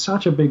 which is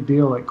such a big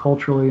deal, like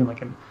culturally and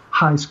like in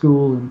high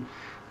school, and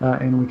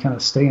we kind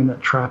of stay in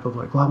that trap of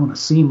like, well, I want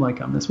to seem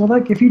like I'm this. Well,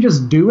 like, if you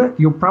just do it,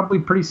 you'll probably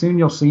pretty soon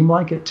you'll seem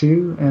like it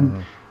too,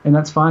 and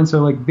that's fine.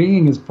 So like,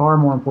 being is far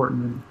more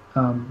important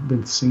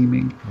than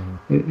seeming.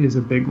 Is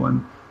a big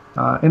one.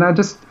 And I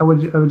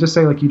would just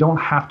say, like, you don't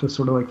have to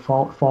sort of like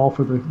fall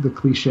for the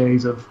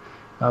cliches of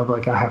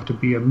like, I have to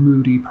be a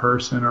moody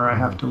person, or I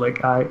have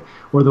to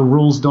or the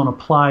rules don't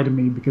apply to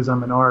me because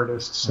I'm an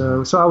artist.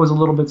 So I was a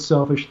little bit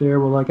selfish there.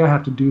 Well, like, I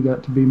have to do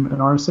that to be an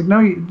artist. Like, no,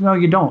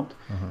 you don't.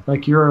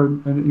 Like,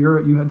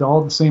 you had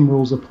all the same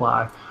rules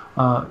apply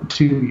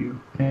to you,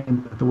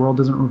 and the world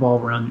doesn't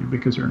revolve around you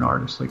because you're an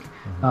artist. Like,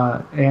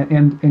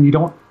 and you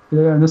don't.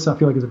 And this I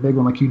feel like is a big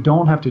one. Like, you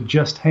don't have to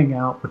just hang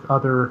out with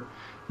other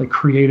like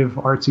creative,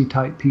 artsy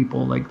type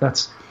people. Like,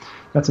 that's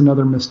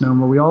another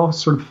misnomer. We all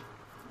sort of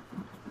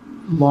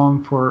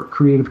long for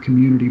creative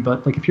community,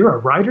 but like, if you're a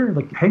writer,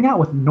 like, hang out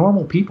with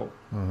normal people.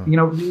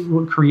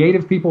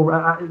 Creative people.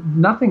 I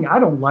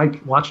don't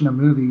like watching a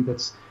movie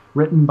that's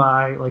written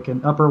by like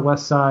an Upper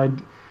West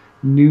Side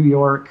New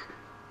York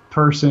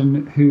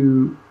person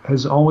who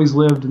has always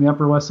lived in the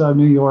Upper West Side of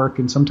New York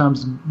and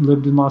sometimes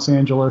lived in Los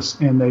Angeles,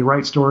 and they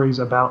write stories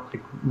about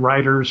like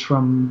writers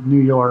from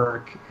New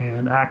York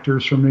and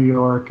actors from New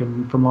York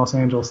and from Los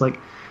Angeles. Like,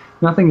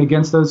 nothing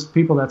against those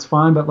people, that's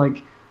fine, but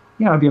like,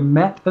 have you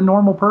met a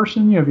normal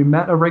person? Have you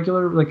met a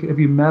regular, like, have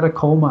you met a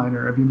coal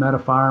miner? Have you met a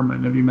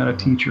fireman? Have you met a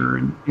teacher?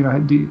 And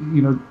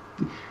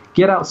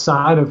get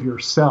outside of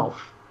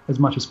yourself as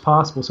much as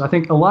possible. So I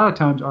think a lot of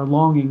times our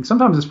longing,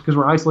 sometimes it's because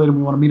we're isolated and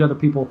we want to meet other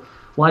people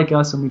like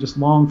us, and we just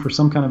long for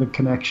some kind of a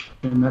connection.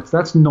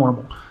 That's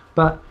normal.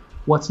 But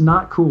what's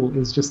not cool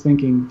is just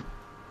thinking,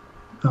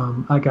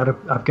 I've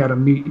got to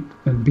meet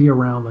and be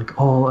around like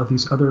all of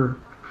these other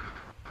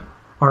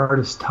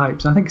artist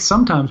types. I think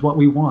sometimes what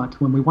we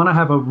want when we want to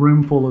have a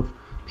room full of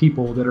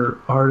people that are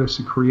artists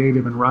and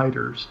creative and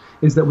writers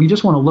is that we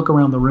just want to look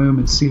around the room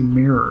and see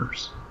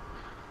mirrors.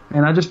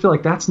 And I just feel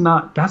like that's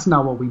not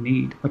what we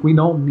need. Like, we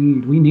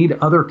need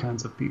other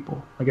kinds of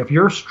people. Like, if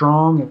you're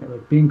strong at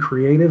like being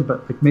creative,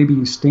 but like maybe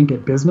you stink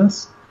at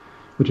business,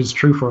 which is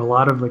true for a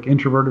lot of like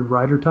introverted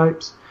writer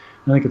types,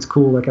 I think it's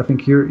cool. Like, I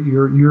think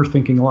you're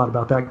thinking a lot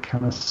about that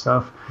kind of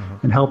stuff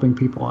and helping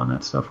people on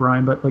that stuff,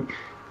 Ryan. But like,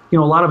 a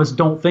lot of us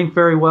don't think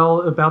very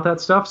well about that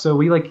stuff. So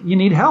you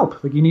need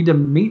help. Like, you need to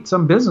meet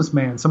some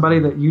businessman, somebody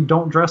that you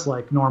don't dress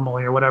like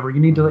normally or whatever. You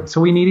need to, so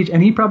we need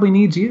and he probably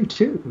needs you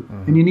too.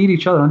 And you need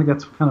each other. I think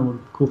that's kind of one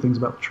of the cool things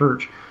about the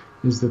church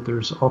is that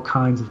there's all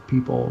kinds of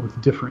people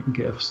with different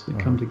gifts that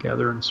come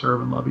together and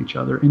serve and love each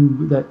other.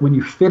 And that when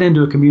you fit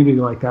into a community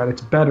like that,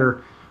 it's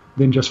better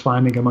than just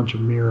finding a bunch of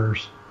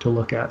mirrors to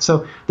look at.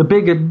 So the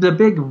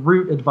big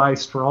root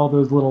advice for all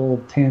those little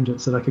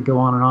tangents that I could go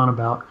on and on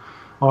about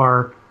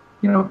are,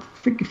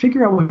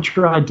 figure out what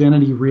your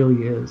identity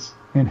really is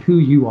and who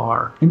you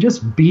are, and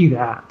just be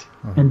that.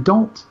 And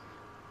don't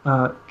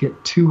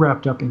get too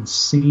wrapped up in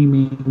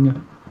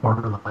seeming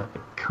or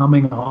like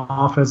coming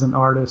off as an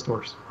artist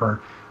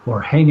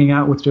or hanging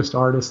out with just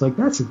artists. Like,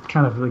 that's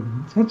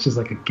that's just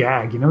like a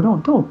gag.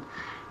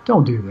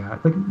 Don't do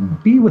that.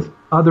 Like, be with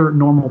other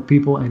normal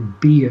people and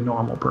be a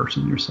normal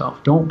person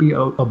yourself. Don't be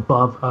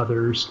above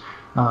others.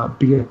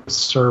 Be a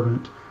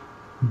servant.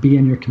 Be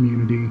in your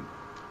community.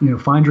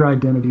 Find your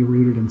identity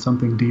rooted in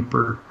something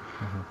deeper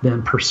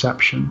than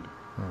perception,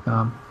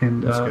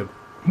 and live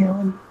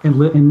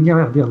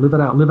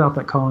it out. Live out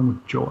that calling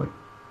with joy.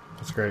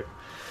 That's great.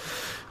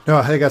 No,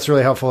 I think that's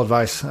really helpful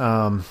advice.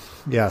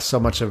 So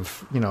much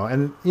of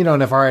and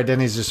if our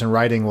identity is just in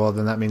writing, well,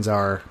 then that means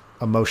our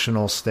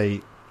emotional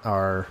state,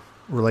 our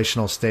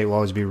relational state will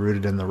always be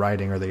rooted in the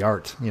writing or the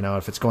art.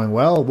 If it's going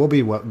well, we'll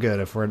be good.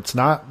 If it's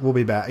not, we'll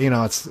be bad.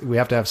 We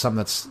have to have something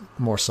that's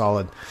more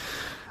solid.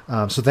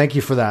 So thank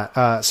you for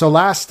that. So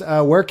last,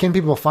 where can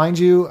people find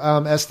you,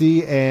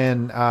 SD,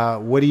 and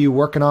what are you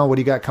working on? What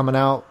do you got coming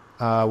out?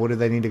 What do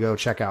they need to go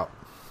check out?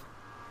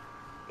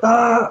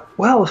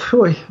 Well,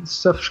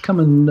 stuff's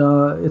coming.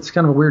 It's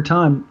kind of a weird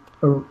time.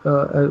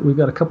 We've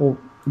got a couple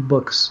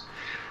books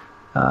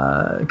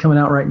coming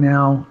out right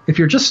now. If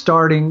you're just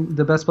starting,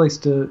 the best place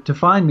to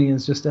find me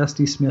is just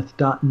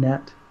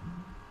sdsmith.net.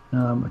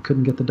 I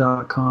couldn't get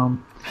the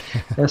 .com.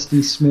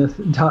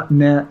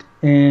 sdsmith.net,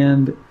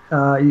 and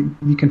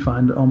you can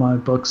find all my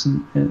books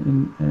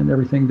and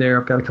everything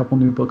there. I've got a couple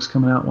new books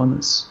coming out. One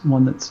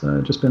that's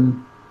just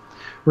been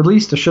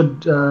released. I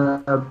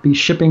should be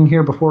shipping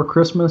here before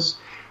Christmas.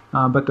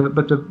 But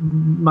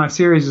my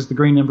series is the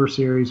Green Ember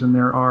series, and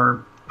there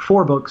are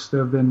 4 books that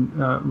have been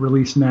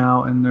released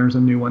now, and there's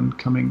a new one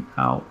coming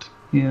out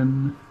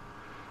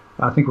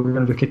I think we're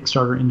going to do a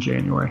Kickstarter in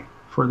January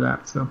for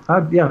that. So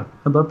I'd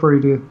love for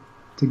you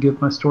to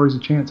give my stories a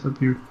chance. I'd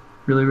be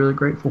really, really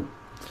grateful.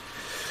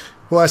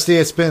 Well, SD,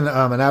 it's been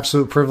an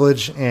absolute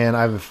privilege, and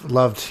I've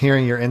loved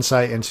hearing your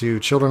insight into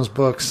children's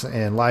books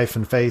and life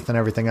and faith and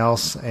everything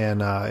else,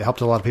 and it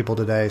helped a lot of people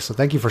today. So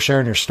thank you for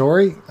sharing your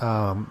story.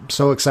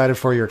 So excited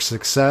for your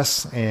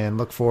success, and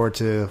look forward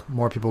to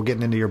more people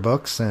getting into your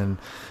books and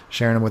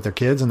sharing them with their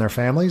kids and their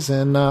families,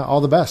 and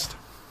all the best.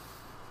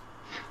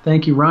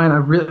 Thank you, Ryan.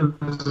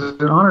 It was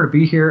an honor to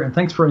be here, and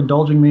thanks for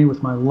indulging me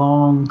with my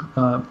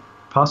long,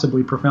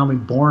 possibly profoundly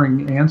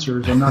boring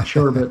answers. I'm not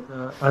sure, but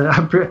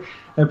I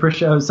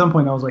appreciate. At some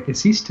point, I was like,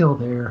 "Is he still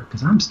there?"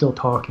 Because I'm still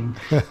talking.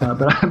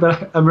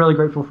 But I'm really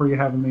grateful for you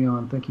having me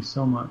on. Thank you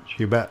so much.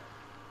 You bet.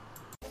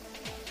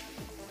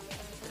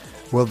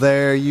 Well,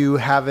 there you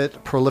have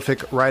it,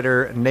 Prolific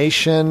Writer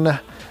Nation.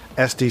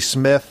 SD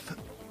Smith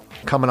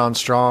coming on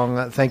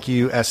strong. Thank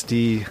you,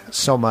 SD,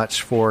 so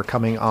much for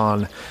coming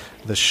on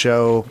the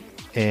show.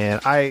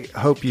 And I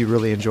hope you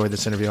really enjoyed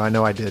this interview. I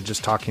know I did,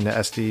 just talking to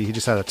SD. He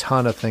just had a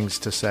ton of things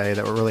to say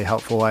that were really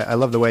helpful. I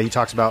love the way he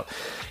talks about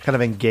kind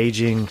of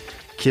engaging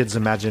kids'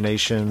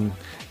 imagination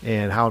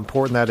and how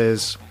important that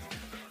is.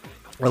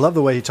 I love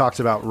the way he talks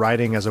about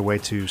writing as a way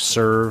to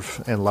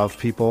serve and love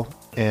people.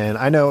 And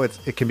I know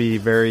it can be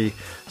very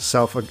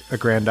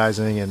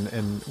self-aggrandizing,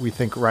 and we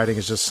think writing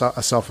is just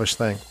a selfish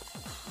thing.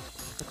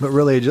 But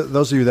really,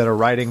 those of you that are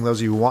writing, those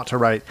of you who want to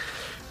write,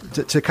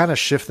 to kind of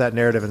shift that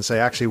narrative and say,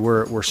 actually,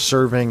 we're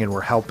serving and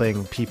we're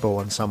helping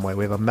people in some way.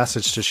 We have a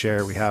message to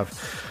share. We have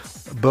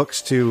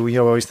books to, we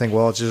always think,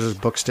 well, it's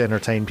just books to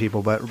entertain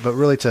people, but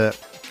really to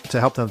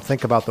help them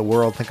think about the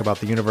world, think about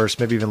the universe,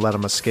 maybe even let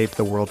them escape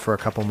the world for a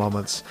couple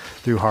moments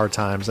through hard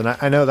times. And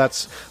I know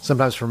that's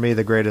sometimes for me,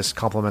 the greatest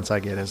compliments I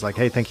get is like,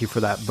 hey, thank you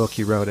for that book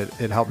you wrote.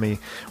 It helped me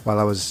while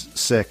I was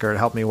sick, or it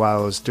helped me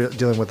while I was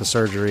dealing with the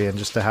surgery, and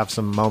just to have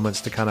some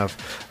moments to kind of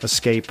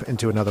escape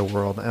into another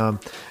world.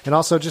 And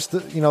also just,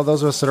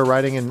 those of us that are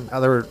writing in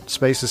other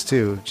spaces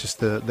too, just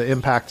the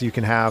impact you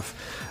can have.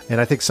 And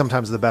I think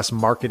sometimes the best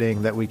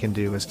marketing that we can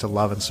do is to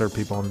love and serve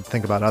people and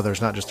think about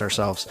others, not just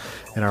ourselves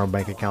and our own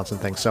bank accounts and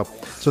things. So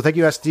thank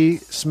you,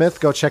 SD Smith.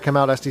 Go check him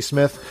out,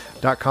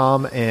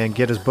 sdsmith.com, and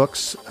get his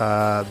books,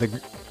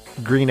 the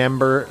Green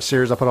Ember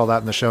series. I'll put all that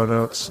in the show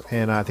notes,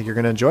 and I think you're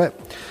going to enjoy it.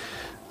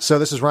 So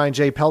this is Ryan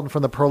J. Pelton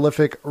from The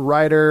Prolific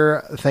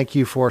Writer. Thank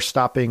you for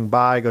stopping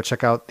by. Go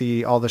check out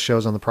all the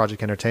shows on the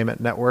Project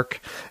Entertainment Network.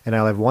 And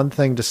I'll have one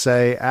thing to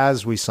say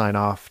as we sign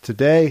off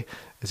today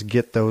is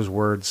get those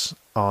words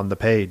on the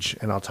page,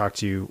 and I'll talk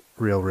to you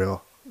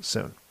real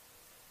soon.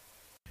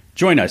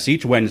 Join us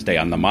each Wednesday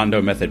on the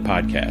Mondo Method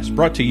Podcast,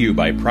 brought to you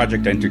by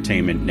Project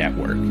Entertainment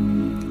Network.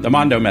 The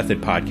Mondo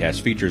Method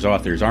Podcast features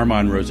authors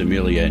Armand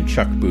Rosamilia and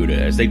Chuck Buda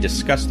as they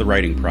discuss the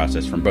writing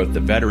process from both the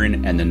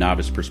veteran and the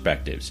novice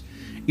perspectives.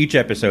 Each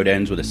episode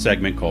ends with a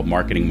segment called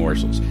Marketing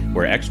Morsels,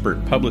 where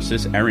expert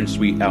publicist Erin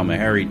Sweet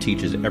Almaheri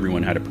teaches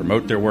everyone how to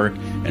promote their work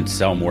and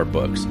sell more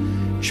books.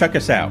 Check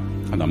us out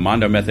on the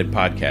Mondo Method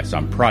Podcast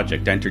on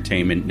Project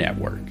Entertainment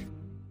Network.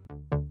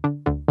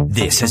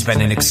 This has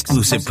been an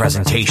exclusive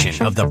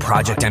presentation of the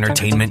Project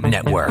Entertainment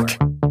Network.